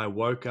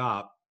woke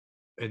up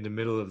in the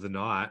middle of the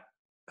night,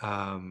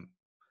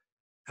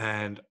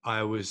 and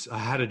I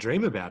had a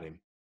dream about him,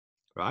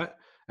 right?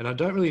 And I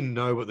don't really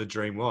know what the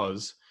dream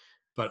was,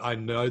 but I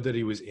know that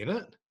he was in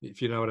it,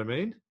 if you know what I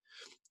mean.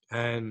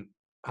 And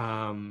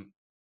I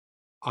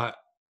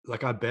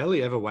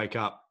barely ever wake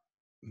up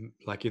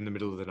like in the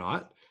middle of the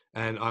night.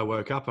 And I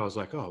woke up, I was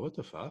like, oh, what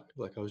the fuck?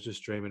 Like, I was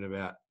just dreaming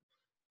about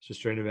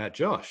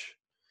Josh.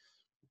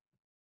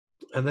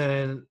 And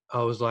then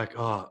I was like,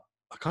 oh,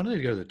 I kind of need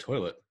to go to the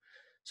toilet.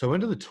 So I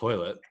went to the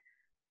toilet,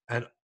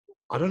 and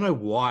I don't know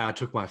why I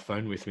took my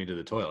phone with me to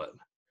the toilet,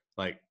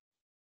 like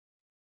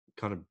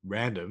kind of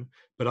random,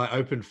 but I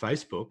opened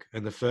Facebook,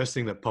 and the first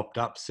thing that popped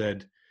up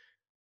said,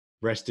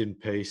 rest in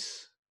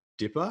peace,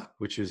 Dipper,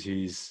 which was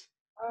his,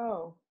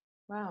 oh,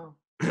 wow.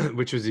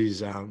 which was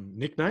his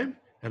nickname.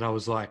 And I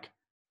was like,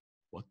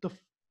 what the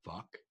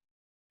fuck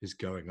is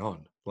going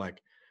on?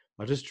 Like,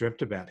 I just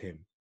dreamt about him.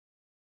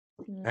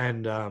 Mm.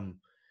 And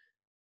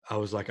I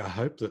was like, I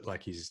hope that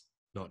like he's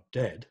not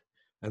dead.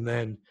 And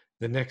then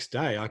the next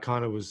day I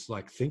kind of was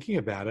like thinking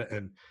about it,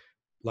 and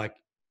like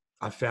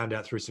I found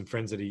out through some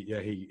friends that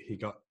he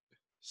got,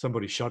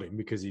 somebody shot him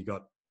because he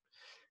got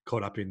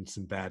caught up in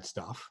some bad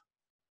stuff.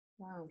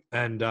 Wow.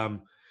 And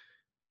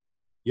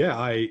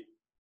I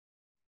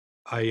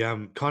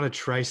kind of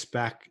traced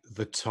back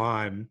the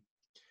time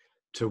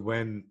to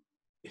when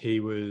he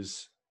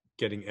was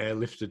getting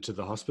airlifted to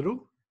the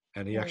hospital,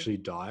 and he actually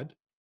died.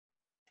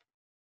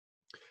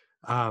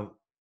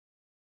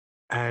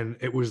 And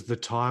it was the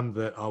time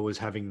that I was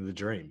having the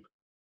dream.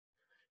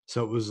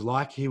 So it was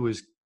like he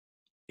was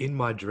in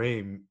my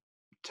dream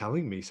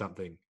telling me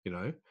something, you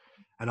know,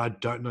 and I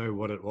don't know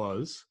what it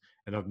was.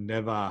 And I've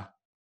never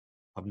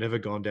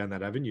gone down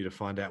that avenue to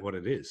find out what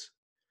it is.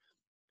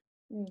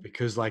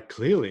 Because like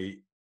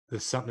clearly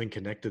there's something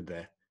connected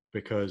there,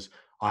 because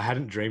I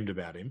hadn't dreamed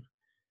about him.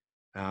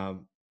 I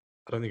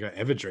don't think I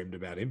ever dreamed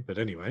about him, but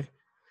anyway,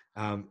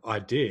 I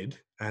did.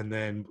 And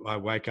then I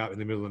wake up in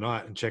the middle of the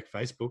night and check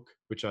Facebook,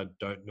 which I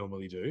don't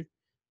normally do.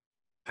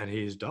 And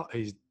he's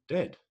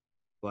dead.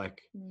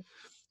 Like,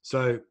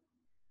 so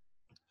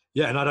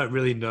yeah. And I don't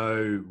really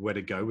know where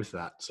to go with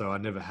that. So I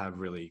never have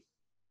really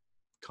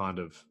kind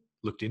of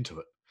looked into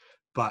it,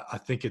 but I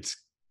think it's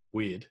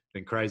weird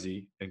and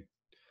crazy and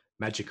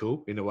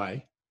magical in a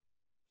way,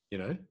 you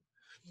know?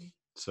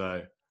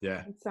 So,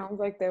 yeah. It sounds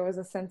like there was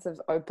a sense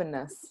of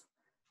openness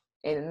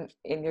in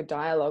your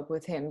dialogue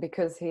with him,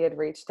 because he had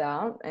reached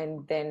out,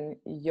 and then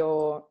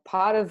your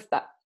part of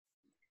that,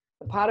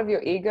 the part of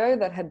your ego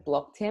that had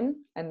blocked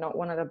him and not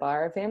wanted a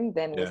bar of him,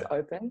 then was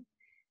open.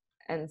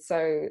 And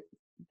so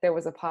there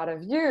was a part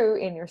of you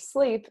in your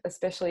sleep,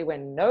 especially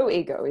when no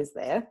ego is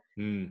there,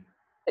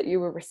 that you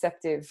were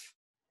receptive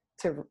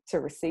to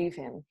receive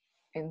him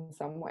in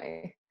some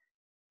way.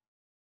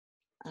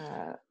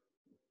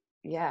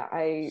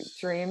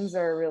 Dreams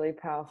are a really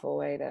powerful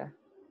way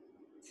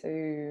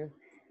to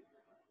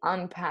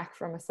unpack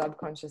from a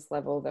subconscious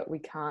level that we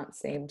can't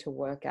seem to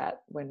work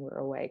at when we're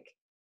awake.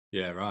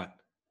 Yeah, right.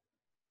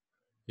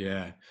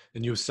 Yeah.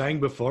 And you were saying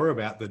before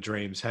about the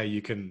dreams, how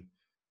you can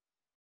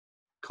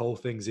call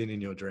things in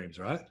your dreams,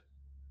 right?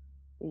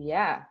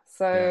 Yeah.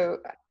 So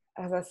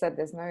as I said,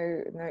 there's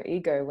no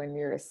ego when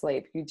you're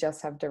asleep. You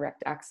just have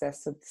direct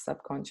access to the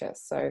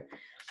subconscious. So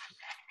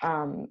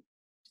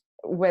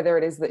whether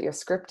it is that you're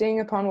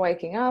scripting upon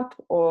waking up,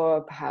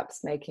 or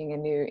perhaps making a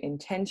new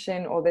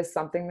intention, or there's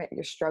something that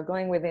you're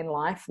struggling with in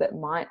life that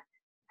might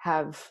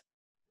have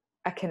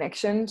a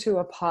connection to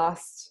a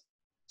past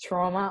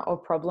trauma or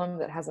problem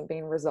that hasn't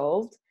been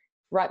resolved,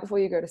 right before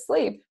you go to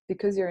sleep,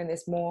 because you're in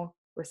this more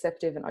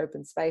receptive and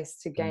open space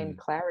to gain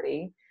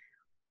clarity,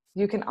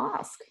 you can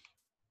ask.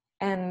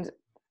 And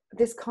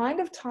this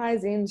kind of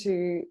ties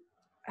into,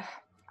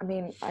 I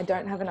mean, I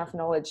don't have enough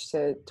knowledge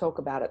to talk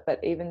about it,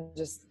 but even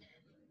just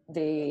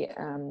the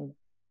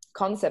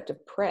concept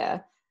of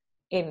prayer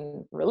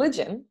in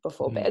religion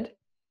before bed,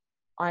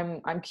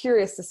 I'm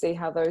curious to see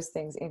how those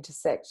things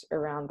intersect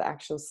around the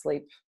actual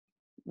sleep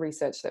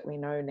research that we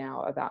know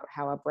now about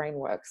how our brain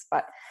works.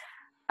 But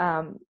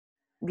I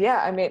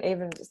mean,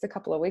 even just a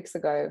couple of weeks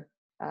ago,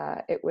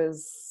 it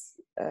was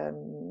a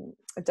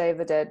Day of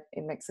the Dead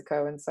in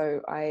Mexico, and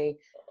so I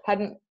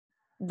hadn't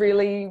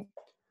really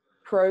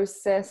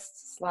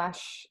processed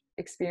 /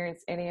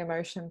 experienced any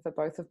emotion for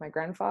both of my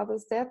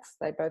grandfather's deaths.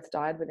 They both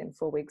died within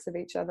 4 weeks of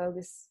each other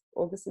this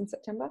August and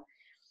September.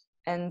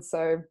 And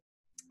so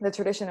the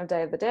tradition of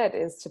Day of the Dead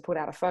is to put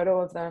out a photo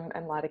of them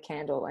and light a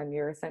candle, and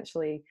you're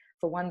essentially,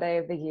 for one day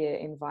of the year,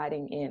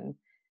 inviting in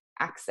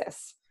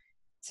access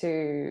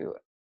to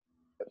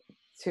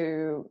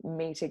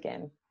meet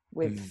again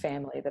with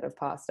family that have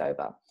passed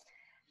over.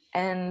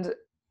 And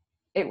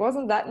it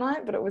wasn't that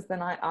night, but it was the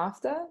night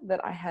after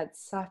that I had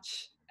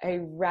such a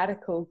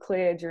radical,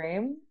 clear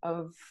dream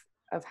of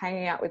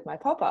hanging out with my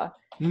papa.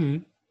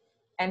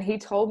 And he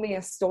told me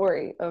a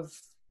story of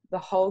the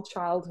whole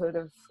childhood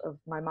of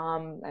my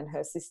mom and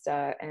her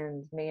sister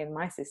and me and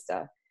my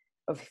sister,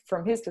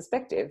 from his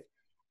perspective.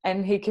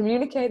 And he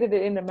communicated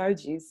it in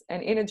emojis.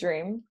 And in a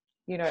dream,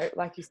 you know,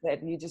 like you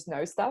said, you just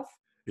know stuff.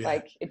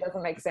 Like, it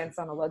doesn't make sense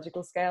on a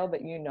logical scale,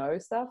 but you know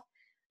stuff.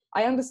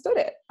 I understood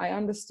it. I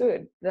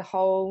understood the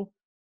whole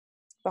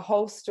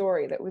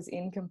story that was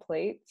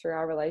incomplete through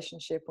our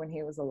relationship when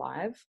he was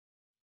alive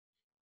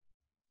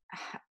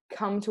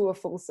come to a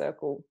full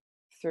circle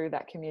through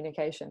that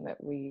communication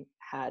that we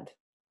had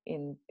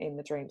in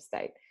the dream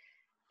state.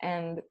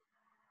 And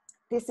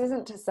this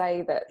isn't to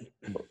say that,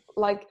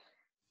 like,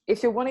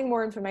 if you're wanting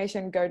more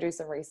information, go do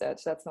some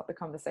research. That's not the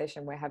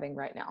conversation we're having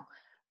right now.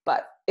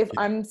 But if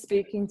I'm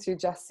speaking to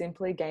just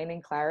simply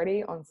gaining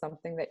clarity on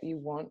something that you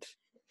want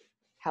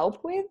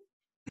help with,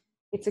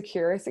 it's a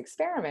curious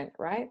experiment,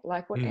 right?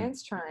 Like what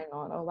Anne's trying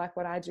on, or like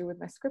what I do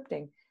with my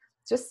scripting.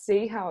 Just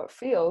see how it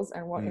feels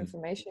and what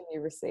information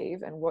you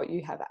receive and what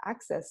you have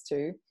access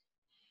to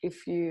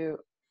if you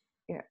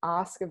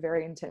ask a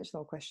very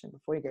intentional question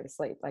before you go to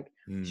sleep. Like,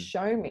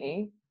 show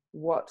me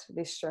what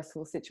this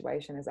stressful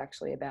situation is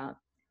actually about.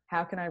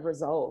 How can I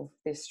resolve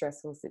this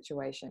stressful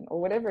situation, or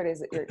whatever it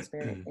is that you're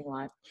experiencing in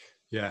life?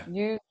 Yeah.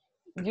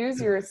 Use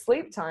your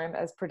sleep time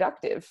as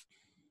productive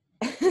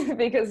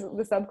because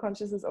the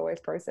subconscious is always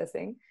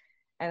processing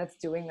and it's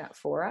doing that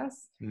for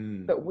us.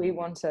 But we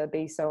want to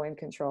be so in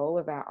control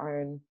of our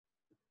own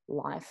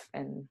life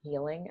and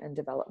healing and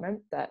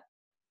development that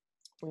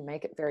we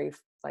make it very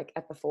like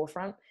at the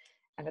forefront,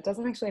 and it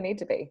doesn't actually need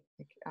to be.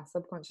 Like, our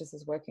subconscious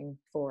is working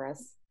for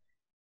us.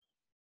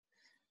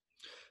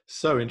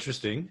 So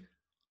interesting.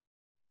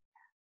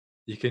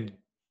 You can,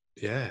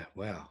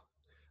 wow.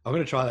 I'm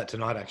going to try that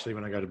tonight, actually,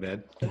 when I go to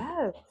bed.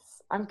 Yes.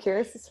 I'm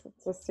curious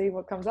to see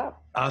what comes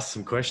up. Ask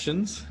some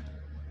questions.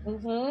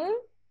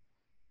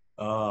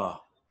 Oh,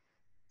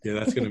 yeah,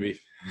 that's going to be...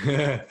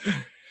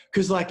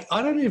 Because, like,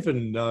 I don't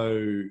even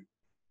know...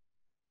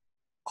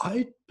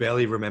 I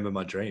barely remember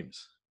my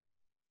dreams.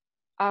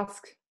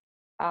 Ask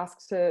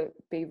to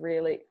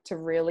really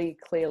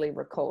clearly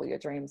recall your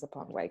dreams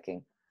upon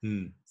waking,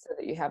 so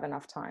that you have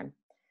enough time.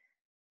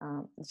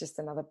 Just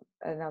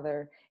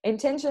another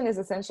intention is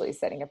essentially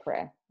setting a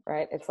prayer,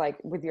 right? It's like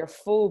with your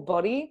full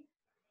body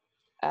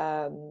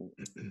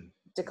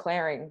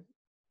declaring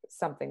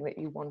something that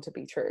you want to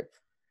be true.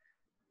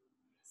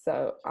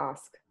 So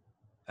ask.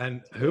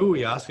 And who are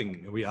we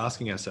asking? Are we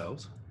asking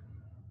ourselves?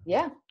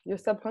 Yeah, your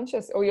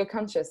subconscious or your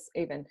conscious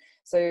even.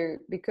 So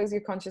because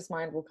your conscious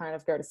mind will kind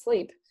of go to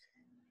sleep,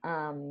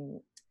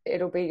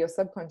 it'll be your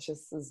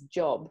subconscious's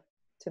job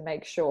to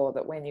make sure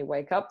that when you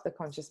wake up, the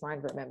conscious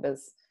mind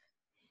remembers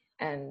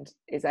and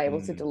is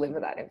able to deliver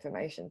that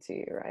information to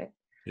you, right?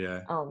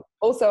 Yeah.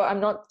 Also, I'm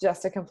not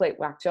just a complete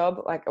whack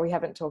job. Like, we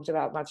haven't talked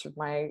about much of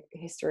my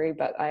history,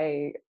 but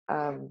I've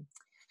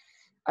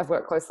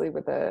worked closely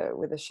with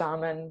a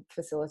shaman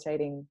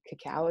facilitating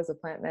cacao as a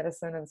plant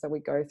medicine, and so we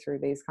go through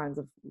these kinds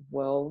of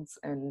worlds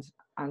and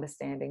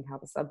understanding how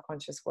the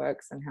subconscious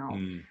works and how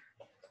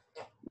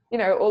you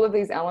know, all of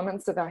these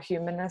elements of our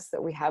humanness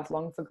that we have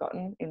long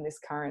forgotten in this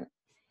current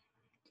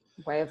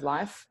way of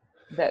life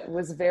that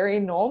was very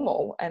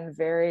normal and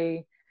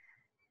very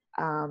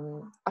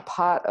a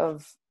part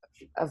of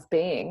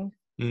being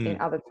in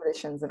other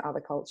traditions and other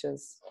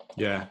cultures.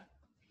 Yeah.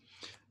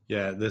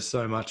 There's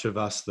so much of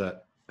us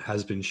that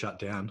has been shut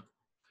down,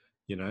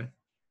 you know,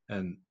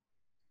 and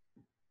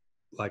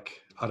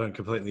like, I don't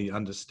completely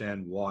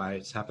understand why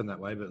it's happened that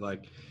way, but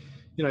like,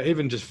 you know,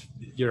 even just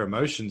your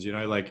emotions, you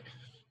know, like,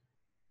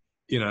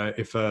 you know,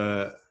 if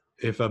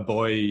a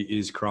boy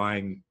is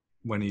crying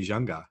when he's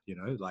younger, you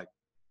know, like,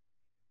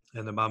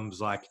 and the mum's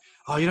like,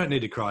 oh, you don't need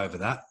to cry over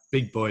that.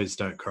 Big boys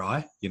don't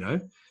cry, you know.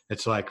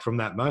 It's like, from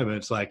that moment,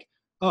 it's like,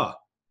 oh,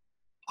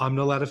 I'm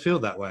not allowed to feel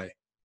that way.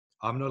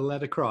 I'm not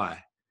allowed to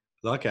cry.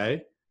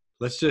 Okay,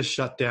 let's just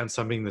shut down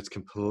something that's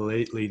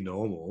completely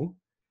normal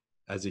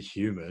as a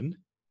human.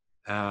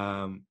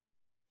 And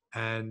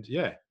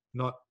yeah,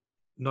 not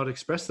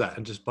express that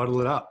and just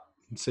bottle it up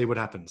and see what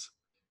happens,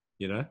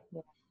 you know?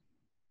 Yeah.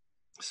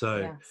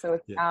 So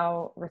it's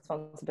our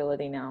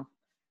responsibility now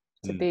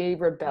to be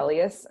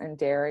rebellious and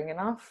daring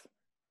enough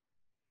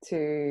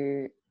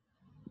to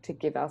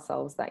give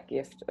ourselves that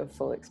gift of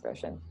full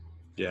expression.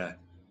 Yeah.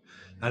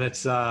 And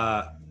it's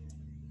about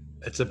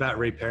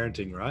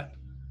reparenting, right?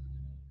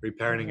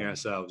 Reparenting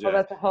ourselves. Yeah.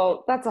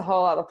 Well, that's a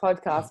whole other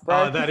podcast,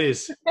 bro. Oh, that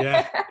is.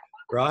 Yeah.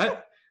 Right.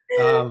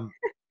 And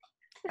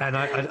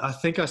I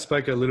think I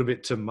spoke a little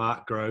bit to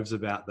Mark Groves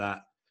about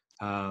that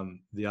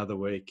the other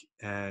week.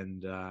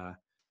 And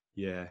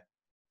yeah,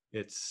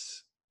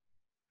 it's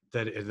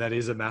that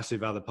is a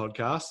massive other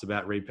podcast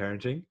about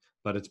reparenting,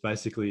 but it's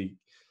basically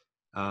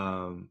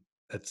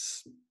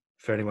it's,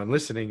 for anyone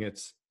listening,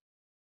 it's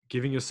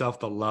giving yourself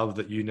the love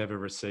that you never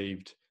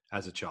received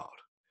as a child,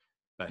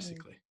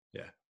 basically.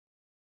 Yeah.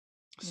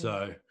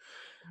 So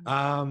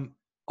on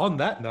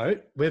that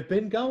note, we've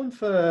been going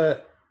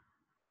for,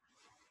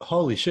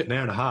 holy shit, an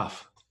hour and a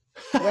half.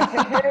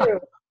 I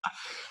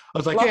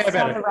was like, lost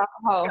on the rabbit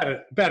hole.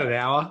 About an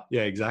hour.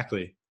 Yeah,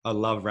 exactly. I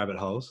love rabbit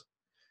holes.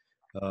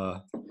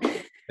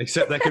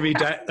 Except they can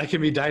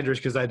be dangerous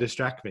because they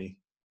distract me.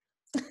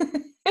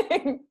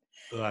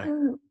 Like,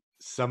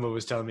 Summer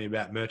was telling me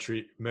about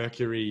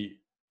Mercury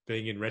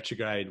being in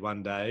retrograde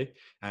one day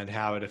and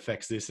how it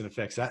affects this and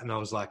affects that, and I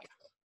was like,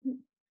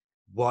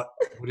 what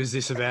is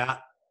this about?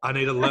 I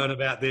need to learn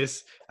about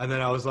this. And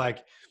then I was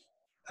like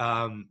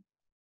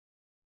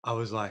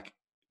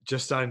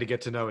just starting to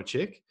get to know a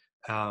chick,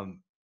 and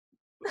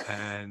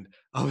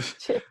I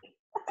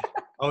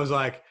was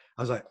like,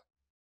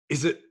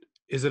 is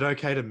it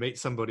okay to meet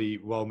somebody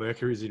while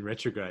Mercury's in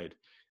retrograde?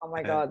 Oh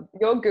my God.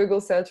 Your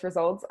Google search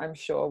results, I'm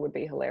sure, would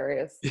be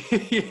hilarious.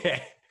 Yeah.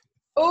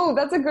 Oh,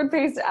 that's a good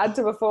piece to add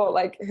to before.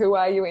 Like, who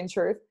are you in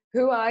truth?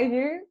 Who are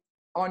you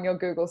on your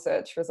Google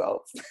search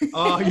results?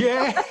 Oh,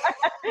 yeah.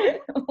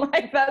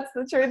 Like, that's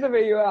the truth of who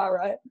you are,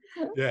 right?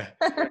 Yeah.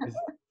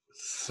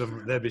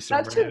 There'd be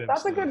some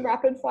that's a good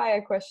rapid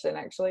fire question,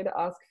 actually, to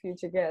ask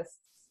future guests.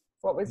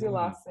 What was your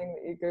last thing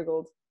that you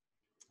Googled?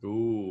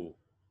 Ooh.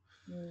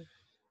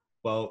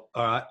 Well,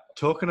 all right.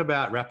 Talking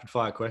about rapid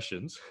fire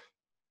questions.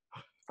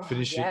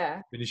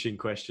 Finishing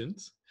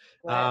questions.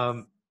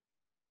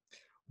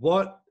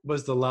 What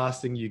was the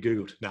last thing you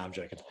Googled? No, I'm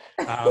joking.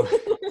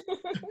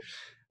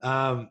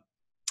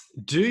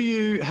 Do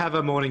you have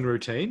a morning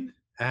routine,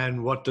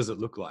 and what does it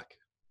look like?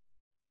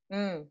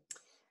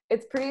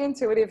 It's pretty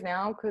intuitive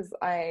now because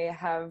I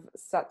have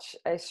such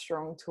a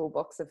strong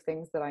toolbox of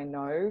things that I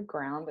know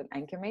ground and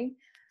anchor me.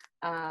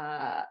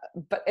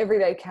 But every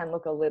day can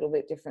look a little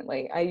bit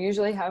differently. I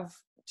usually have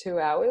 2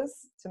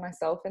 hours to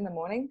myself in the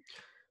morning.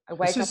 I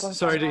wake up on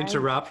sorry to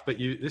interrupt, but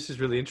this is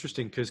really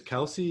interesting because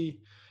Kelsey,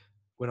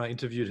 when I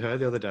interviewed her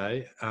the other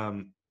day,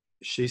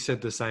 she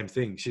said the same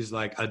thing. She's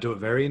like, I do it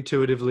very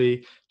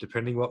intuitively,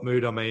 depending what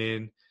mood I'm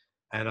in.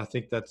 And I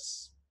think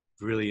that's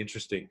really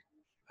interesting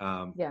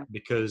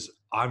because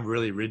I'm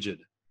really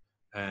rigid.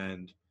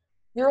 And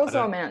you're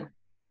also a man.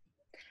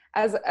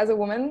 As a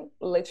woman,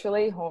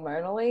 literally,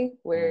 hormonally,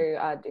 we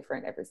are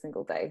different every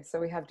single day. So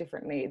we have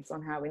different needs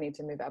on how we need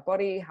to move our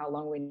body, how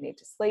long we need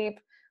to sleep,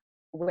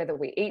 whether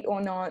we eat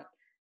or not,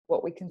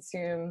 what we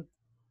consume.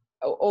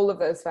 All of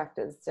those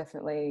factors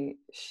definitely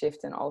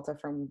shift and alter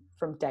from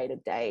day to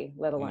day,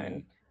 let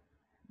alone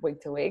week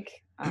to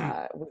week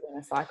within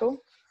a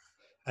cycle.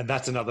 And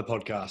that's another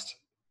podcast.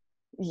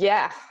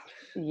 Yeah,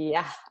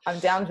 I'm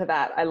down for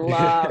that. I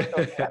love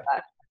talking about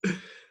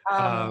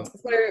that.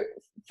 So,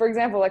 for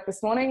example, like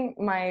this morning,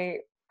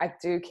 I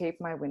do keep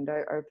my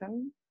window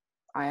open.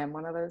 I am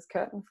one of those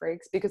curtain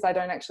freaks because I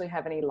don't actually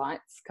have any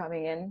lights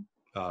coming in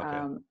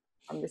from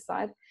this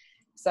side.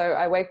 So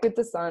I wake with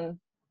the sun.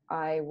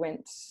 I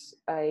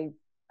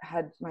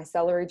had my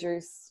celery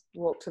juice,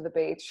 walked to the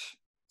beach,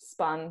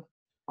 spun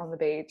on the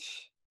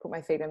beach, put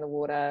my feet in the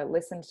water,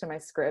 listened to my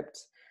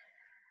script,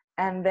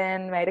 and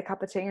then made a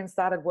cup of tea and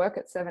started work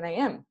at 7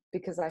 a.m.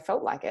 because I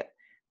felt like it.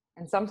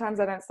 And sometimes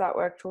I don't start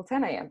work till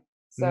 10 a.m.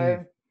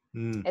 So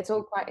it's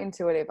all quite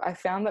intuitive. I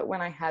found that when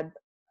I had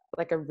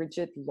like a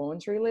rigid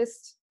laundry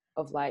list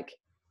of like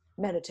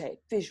meditate,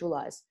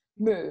 visualize,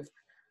 move,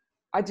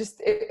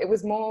 it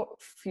was more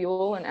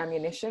fuel and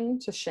ammunition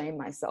to shame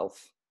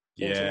myself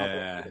into not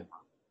doing it.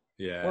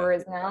 Yeah.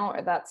 Whereas now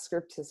that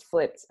script has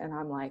flipped and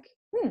I'm like,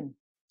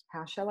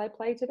 how shall I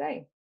play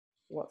today?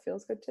 What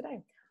feels good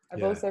today?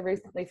 I've also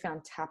recently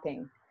found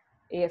tapping,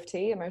 EFT,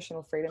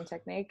 emotional freedom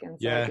technique. And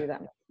so I do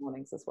that in the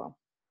mornings as well.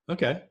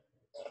 Okay,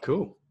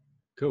 cool.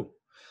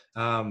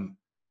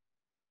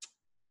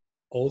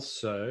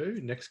 Also,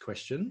 next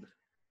question.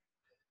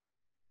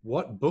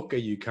 What book are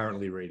you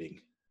currently reading?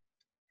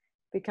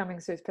 Becoming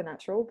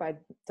Supernatural by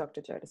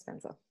Dr. Joe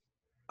Dispenza.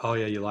 Oh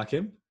yeah, you like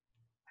him?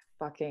 I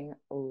fucking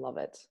love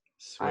it.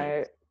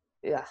 Sweet.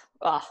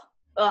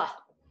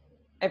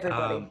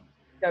 Everybody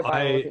go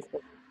buy all of his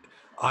books.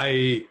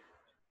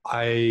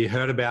 I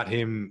heard about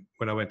him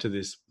when I went to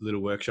this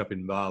little workshop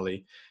in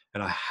Bali,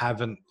 and I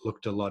haven't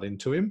looked a lot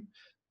into him,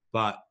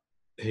 but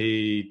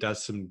he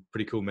does some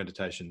pretty cool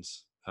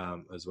meditations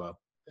as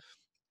well.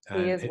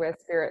 He is where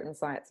spirit and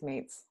science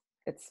meets.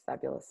 It's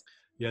fabulous.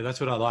 Yeah,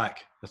 that's what I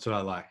like.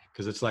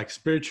 Because it's like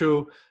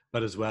spiritual,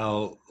 but as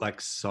well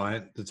like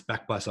science. It's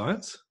backed by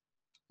science.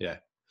 Yeah.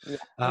 Yeah,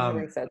 he's a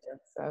researcher,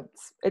 so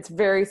it's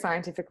very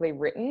scientifically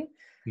written,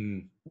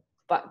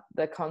 but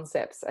the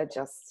concepts are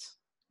just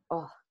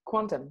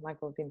quantum, like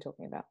we've been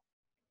talking about.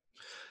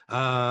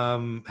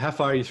 How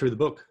far are you through the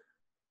book?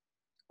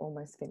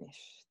 Almost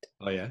finished.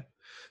 Oh yeah.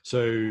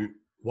 So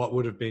what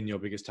would have been your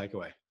biggest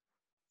takeaway?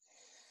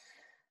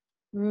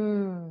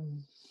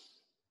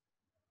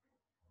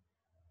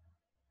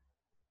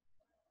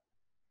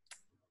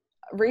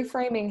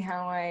 Reframing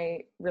how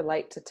I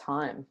relate to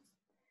time.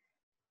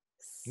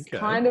 Okay.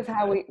 Kind of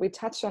how we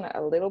touched on it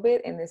a little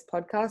bit in this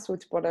podcast,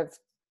 which what I've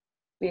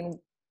been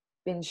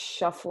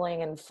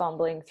shuffling and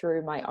fumbling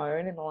through my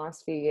own in the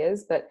last few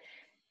years. But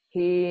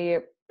he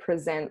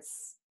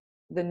presents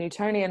the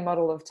Newtonian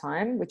model of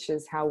time, which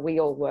is how we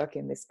all work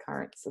in this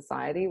current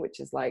society,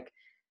 which is like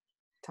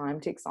time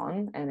ticks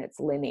on and it's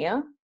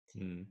linear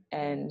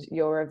and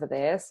you're over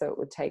there. So it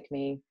would take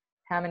me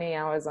how many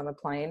hours on a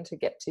plane to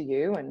get to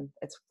you, and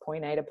it's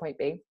point A to point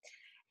B,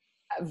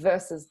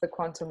 versus the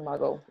quantum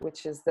model,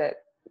 which is that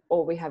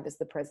all we have is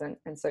the present.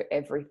 And so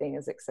everything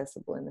is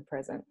accessible in the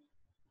present,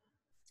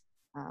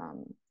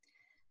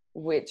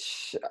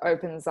 which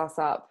opens us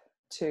up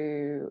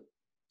to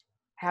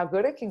how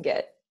good it can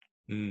get,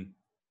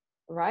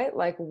 right?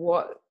 Like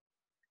what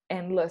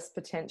endless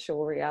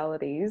potential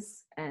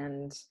realities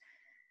and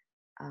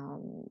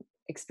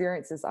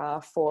experiences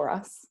are for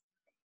us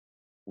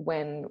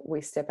when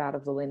we step out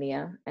of the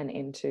linear and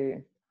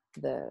into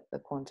the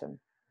quantum.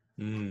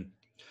 I'm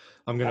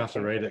going to have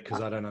to read it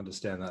because I don't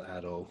understand that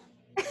at all.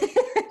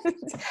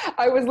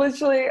 I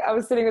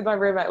was sitting with my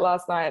roommate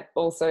last night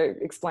also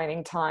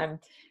explaining time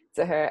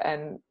to her,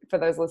 and for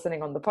those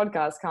listening on the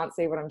podcast can't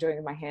see what I'm doing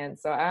with my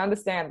hands, so I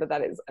understand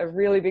that is a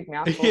really big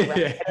mouthful to wrap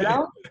my head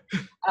around.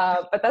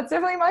 But that's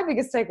definitely my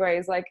biggest takeaway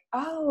is like,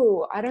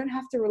 I don't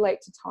have to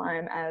relate to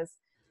time as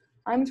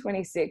I'm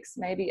 26,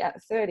 maybe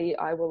at 30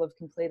 I will have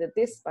completed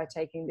this by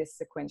taking this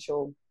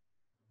sequential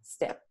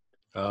step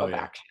of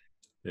action.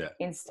 Yeah.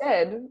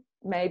 Instead,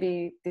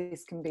 maybe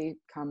this can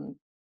become,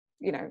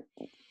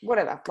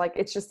 whatever. Like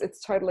it's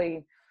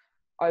totally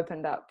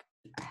opened up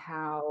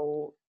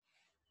how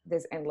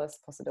there's endless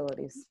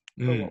possibilities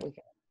for what we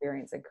can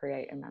experience and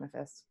create and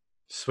manifest.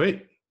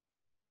 Sweet.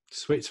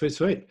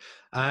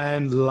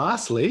 And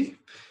lastly,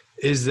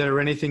 is there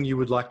anything you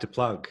would like to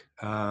plug?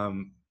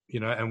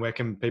 And where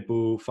can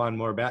people find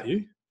more about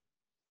you?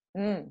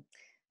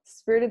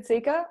 Spirited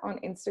Seeker on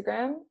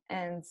Instagram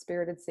and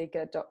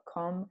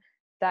spiritedseeker.com.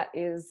 That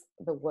is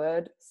the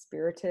word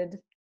Spirited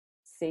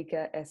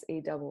Seeker,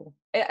 SEEKER.com,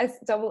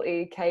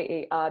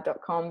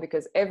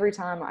 because every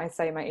time I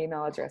say my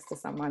email address to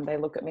someone, they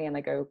look at me and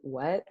they go,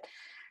 what?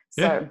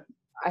 So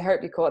I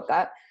hope you caught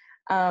that.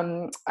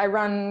 I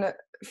run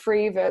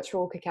free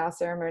virtual cacao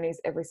ceremonies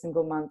every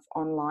single month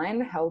online,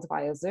 held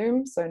via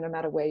Zoom. So no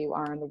matter where you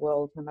are in the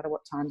world, no matter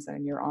what time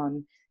zone you're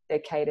on, they're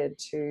catered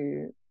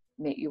to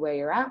meet you where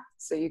you're at.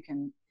 So you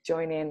can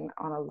join in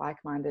on a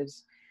like-minded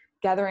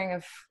gathering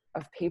of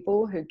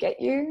people who get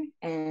you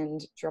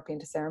and drop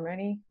into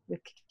ceremony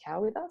with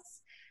cacao with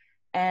us.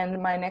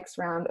 And my next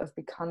round of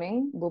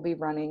Becoming will be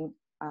running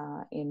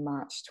in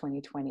March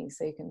 2020.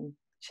 So you can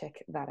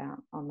check that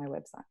out on my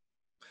website.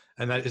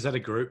 And is that a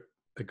group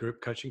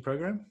coaching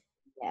program?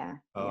 Yeah.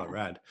 Oh,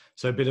 rad.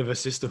 So a bit of a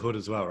sisterhood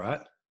as well,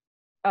 right?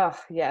 Oh,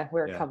 yeah.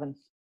 We're a coven.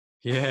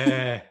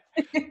 Yeah.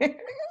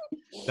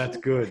 That's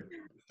good.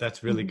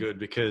 that's really good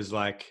because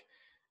like,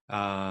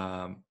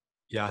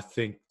 yeah, I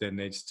think there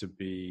needs to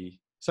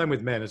be, same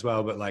with men as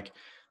well, but like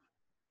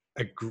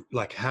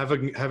like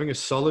having a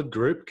solid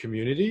group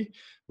community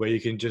where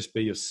you can just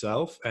be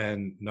yourself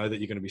and know that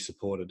you're going to be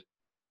supported.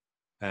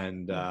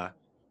 And,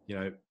 you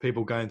know,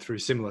 people going through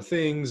similar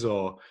things,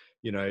 or,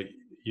 you know,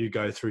 you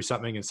go through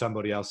something and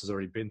somebody else has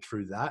already been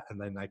through that, and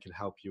then they can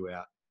help you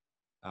out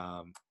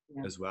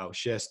as well,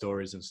 share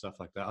stories and stuff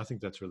like that. I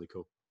think that's really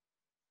cool.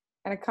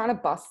 And it kind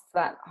of busts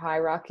that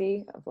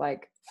hierarchy of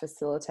like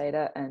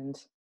facilitator and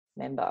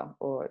member,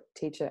 or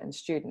teacher and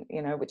student,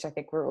 you know, which I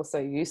think we're also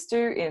used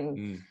to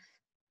in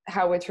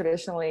how we're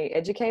traditionally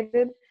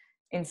educated.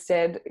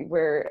 Instead,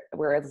 we're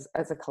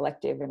as a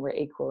collective, and we're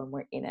equal, and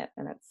we're in it,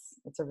 and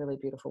it's a really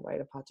beautiful way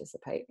to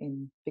participate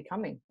in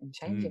becoming and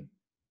changing.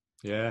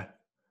 Yeah.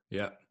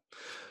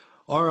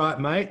 All right,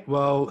 mate.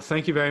 Well,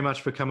 thank you very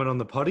much for coming on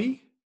the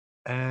potty,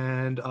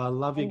 and I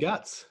love your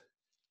guts.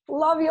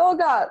 Love your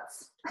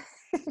guts.